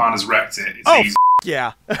 and that man has wrecked it. It's easy.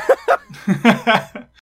 Yeah.